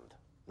colleague's hand.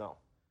 No.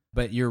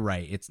 But you're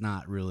right. It's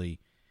not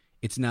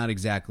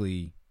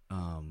exactly,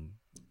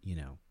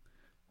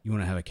 you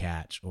want to have a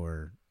catch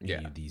or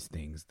any of these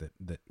things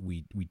that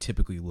we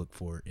typically look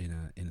for in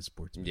a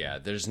sports movie. Yeah,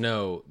 there's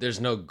no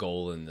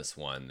goal in this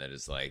one that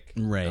is like,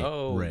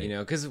 right.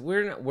 Because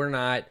we're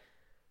not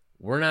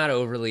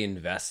overly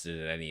invested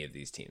in any of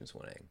these teams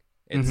winning.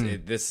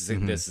 This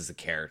is a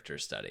character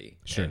study,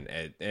 sure,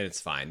 and it's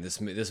fine.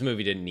 This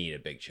movie didn't need a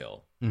big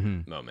chill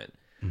moment.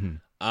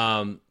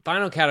 Mm-hmm.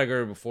 Final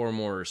category before,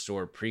 more,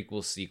 restore,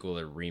 prequel, sequel,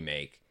 or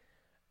remake.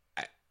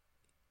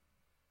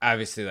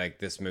 Obviously, like,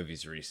 this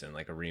movie's recent,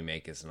 like a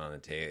remake isn't on the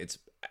table.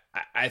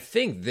 I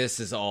think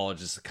this is all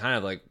just kind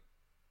of like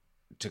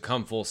to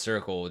come full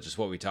circle, just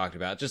what we talked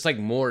about, just like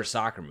more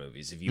soccer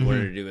movies. If you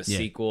wanted to do a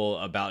sequel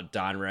about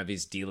Don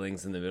Revie's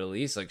dealings in the Middle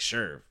East, like,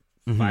 sure,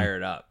 fire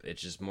it up.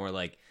 It's just more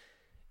like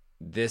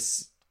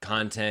this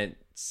content.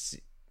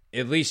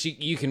 At least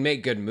you can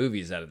make good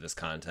movies out of this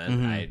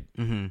content.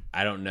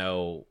 I don't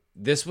know.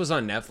 This was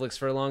on Netflix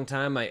for a long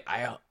time.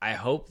 I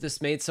hope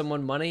this made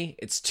someone money.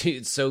 It's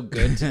so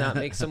good to not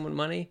make someone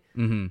money.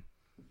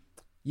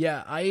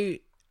 Yeah, I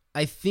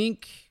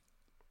think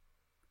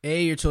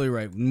you're totally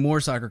right. More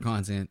soccer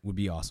content would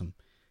be awesome.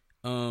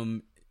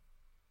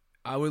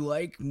 I would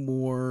like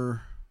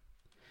more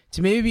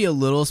to maybe be a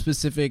little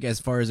specific as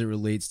far as it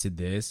relates to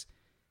this.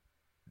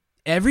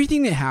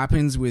 Everything that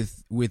happens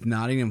with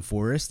Nottingham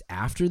Forest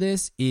after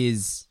this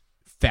is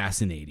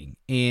fascinating,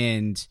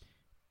 and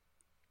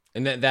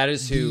that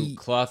is who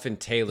Clough and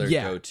Taylor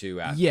go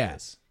to after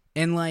this.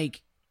 And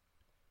like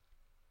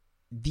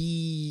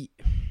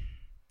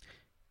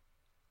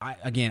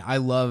I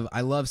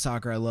love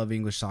soccer. I love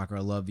English soccer.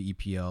 I love the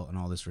EPL and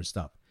all this sort of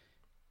stuff.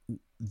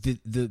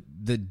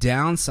 The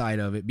downside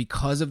of it,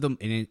 because of the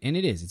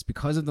it's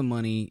because of the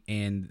money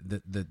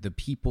and the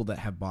people that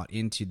have bought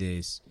into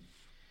this.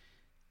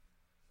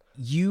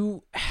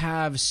 You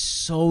have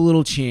so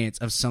little chance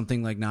of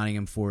something like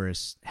Nottingham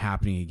Forest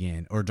happening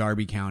again or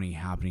Derby County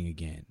happening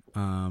again.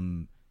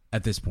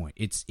 At this point,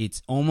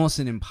 it's almost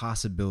an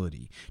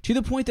impossibility, to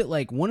the point that,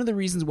 like, one of the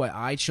reasons why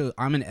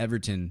I'm an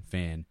Everton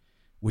fan,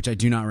 which I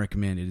do not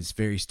recommend. It is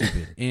very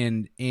stupid.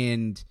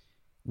 and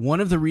one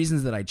of the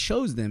reasons that I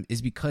chose them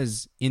is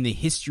because in the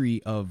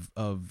history of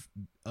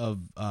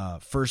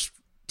first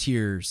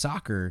tier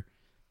soccer,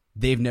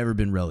 they've never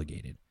been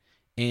relegated.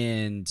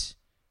 And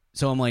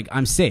so I'm like,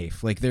 I'm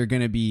safe. Like, they're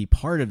going to be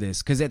part of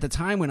this. Because at the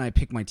time when I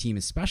pick my team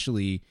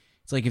especially,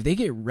 it's like, if they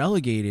get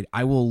relegated,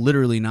 I will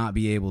literally not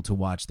be able to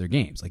watch their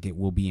games. Like, it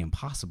will be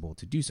impossible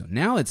to do so.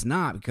 Now it's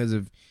not, because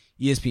of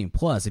ESPN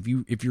Plus. If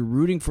you're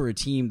rooting for a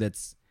team that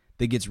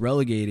gets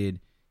relegated,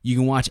 you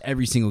can watch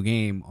every single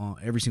game,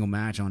 every single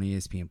match on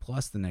ESPN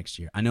Plus the next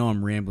year. I know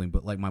I'm rambling,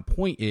 but like, my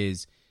point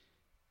is,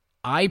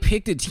 I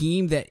picked a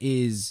team that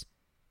is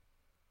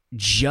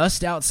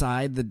just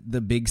outside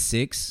the big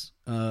six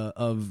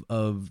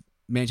of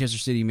Manchester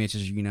City,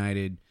 Manchester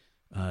United,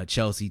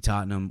 Chelsea,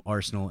 Tottenham,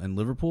 Arsenal, and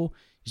Liverpool.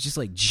 It's just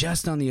like,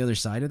 just on the other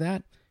side of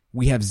that,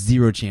 we have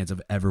zero chance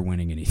of ever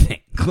winning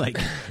anything. Like,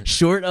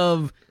 short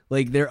of,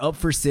 like, they're up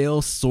for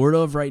sale sort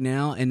of right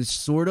now, and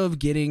sort of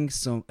getting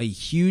a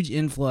huge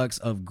influx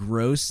of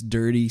gross,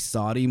 dirty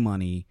Saudi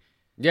money.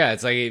 Yeah,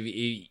 it's like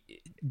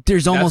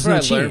there's almost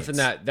no chance.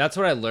 That's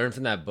what I learned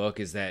from that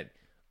book, is that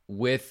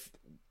with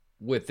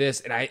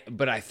this, and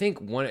I think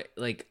one,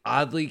 like,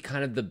 oddly,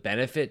 kind of the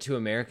benefit to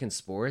American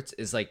sports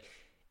is, like,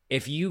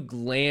 if you're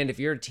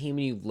a team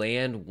and you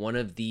land one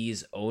of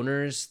these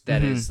owners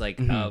that is like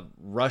a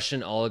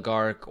Russian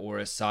oligarch or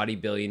a Saudi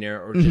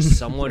billionaire, or just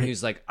someone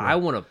who's like, I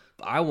want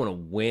to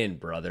win,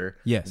 brother.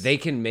 Yes, they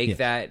can make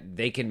that.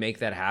 They can make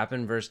that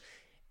happen. Versus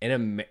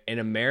in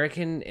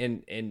American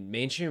in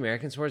mainstream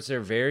American sports, there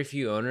are very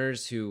few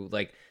owners who,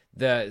 like,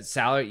 the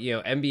salary,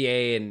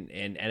 NBA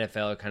and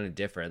NFL are kind of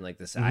different. Like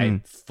this,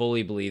 I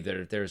fully believe that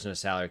if there was no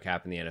salary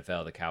cap in the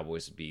NFL, the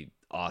Cowboys would be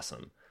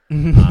awesome.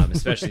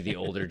 Especially the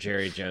older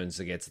Jerry Jones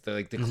gets.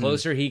 The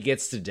closer he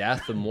gets to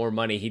death, the more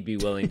money he'd be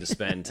willing to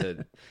spend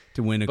to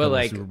win a couple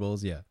of Super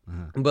Bowls. Yeah,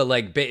 but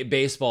like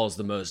baseball is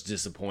the most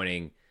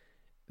disappointing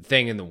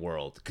thing in the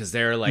world, because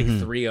there are like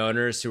three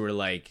owners who are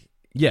like,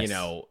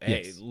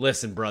 hey,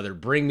 listen, brother,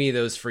 bring me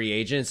those free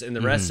agents, and the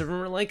rest of them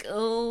are like,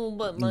 oh,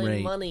 but my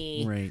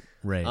money, right.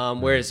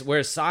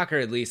 Whereas soccer,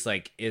 at least,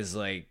 like, is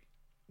like,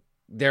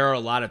 there are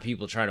a lot of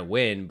people trying to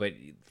win, but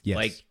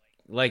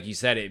like you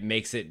said, it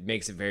makes it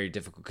very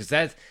difficult,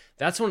 because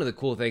that's one of the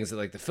cool things that,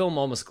 like, the film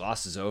almost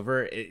glosses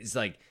over. It's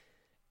like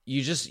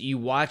you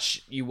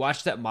watch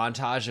that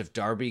montage of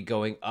Derby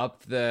going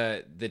up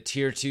the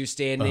tier 2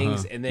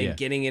 standings and then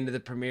getting into the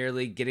Premier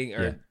League,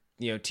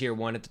 tier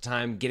 1 at the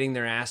time, getting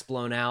their ass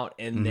blown out,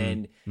 and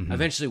then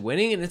eventually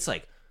winning, and it's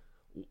like,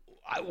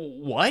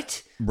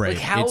 what? Right.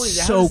 Like, how it's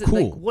is so it,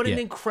 cool. like, what an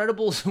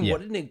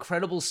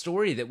incredible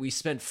story that we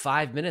spent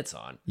 5 minutes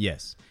on.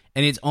 Yes.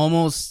 And it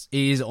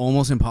is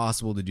almost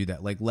impossible to do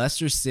that. Like,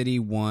 Leicester City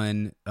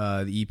won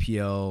the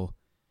EPL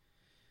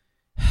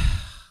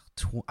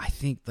I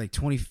think like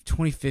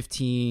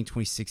 2015,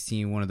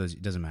 2016, one of those,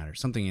 it doesn't matter,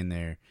 something in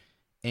there.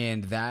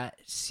 And that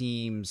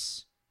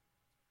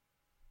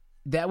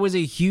was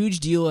a huge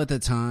deal at the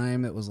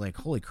time. It was like,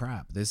 holy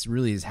crap, this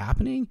really is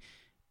happening.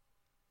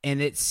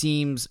 And it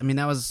seems, I mean,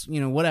 that was,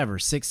 whatever,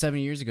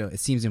 6-7 years ago. It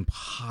seems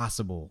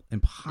impossible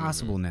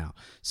now.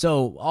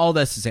 So all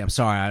that's to say, I'm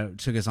sorry, I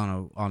took us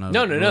on a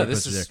no.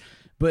 This is there.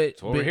 But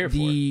what we're here for.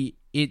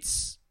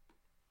 It's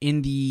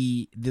in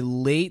the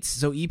late,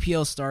 so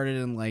EPL started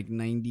in like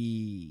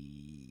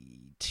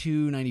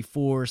 92,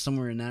 94,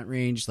 somewhere in that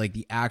range, like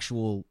the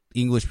actual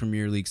English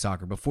Premier League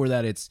soccer. Before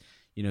that, it's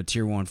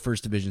Tier 1,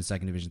 First Division,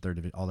 Second Division, Third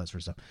Division, all that sort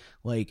of stuff.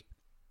 Like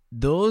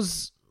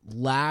that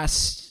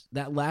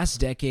last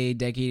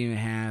decade and a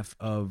half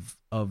of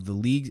the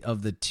league,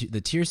 of the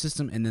tier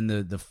system, and then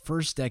the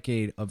first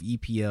decade of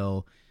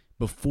EPL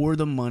before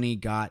the money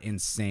got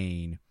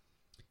insane.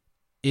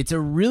 It's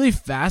a really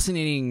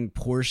fascinating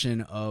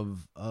portion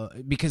of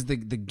because the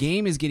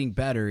game is getting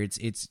better.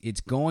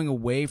 It's going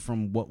away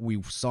from what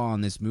we saw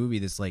in this movie,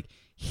 this like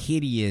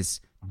hideous,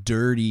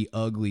 dirty,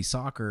 ugly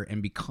soccer,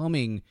 and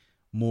becoming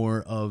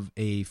more of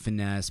a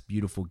finesse,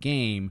 beautiful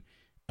game.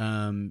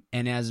 But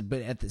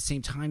at the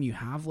same time, you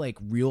have like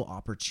real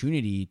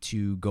opportunity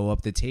to go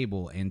up the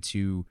table and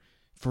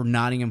for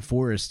Nottingham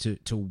Forest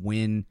to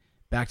win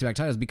back-to-back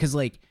titles, because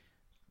like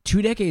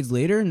 2 decades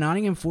later,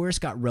 Nottingham Forest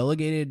got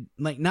relegated.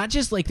 Like, not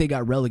just like they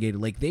got relegated,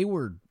 like they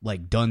were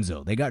like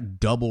dunzo. They got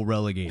double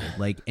relegated.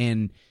 Like,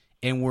 and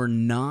were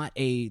not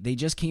they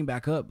just came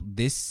back up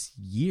this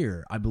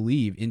year, I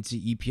believe, into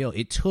EPL.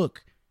 It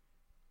took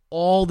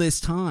all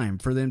this time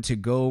for them to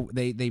go.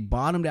 They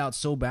bottomed out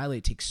so badly.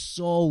 It takes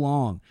so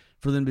long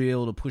for them to be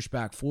able to push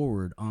back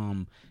forward.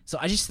 So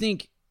I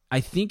think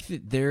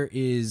that there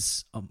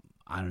is,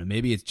 I don't know,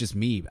 maybe it's just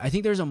me, I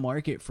think there's a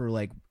market for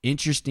like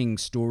interesting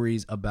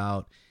stories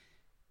about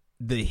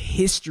the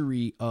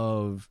history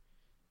of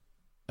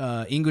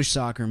English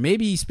soccer,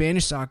 maybe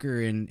Spanish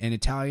soccer and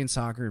Italian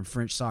soccer and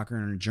French soccer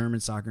and German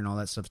soccer and all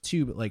that stuff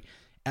too. But like,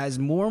 as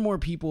more and more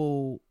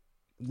people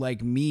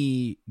like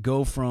me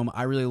go from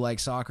I really like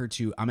soccer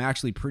to I'm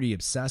actually pretty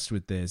obsessed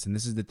with this, and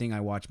this is the thing I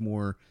watch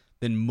more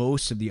than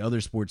most of the other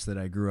sports that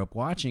I grew up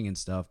watching and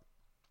stuff.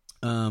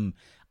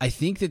 I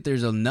think that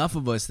there's enough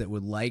of us that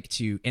would like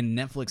to, and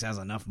Netflix has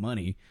enough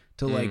money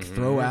to like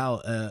throw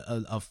out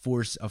a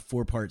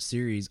 4-part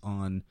series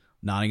on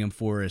Nottingham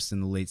Forest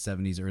in the late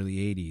 70s, early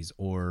 80s,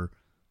 or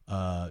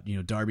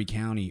Derby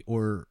County,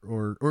 or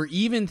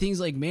even things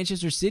like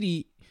Manchester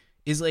City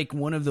is like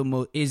one of the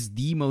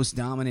most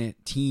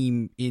dominant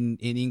team in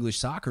English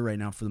soccer right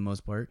now for the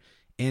most part.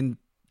 And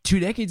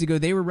 2 decades ago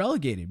they were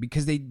relegated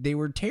because they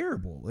were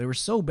terrible. They were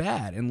so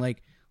bad. And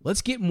like,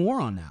 let's get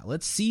more on that.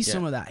 Let's see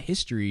some of that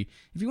history.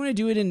 If you want to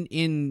do it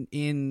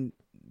in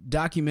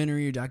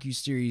documentary or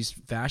docuseries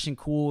fashion,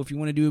 cool. If you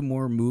want to do it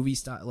more movie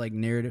style, like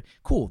narrative,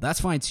 cool. That's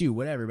fine too.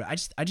 Whatever.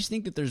 But I just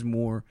think that there's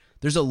more.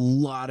 There's a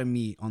lot of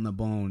meat on the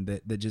bone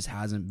that just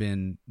hasn't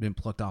been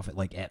plucked off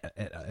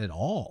at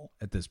all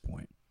at this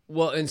point.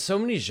 Well, and so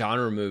many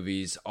genre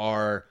movies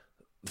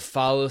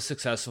follow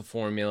successful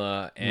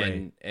formula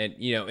and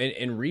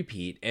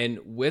repeat. And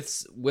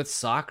with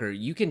soccer,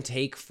 you can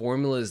take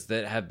formulas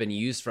that have been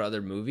used for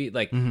other movies,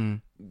 like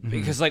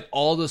because like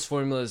all those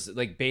formulas,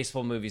 like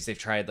baseball movies, they've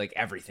tried like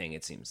everything,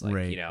 it seems like,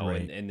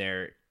 and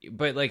they're,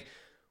 but like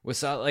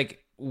with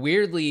like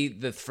weirdly,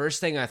 the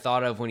first thing I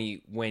thought of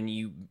when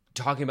you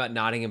talking about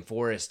Nottingham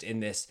Forest in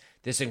this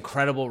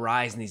incredible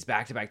rise in these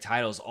back-to-back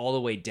titles all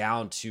the way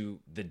down to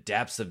the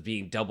depths of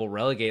being double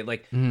relegated,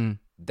 like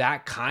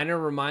that kind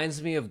of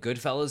reminds me of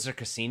Goodfellas or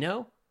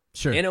Casino.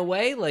 Sure. In a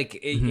way, like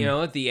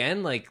at the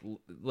end, like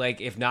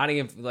if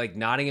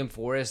Nottingham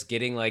Forest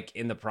getting like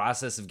in the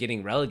process of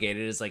getting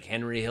relegated is like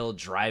Henry Hill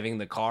driving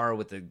the car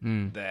with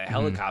the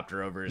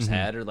helicopter over his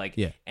head, or like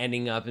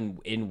ending up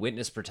in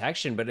witness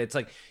protection. But it's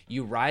like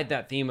you ride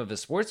that theme of a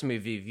sports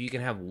movie. If you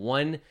can have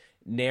one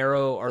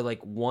narrow or like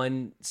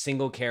one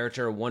single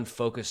character or one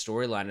focused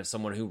storyline of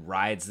someone who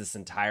rides this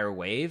entire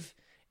wave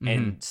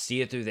and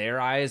see it through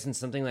their eyes and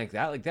something like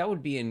that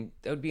would be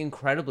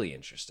incredibly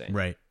interesting.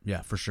 Right.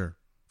 Yeah, for sure.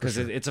 Because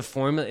it's a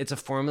formula. It's a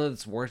formula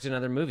that's worked in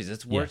other movies.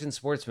 It's worked in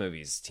sports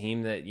movies.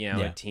 Team that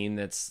a team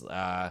that's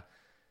like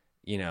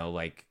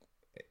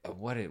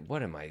what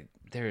am I?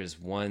 There is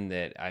one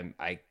that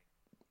I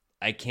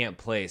can't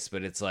place,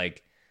 but it's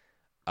like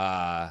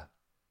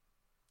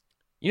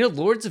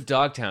Lords of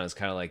Dogtown is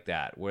kind of like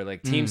that, where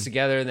like teams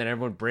together and then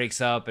everyone breaks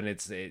up, and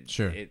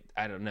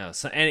I don't know.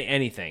 So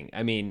anything.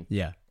 I mean,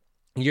 yeah.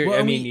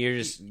 You're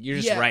just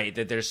right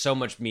that there's so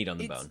much meat on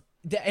the bone.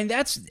 And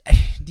that's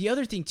the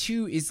other thing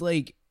too, is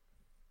like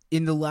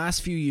in the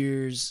last few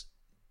years,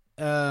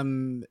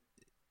 soccer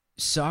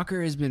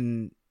has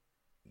been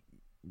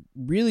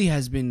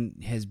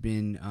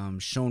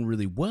shown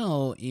really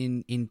well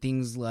in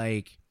things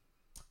like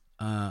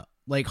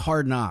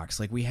Hard Knocks.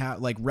 Like we have,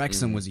 like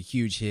Wrexham was a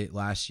huge hit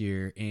last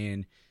year,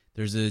 and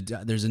there's a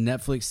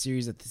Netflix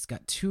series that's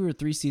got 2 or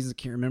 3 seasons,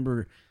 I can't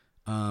remember,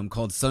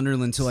 called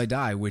Sunderland Till I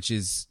Die, which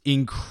is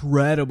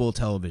incredible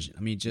television.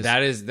 I mean, just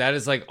that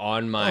is like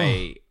on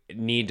my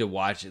need to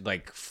watch it,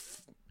 like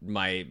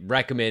my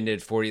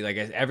recommended 40. Like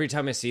every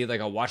time I see it,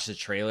 like I'll watch the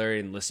trailer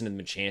and listen to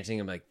them chanting.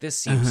 I'm like, this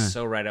seems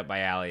so right up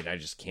my alley, and I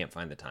just can't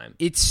find the time.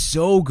 It's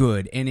so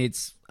good, and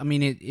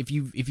if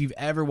you've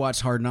ever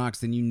watched Hard Knocks,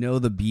 then you know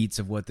the beats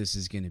of what this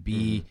is going to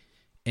be.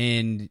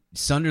 And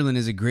Sunderland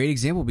is a great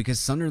example because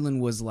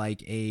Sunderland was like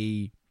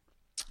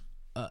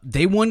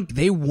they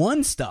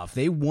won stuff.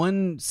 They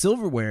won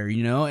silverware,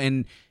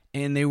 and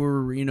they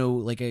were,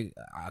 like a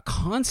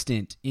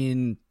constant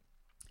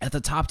at the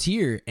top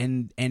tier.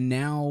 And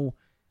now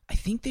I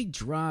think they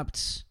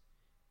dropped,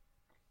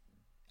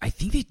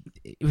 it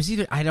was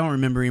either, I don't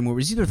remember anymore. It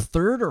was either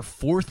third or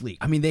fourth league.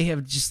 I mean, they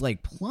have just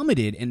like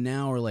plummeted and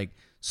now are like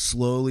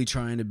slowly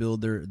trying to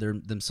build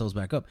themselves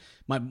back up.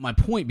 My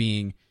point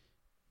being,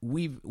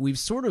 we've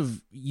sort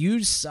of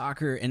used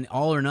soccer, and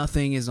All or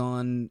Nothing is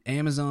on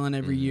Amazon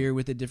every year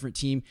with a different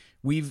team.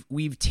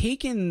 We've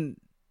taken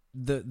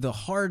the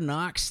Hard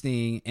Knocks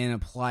thing and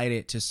applied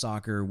it to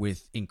soccer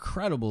with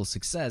incredible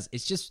success.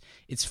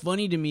 It's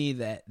funny to me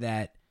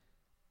that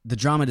the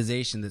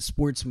dramatization, that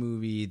sports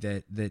movie,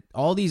 that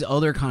all these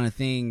other kind of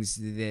things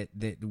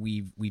that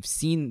we've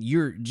seen.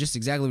 You're just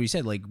exactly what you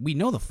said. Like, we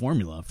know the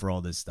formula for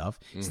all this stuff.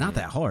 It's not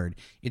that hard.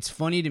 It's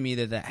funny to me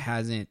that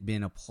hasn't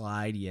been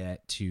applied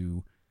yet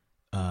to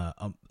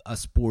a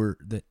sport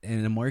that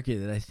in a market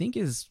that I think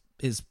is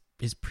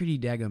pretty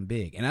daggum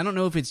big. And I don't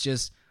know if it's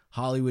just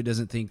Hollywood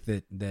doesn't think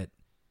that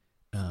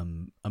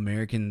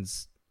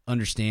Americans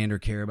understand or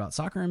care about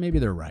soccer, and maybe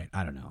they're right.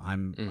 I don't know.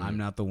 I'm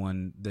not the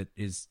one that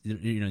is,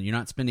 you're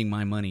not spending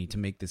my money to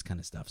make this kind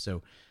of stuff.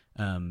 So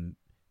and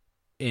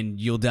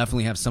you'll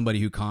definitely have somebody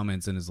who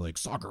comments and is like,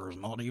 soccer is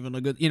not even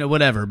a good,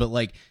 whatever. But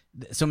like,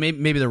 so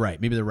maybe they're right.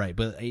 Maybe they're right.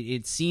 But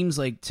it seems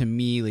like, to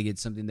me, like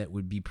it's something that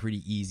would be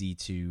pretty easy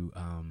to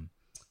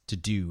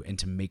do and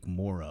to make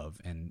more of.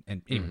 And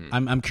anyway,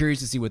 I'm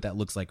curious to see what that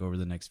looks like over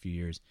the next few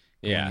years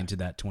going into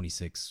that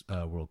 26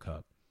 World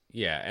Cup.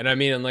 Yeah, and I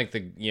mean, in like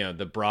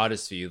the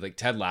broadest view, like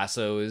Ted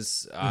Lasso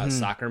is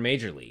soccer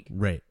major league,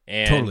 right?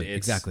 And totally,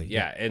 exactly.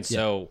 Yeah, and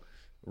so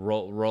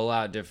roll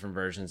out different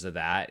versions of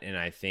that, and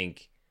I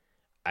think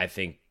at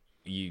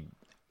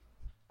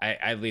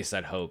least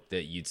I'd hope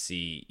that you'd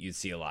see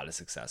a lot of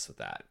success with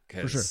that,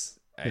 because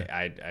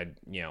I'd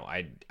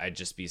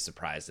just be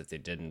surprised if they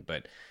didn't.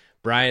 But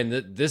Brian,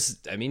 let's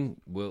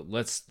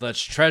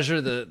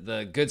treasure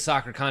the good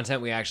soccer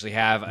content we actually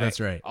have.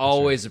 That's right.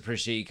 Always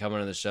appreciate you coming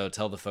on the show.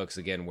 Tell the folks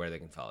again where they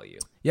can follow you.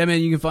 Yeah,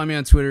 man, you can find me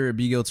on Twitter at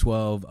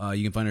bgill12.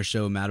 You can find our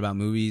show Mad About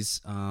Movies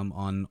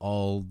on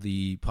all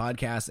the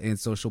podcasts and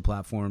social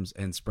platforms,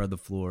 and Spread the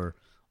Floor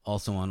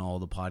also on all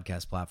the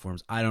podcast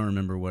platforms. I don't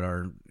remember what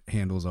our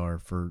handles are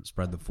for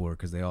Spread the Floor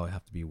because they all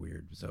have to be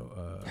weird.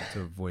 So to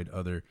avoid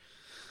other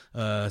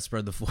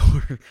Spread the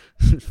Floor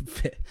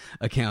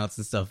accounts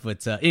and stuff.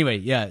 But anyway,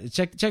 yeah,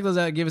 check those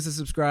out. Give us a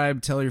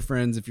subscribe. Tell your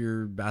friends if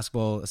you're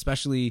basketball,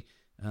 especially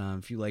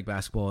if you like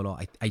basketball at all.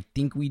 I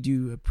think we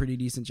do a pretty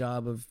decent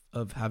job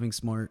of having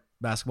smart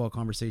basketball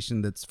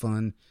conversation that's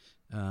fun,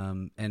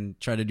 and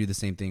try to do the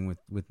same thing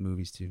with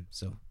movies too.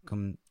 So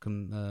come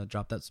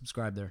drop that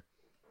subscribe there.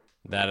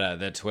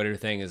 That Twitter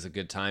thing is a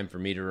good time for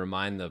me to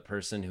remind the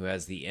person who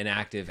has the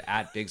inactive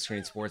at Big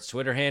Screen Sports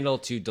Twitter handle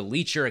to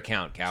delete your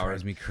account, coward.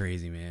 Drives me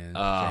crazy, man. Oh,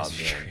 man.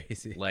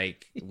 Crazy.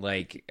 Like,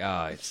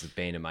 it's the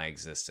bane of my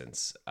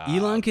existence.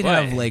 Elon could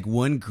have like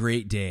one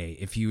great day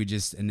if he would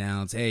just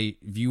announce, hey,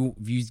 if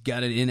you've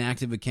got an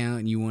inactive account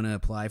and you want to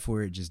apply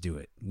for it, just do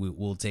it.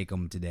 We'll take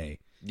them today.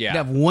 Yeah. You'd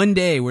have one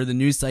day where the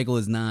news cycle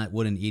is not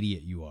what an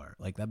idiot you are.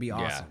 Like, that'd be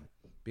awesome.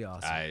 Yeah. Be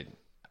awesome.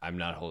 I'm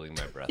not holding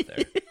my breath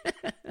there.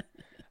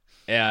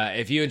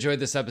 If you enjoyed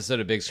this episode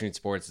of Big Screen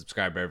Sports,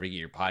 subscribe wherever you get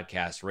your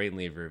podcast. Rate and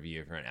leave a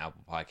review if you're on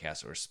Apple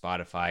Podcasts or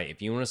Spotify.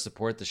 If you want to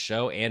support the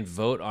show and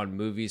vote on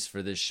movies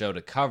for this show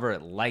to cover,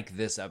 like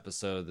this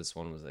episode, this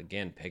one was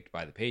again picked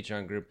by the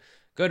Patreon group.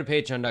 Go to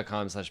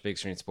patreon.com/Big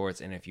Screen Sports.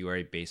 And if you are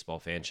a baseball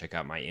fan, check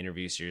out my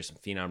interview series from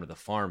Phenom to the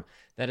Farm.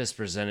 That is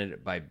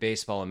presented by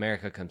Baseball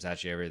America. Comes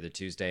at you every other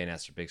Tuesday. And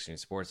as for Big Screen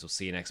Sports, we'll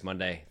see you next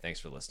Monday. Thanks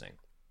for listening.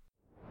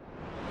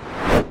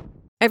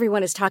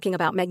 Everyone is talking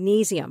about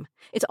magnesium.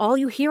 It's all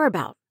you hear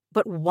about.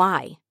 But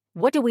why?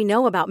 What do we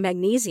know about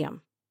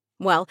magnesium?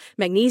 Well,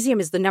 magnesium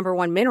is the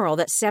 #1 mineral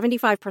that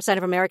 75%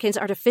 of Americans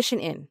are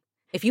deficient in.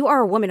 If you are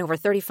a woman over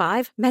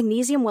 35,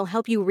 magnesium will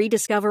help you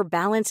rediscover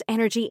balance,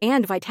 energy,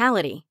 and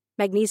vitality.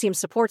 Magnesium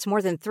supports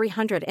more than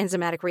 300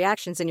 enzymatic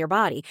reactions in your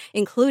body,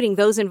 including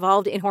those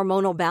involved in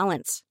hormonal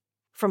balance.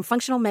 From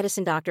functional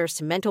medicine doctors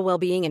to mental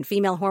well-being and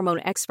female hormone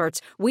experts,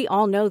 we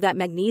all know that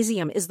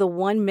magnesium is the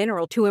one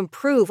mineral to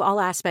improve all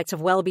aspects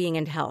of well-being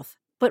and health.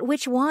 But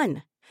which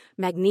one?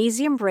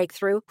 Magnesium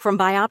Breakthrough from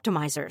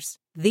Bioptimizers,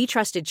 the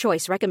trusted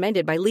choice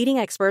recommended by leading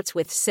experts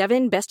with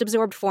 7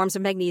 best-absorbed forms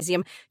of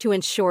magnesium to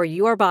ensure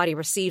your body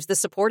receives the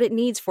support it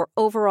needs for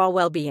overall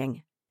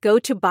well-being. Go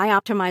to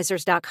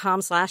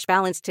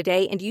bioptimizers.com/balance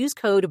today and use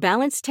code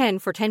BALANCE10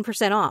 for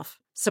 10% off.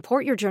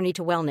 Support your journey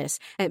to wellness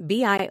at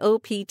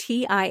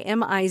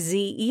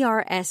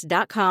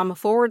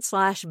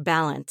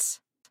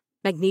BIOPTIMIZERS.com/balance.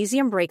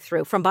 Magnesium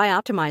Breakthrough from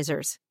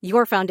Bioptimizers,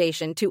 your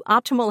foundation to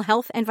optimal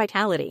health and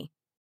vitality.